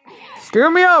 Screw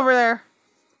me over there.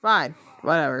 Fine,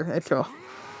 whatever, it's cool.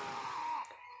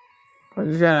 We're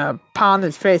just gonna pound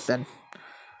his face then.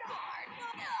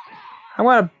 I'm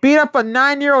gonna beat up a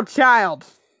 9-year-old child.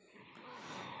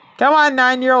 Come on,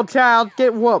 9-year-old child,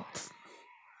 get whooped.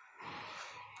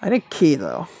 I need key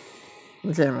though.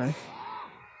 Legitimately.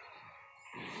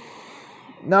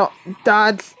 No,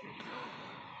 dodge.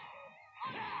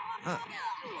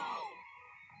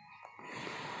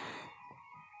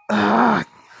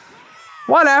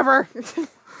 Whatever.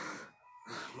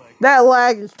 That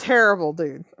lag is terrible,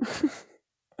 dude.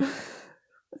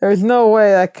 There's no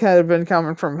way that could have been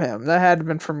coming from him. That had to have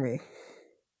been from me.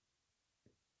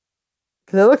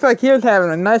 Because it looked like he was having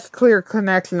a nice clear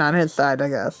connection on his side, I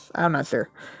guess. I'm not sure.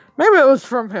 Maybe it was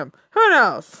from him. Who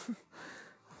knows?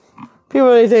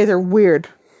 People these days are weird.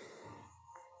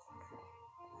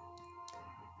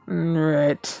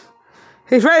 Right.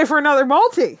 He's ready for another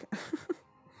multi.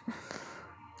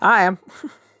 I am.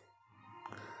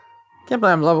 Can't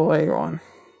believe I'm level 81.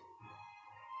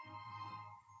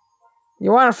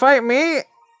 You want to fight me?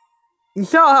 You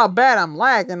saw how bad I'm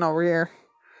lagging over here.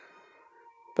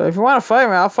 But if you want to fight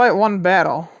me, I'll fight one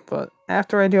battle. But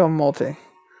after I do a multi.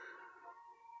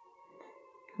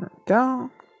 There we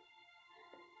go.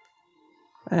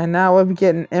 And now we'll be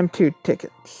getting M2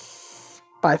 tickets.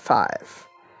 By 5.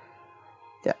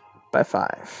 Yeah, by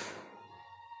 5.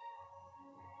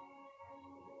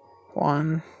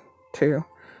 1, 2,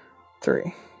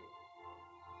 3.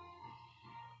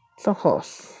 So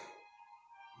close.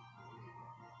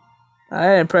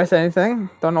 I didn't press anything.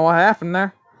 Don't know what happened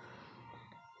there.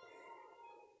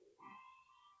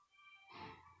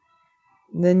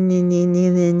 You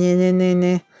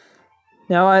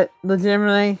know what?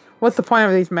 Legitimately, what's the point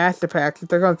of these master packs if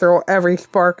they're going to throw every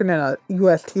Sparkin in a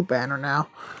UST banner now?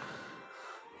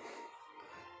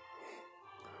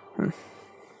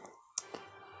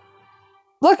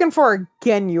 Looking for a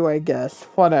Genyu, I guess.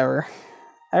 Whatever.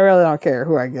 I really don't care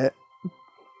who I get.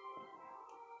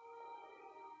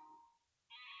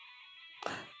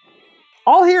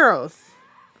 All heroes.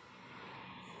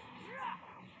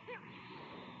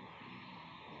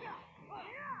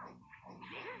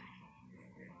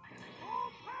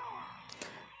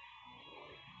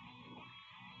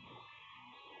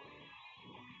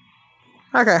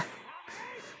 Okay.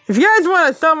 If you guys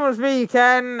want to summon with me, you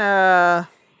can.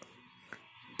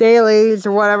 Dailies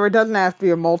or whatever. It doesn't have to be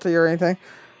a multi or anything.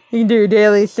 You can do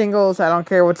daily singles. I don't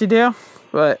care what you do.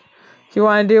 But if you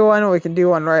want to do one, we can do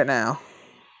one right now.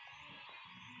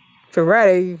 If you're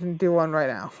ready, you can do one right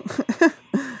now.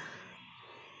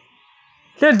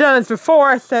 Should have done this before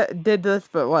I did this,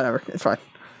 but whatever. It's fine.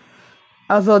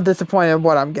 I was a little disappointed in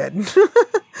what I'm getting.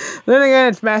 Then again,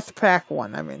 it's Master Pack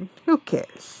 1. I mean, who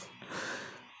cares?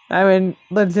 I mean,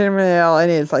 legitimately, all I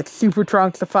need is like Super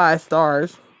Trunks to 5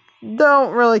 stars.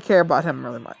 Don't really care about him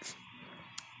really much.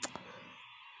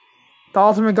 The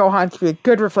Ultimate Gohan should be a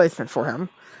good replacement for him.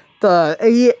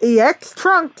 The EX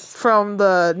Trunks from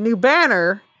the new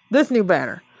banner, this new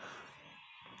banner,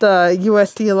 the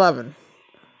UST 11.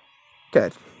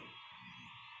 Good.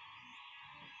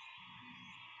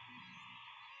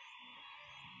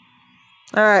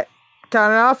 Alright,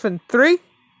 counting off in 3,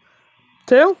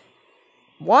 2,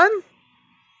 1,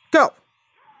 go!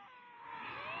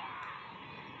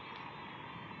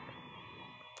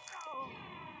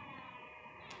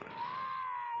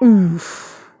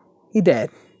 Oof. He dead.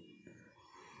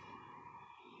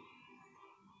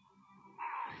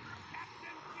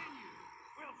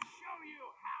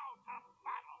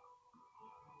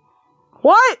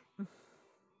 What?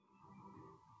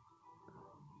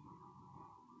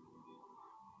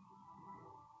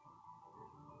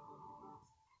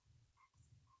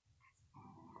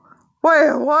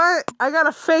 Wait, what? I got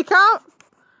a fake out?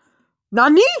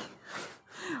 Nani?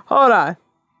 Hold on.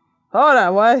 Hold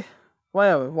on, what?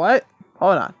 Wait, what?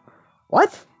 Hold on.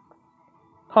 What?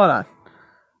 Hold on.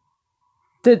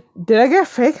 Did I get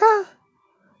fake out?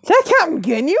 Is that Captain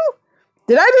Ginyu?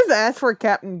 Did I just ask for a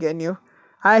Captain Ginyu?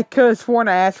 I could have sworn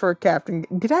I asked for a Captain.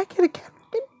 Did I get a Captain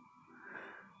Ginyu?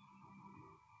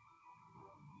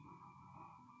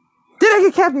 Did I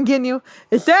get Captain Ginyu?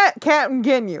 Is that Captain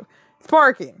Ginyu?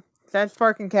 Sparking. Is that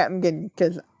Sparking Captain Ginyu?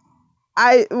 Because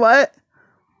what?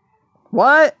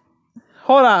 What?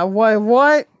 Hold on.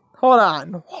 What? Hold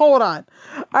on.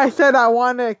 I said I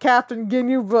wanted a Captain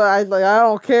Ginyu, but I was like, I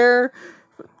don't care.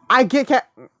 I get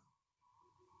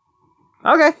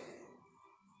Okay.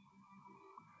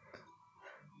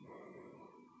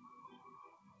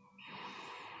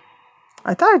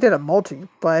 I thought I did a multi,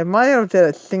 but I might have did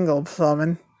a single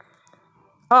summon.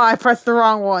 Oh, I pressed the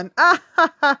wrong one. Ah,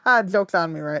 ha, ha, ha. Joke's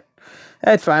on me, right?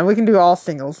 That's fine. We can do all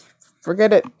singles.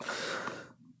 Forget it.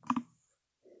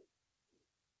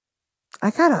 I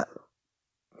got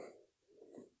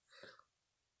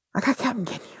Captain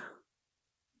Ginyu.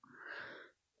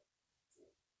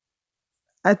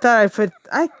 I thought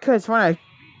I could when I...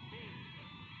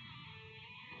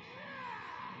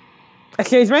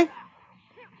 Excuse me?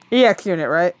 EX unit,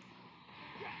 right?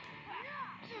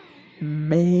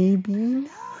 Maybe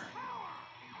not.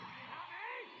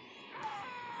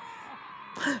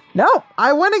 No,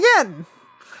 I win again.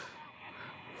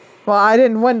 Well, I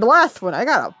didn't win the last one. I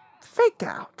got a fake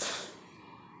out.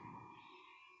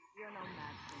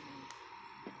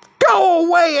 Go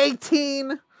away,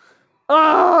 18.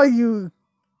 Oh, you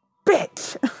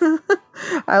bitch.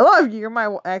 I love you.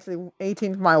 You're actually,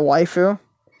 18's my waifu.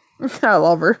 I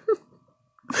love her.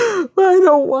 But I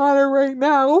don't want her right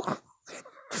now.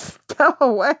 Go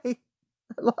away.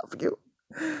 I love you.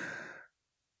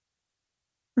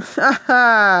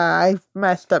 I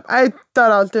messed up. I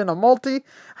thought I was doing a multi.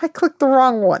 I clicked the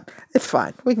wrong one. It's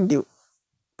fine. We can do a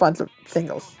bunch of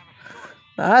singles.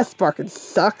 Now that sparking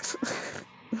sucks.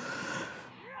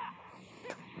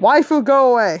 Waifu,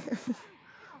 go away.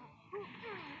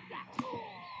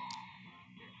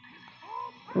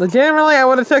 Legitimately, I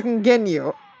would have taken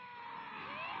Ginyu.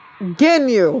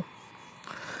 Ginyu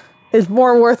is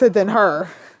more worth it than her.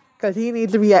 Because he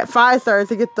needs to be at 5 stars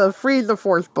to get the Frieza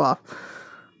Force buff.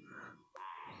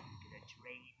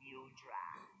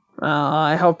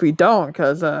 I hope you don't,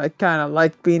 because I kind of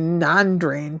like being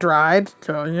non-drain dried.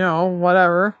 So, you know,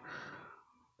 whatever.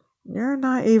 You're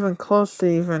not even close to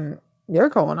even... You're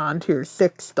going on to your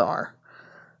 6 star.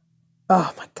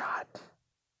 Oh my god.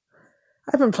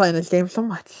 I've been playing this game so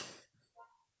much.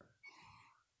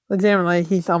 Legitimately,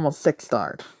 he's almost 6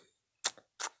 starred.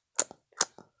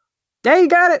 Yeah, you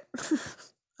got it.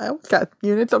 I almost got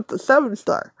units up to 7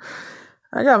 star.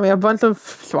 I got me a bunch of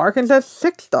Sparkins at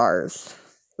 6 stars.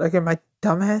 Look at my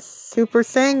dumbass Super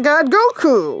Saiyan God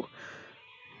Goku.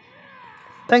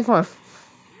 Thanks, my...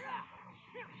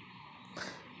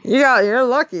 You're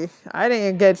lucky. I didn't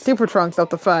even get Super Trunks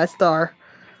up to 5 star.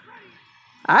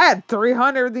 I had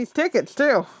 300 of these tickets,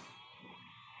 too.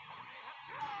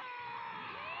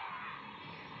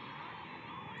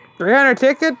 $300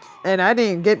 tickets, and I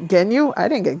didn't get Ginyu. I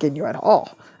didn't get Ginyu at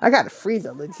all. I got a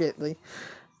Frieza, legitly.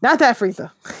 Not that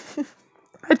Frieza.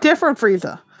 A different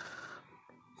Frieza.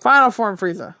 Final form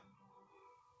Frieza.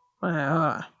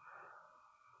 Yeah,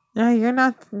 you're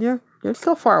not... You're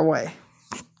still far away.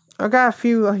 I got a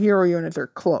few hero units that are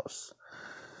close.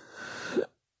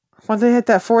 Once they hit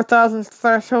that 4,000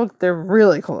 threshold, they're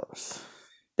really close.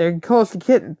 They're close to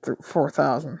getting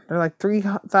 4,000. They're like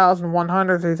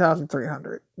 3,100,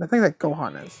 3,300. I think that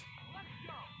Gohan is.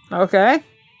 Okay.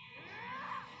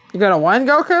 You got a one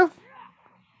Goku?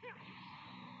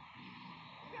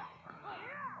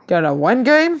 Got a one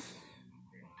game?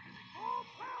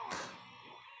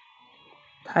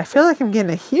 I feel like I'm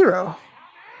getting a hero.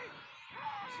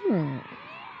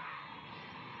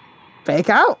 Fake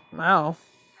out? Wow.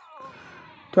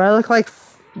 Do I look like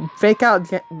fake out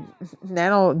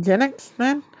nanogenics,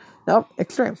 man? Nope,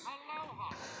 extreme.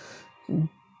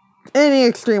 Any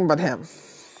extreme but him.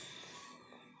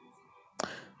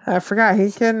 I forgot,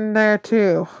 he's getting there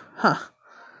too. Huh.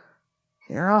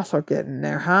 You're also getting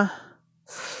there, huh?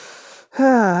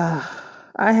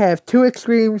 I have 2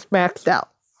 extremes maxed out.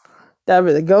 That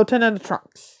would be the Goten and the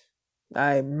Trunks.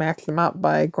 I maxed them out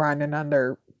by grinding on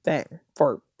their thing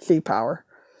for C power.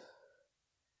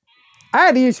 I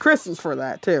had to use crystals for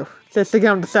that too, just to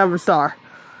get them to 7 star.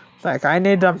 Like, I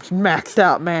need them maxed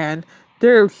out, man.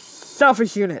 They're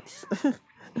selfish units.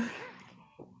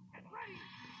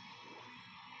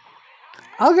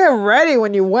 I'll get ready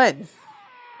when you win.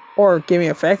 Or give me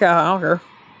a fake out, I don't care.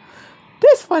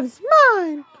 This one's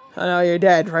mine! I know you're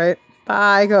dead, right?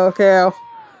 Bye, Coco.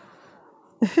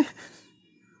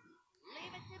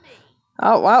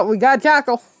 Oh, well, we got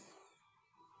Jackal.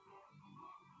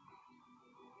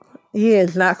 He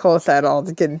is not close at all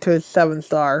to getting to his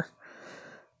 7-star.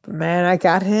 But man, I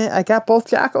got him. I got both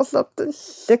Jackals up to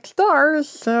 6 stars,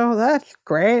 so that's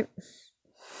great.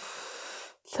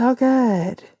 So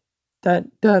good.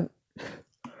 Dun dun.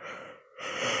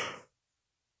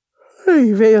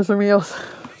 Videos for meals.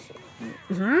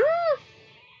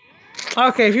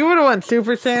 Okay, if you would have went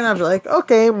Super Saiyan, I'd be like,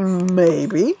 okay,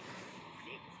 maybe.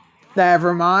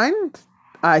 Never mind.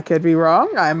 I could be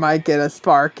wrong. I might get a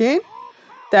Sparking.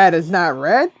 That is not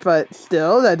red, but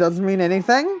still, that doesn't mean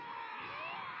anything.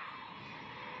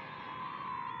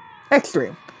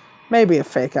 Extreme. Maybe a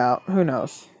fake out. Who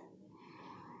knows?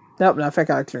 Nope, not fake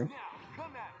out extreme.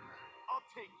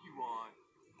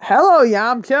 Hello,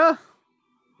 Yamcha.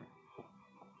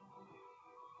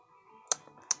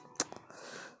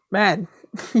 Man,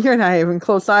 you're not even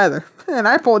close either. And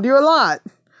I pulled you a lot.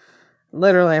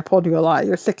 Literally, I pulled you a lot.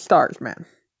 You're 6 stars, man.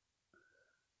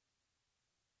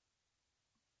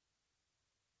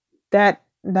 That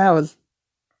was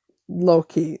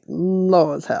low-key,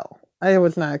 low as hell. I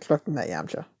was not expecting that,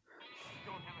 Yamcha.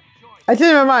 I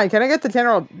changed my mind. Can I get the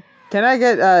general... Can I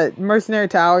get Mercenary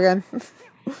Tao again?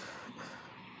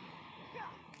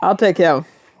 I'll take him.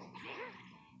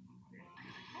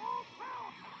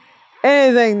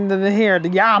 Anything to hear the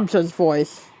Yamcha's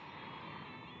voice.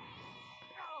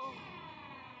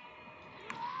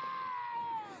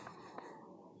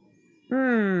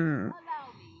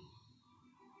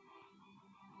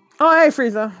 Oh, hey,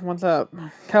 Frieza. What's up?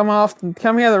 Come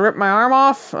here to rip my arm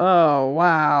off? Oh,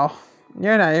 wow.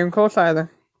 You're not even close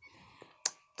either.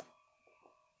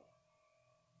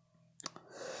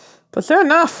 But soon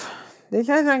enough, these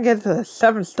guys are going to get to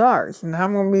 7 stars, and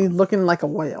I'm going to be looking like a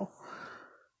whale.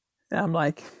 And I'm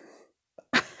like,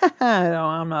 no,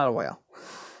 I'm not a whale.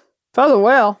 If I was a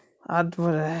whale,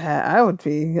 I would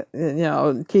be,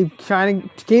 keep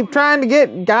trying to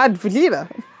get God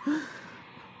Vegeta.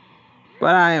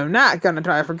 But I am not going to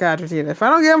try for God Vegeta. If I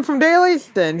don't get him from dailies,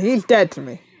 then he's dead to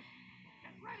me.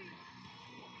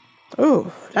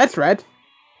 Ooh, that's red.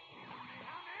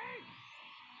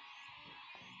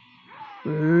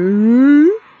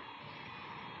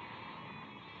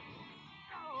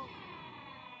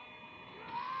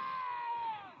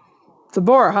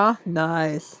 Tabora, huh?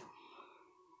 Nice.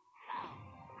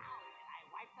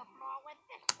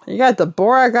 You got the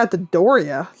Bora, I got the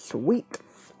Doria. Sweet.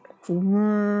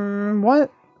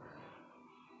 What?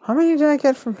 How many did I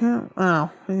get from him?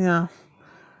 Oh, yeah.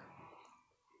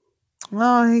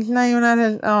 No, he's not even at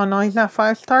his... Oh, no, he's not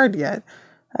 5-starred yet.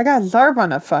 I got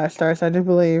Zarbon at 5 stars, I do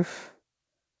believe.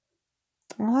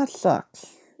 Well, that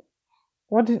sucks.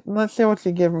 Let's see what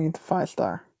you give me to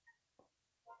 5-star.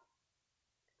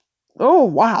 Oh,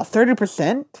 wow,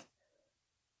 30%?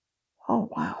 Oh,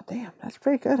 wow, damn, that's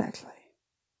pretty good, actually.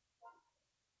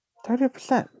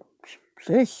 30%.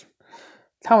 Jeez.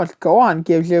 That's how much Gohan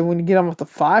gives you when you get him with a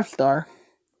 5-star.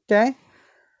 Okay?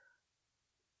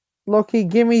 Loki,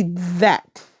 give me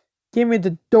that. Give me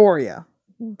the Doria.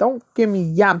 Don't give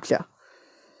me Yamcha.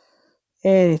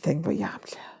 Anything but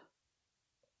Yamcha.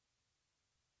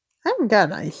 I haven't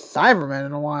got a Cyberman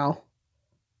in a while.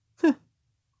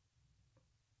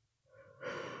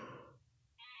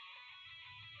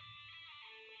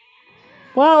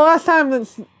 Well, last time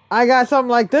I got something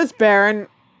like this Baron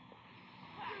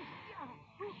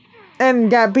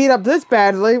and got beat up this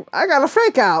badly, I got a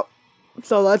fake out.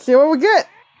 So let's see what we get.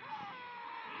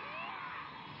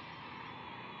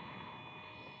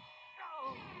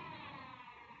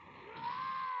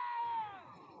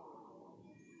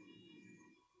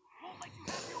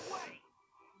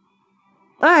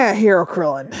 I got Hero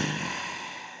Krillin.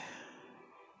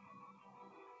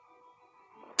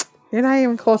 You're not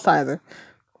even close either.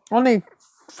 Only a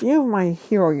few of my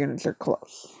hero units are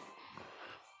close.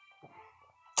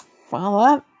 Well,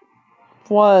 that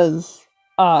was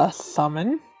a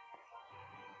summon.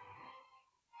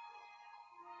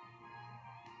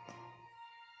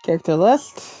 Character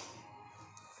list.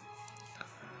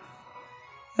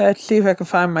 Let's see if I can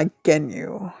find my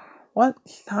Genyu. What?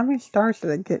 How many stars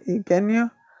did I get you,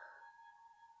 Genyu?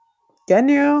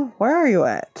 Genyu? Where are you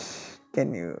at?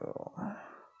 Genyu.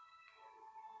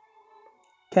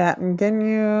 Captain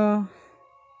Genyu.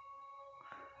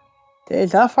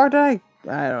 Is how far did I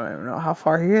don't even know how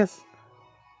far he is.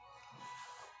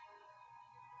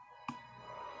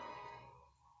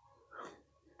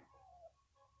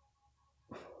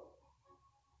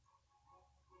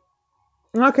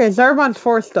 Okay, Zarbon's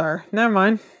 4-star. Never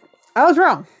mind. I was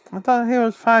wrong. I thought he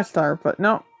was 5-star, but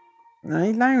no. No,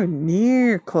 he's not even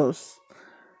near close.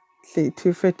 Let's see,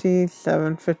 250,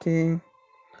 750,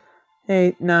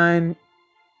 8, 9.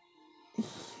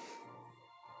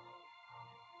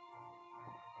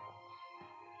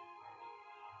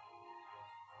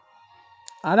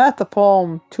 I'd have to pull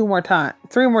him 3 more times.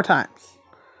 3 more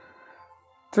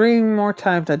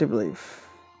times, I do believe.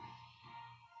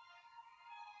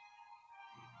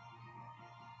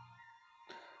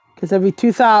 Because it'd be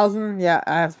 2,000. Yeah,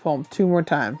 I have to pull him 2 more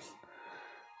times.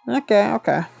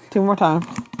 Okay. 2 more times.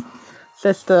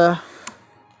 Just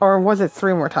or was it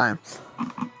 3 more times?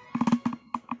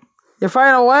 You're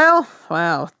fighting a whale?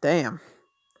 Wow, damn.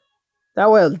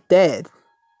 That whale's dead.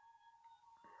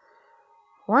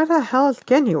 Where the hell is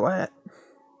Genyu at?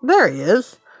 There he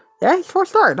is. Yeah, he's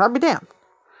 4-star. I'll be damned.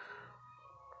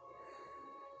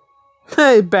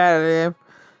 Hey, bad at the game.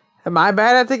 Am I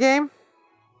bad at the game?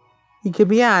 You can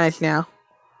be honest now.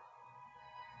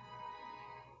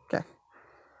 Okay.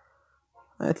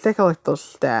 Let's take a look at those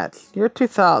stats. You're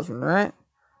 2,000, right?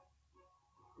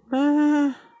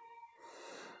 I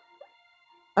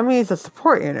mean, he's a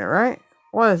support unit, right?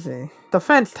 What is he?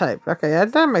 Defense type. Okay, yeah,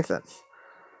 that makes sense.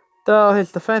 Though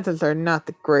his defenses are not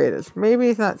the greatest. Maybe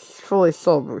he's not fully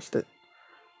soul boosted.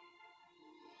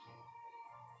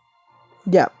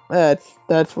 Yep,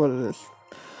 that's what it is.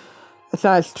 That's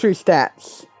not his true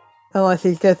stats. Unless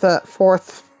he gets that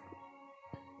 4th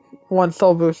one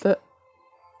soul boosted.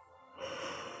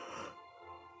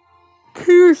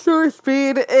 Key source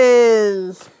speed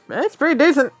is... It's pretty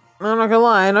decent. I'm not gonna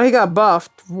lie. I know he got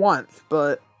buffed once,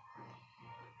 but...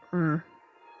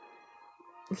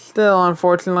 Still,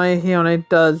 unfortunately, he only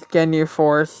does Genyu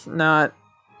Force, not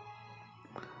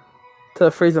to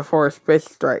Frieza Force Base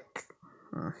Strike.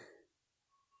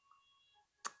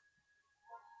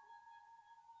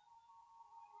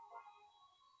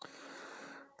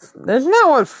 Isn't that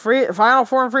what Final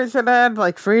Form Frieza had?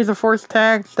 Like Frieza Force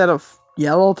tag instead of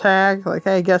yellow tag? Like,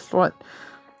 hey, guess what?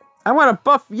 I want to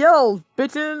buff yellow,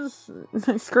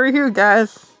 bitches! Screw you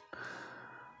guys.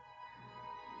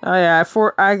 Oh yeah,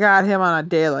 I got him on a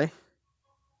daily.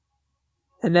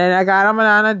 And then I got him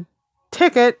on a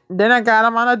ticket. Then I got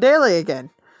him on a daily again.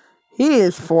 He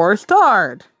is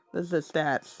 4-starred. This is his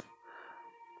stats.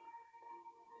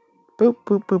 Boop,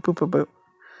 boop, boop, boop, boop, boop.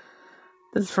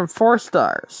 This is from 4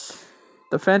 stars.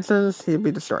 Defenses, he'll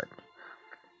be destroyed.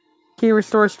 Key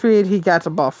restore speed, he got a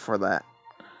buff for that.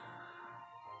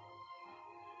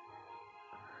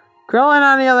 Krillin,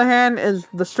 on the other hand, is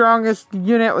the strongest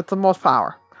unit with the most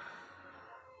power.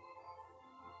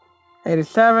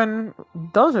 87.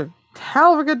 Those are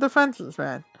hell of a good defenses,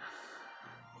 man.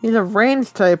 He's a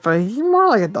range type, but he's more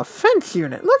like a defense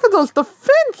unit. Look at those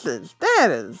defenses. That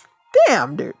is...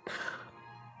 Damn, dude.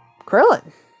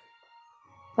 Krillin.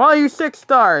 Well, you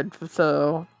 6-starred,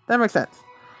 so that makes sense.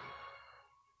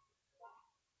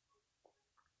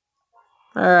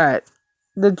 Alright.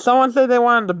 Did someone say they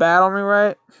wanted to battle me,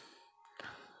 right?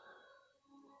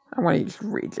 I want to use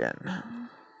regen.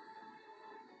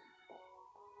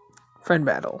 Friend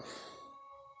battle.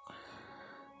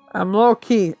 I'm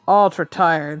low-key ultra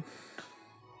tired.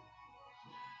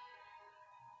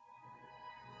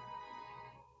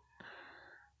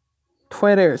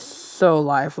 Twitter is so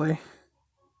lively.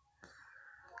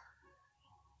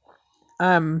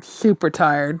 I'm super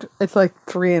tired. It's like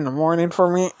 3 in the morning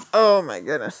for me. Oh my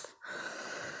goodness.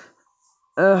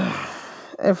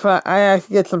 If I have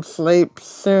to get some sleep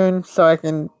soon so I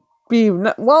can be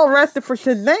well rested for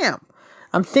Shazam.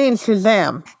 I'm seeing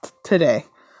Shazam today.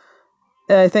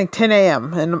 I think 10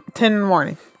 a.m. and 10 in the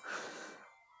morning.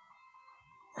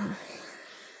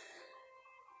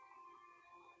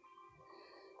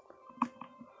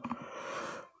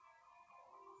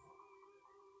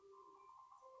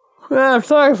 I'm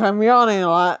sorry if I'm yawning a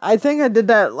lot. I think I did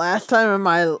that last time in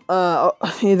my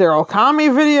either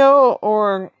Okami video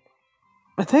or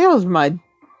I think it was my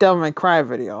Devil May Cry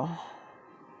video.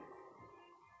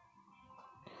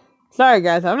 Sorry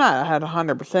guys, I'm not at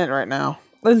 100% right now.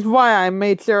 This is why I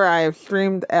made sure I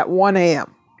streamed at 1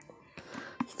 a.m.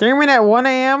 Streaming at 1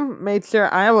 a.m. made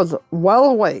sure I was well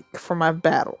awake for my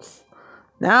battles.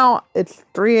 Now it's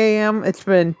 3 a.m. It's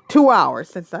been 2 hours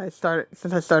since I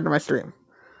started my stream.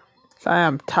 So I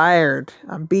am tired.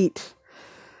 I'm beat.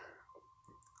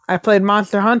 I played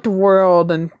Monster Hunter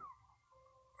World and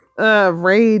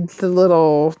raids a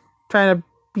little, trying to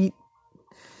beat.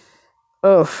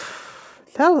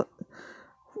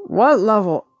 What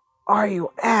level are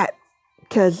you at?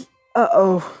 Cause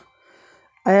I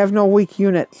have no weak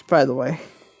units, by the way.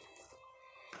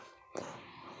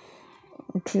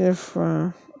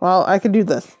 Well, I can do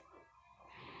this.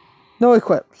 No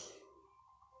equips.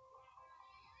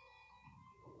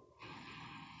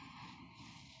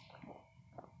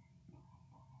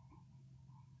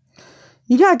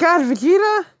 You got God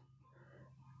Vegeta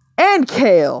and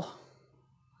Kale.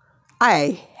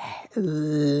 I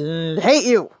hate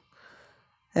you.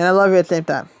 And I love you at the same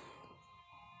time.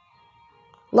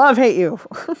 Love, hate you.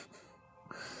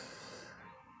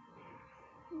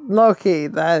 Low-key,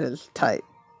 that is tight.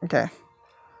 Okay.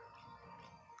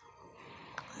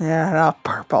 Yeah, now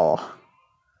purple.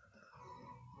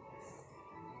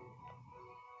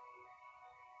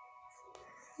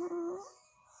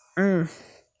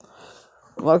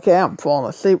 Okay, I'm falling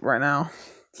asleep right now.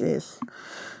 Jeez.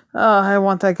 Oh, I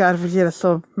want that God Vegeta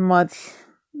so much.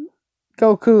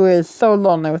 Goku is so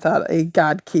lonely without a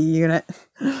God Key unit.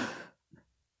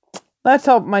 Let's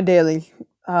hope my daily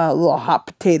little hot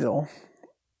potato.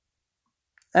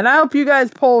 And I hope you guys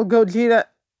pull Gogeta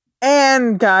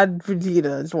and God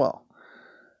Vegeta as well.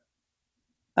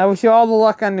 I wish you all the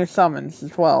luck on your summons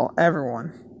as well,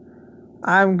 everyone.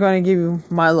 I'm going to give you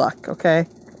my luck, okay?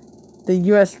 The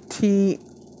UST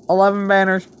 11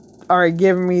 banners are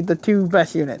giving me the 2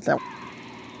 best units.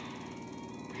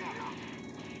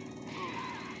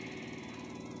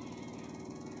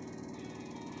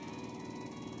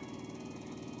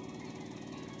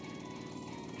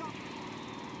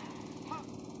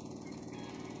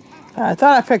 I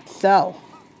thought I picked Cell.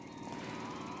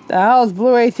 The hell is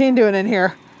Blue 18 doing in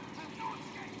here?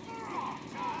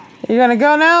 You gonna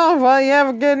go now? Well, you have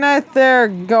a good night there,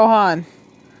 Gohan.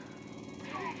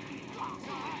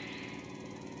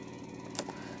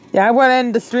 Yeah, I went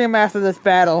in the stream after this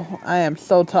battle. I am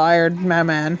so tired, my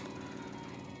man.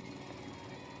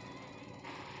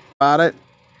 About it.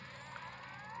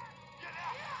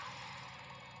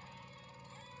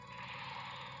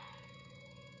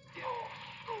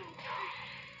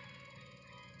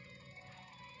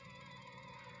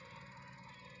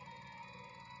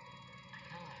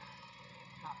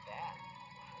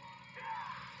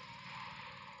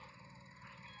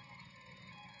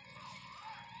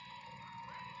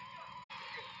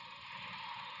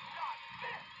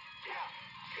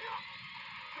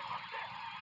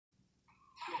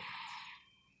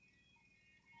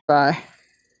 Bye.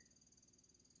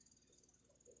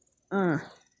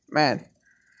 Man.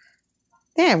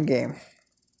 Damn game.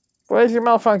 Where's your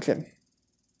malfunction?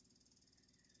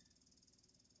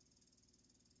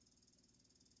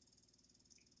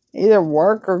 Either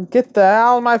work or get the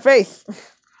hell out of my face.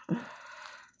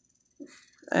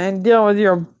 And deal with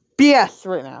your BS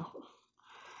right now.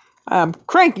 I'm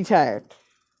cranky tired.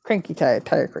 Cranky tired.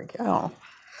 Tired cranky. I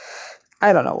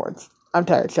don't know words. I'm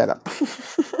tired. Shut up.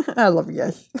 I love you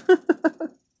guys.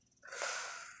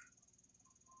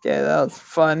 Yeah, that was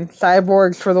fun.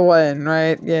 Cyborgs for the win,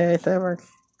 right? Yay, cyborgs.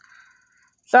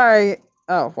 Sorry.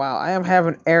 Oh, wow. I am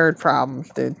having error problems,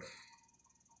 dude.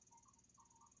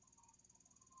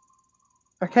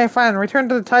 Okay, fine. Return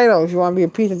to the title if you want to be a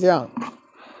piece of junk.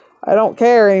 I don't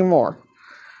care anymore.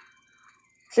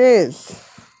 Jeez.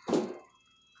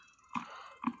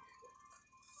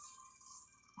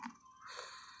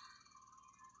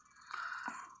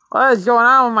 What is going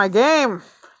on with my game? It's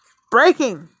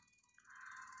breaking.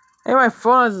 Hey, my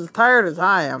phone is as tired as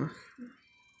I am.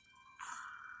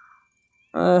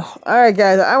 Alright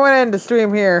guys, I went in to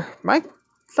stream here.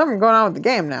 Something going on with the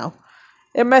game now.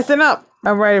 It's messing up.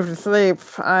 I'm ready for sleep.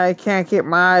 I can't keep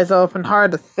my eyes open.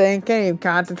 Hard to think. Can't even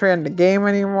concentrate on the game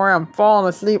anymore. I'm falling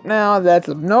asleep now. That's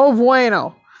no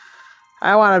bueno.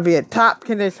 I want to be at top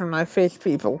condition when I face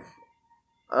people.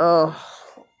 Oh.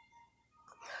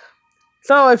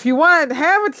 So if you want to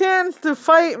have a chance to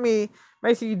fight me,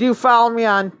 make sure you do follow me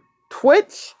on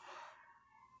Twitch.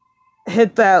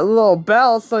 Hit that little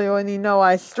bell so when you know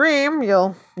I stream,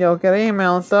 you'll get an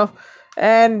email and stuff.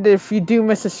 And if you do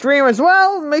miss a stream as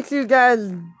well, make sure you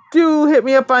guys do hit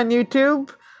me up on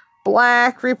YouTube,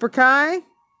 Black Reaper Kai,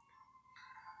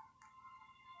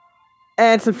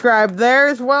 and subscribe there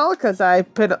as well because I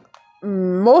put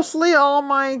mostly all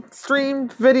my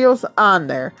streamed videos on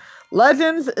there.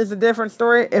 Legends is a different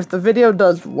story. If the video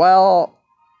does well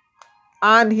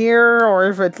on here or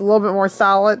if it's a little bit more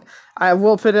solid, I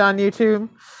will put it on YouTube.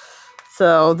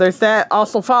 So there's that.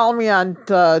 Also follow me on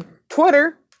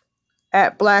Twitter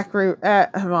at at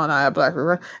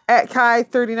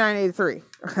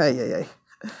Kai3983.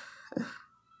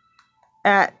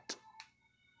 At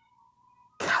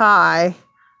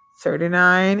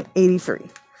Kai3983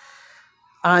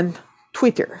 on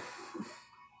Twitter.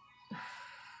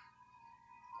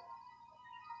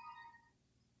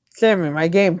 Sammy, my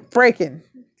game breaking.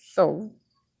 So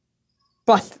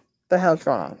busted. The hell's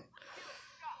going on?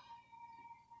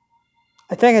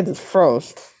 I think it just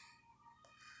froze.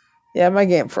 Yeah, my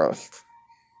game froze.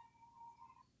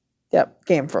 Yep,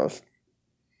 game froze.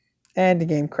 And the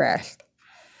game crashed.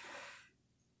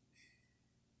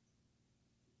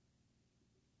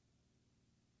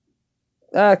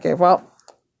 Okay, well,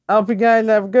 I hope you guys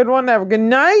have a good one. Have a good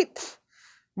night,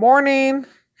 morning.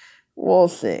 We'll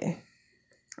see.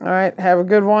 All right, have a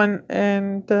good one,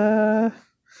 and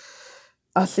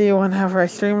I'll see you whenever I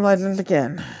stream Legends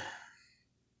again.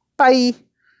 Bye.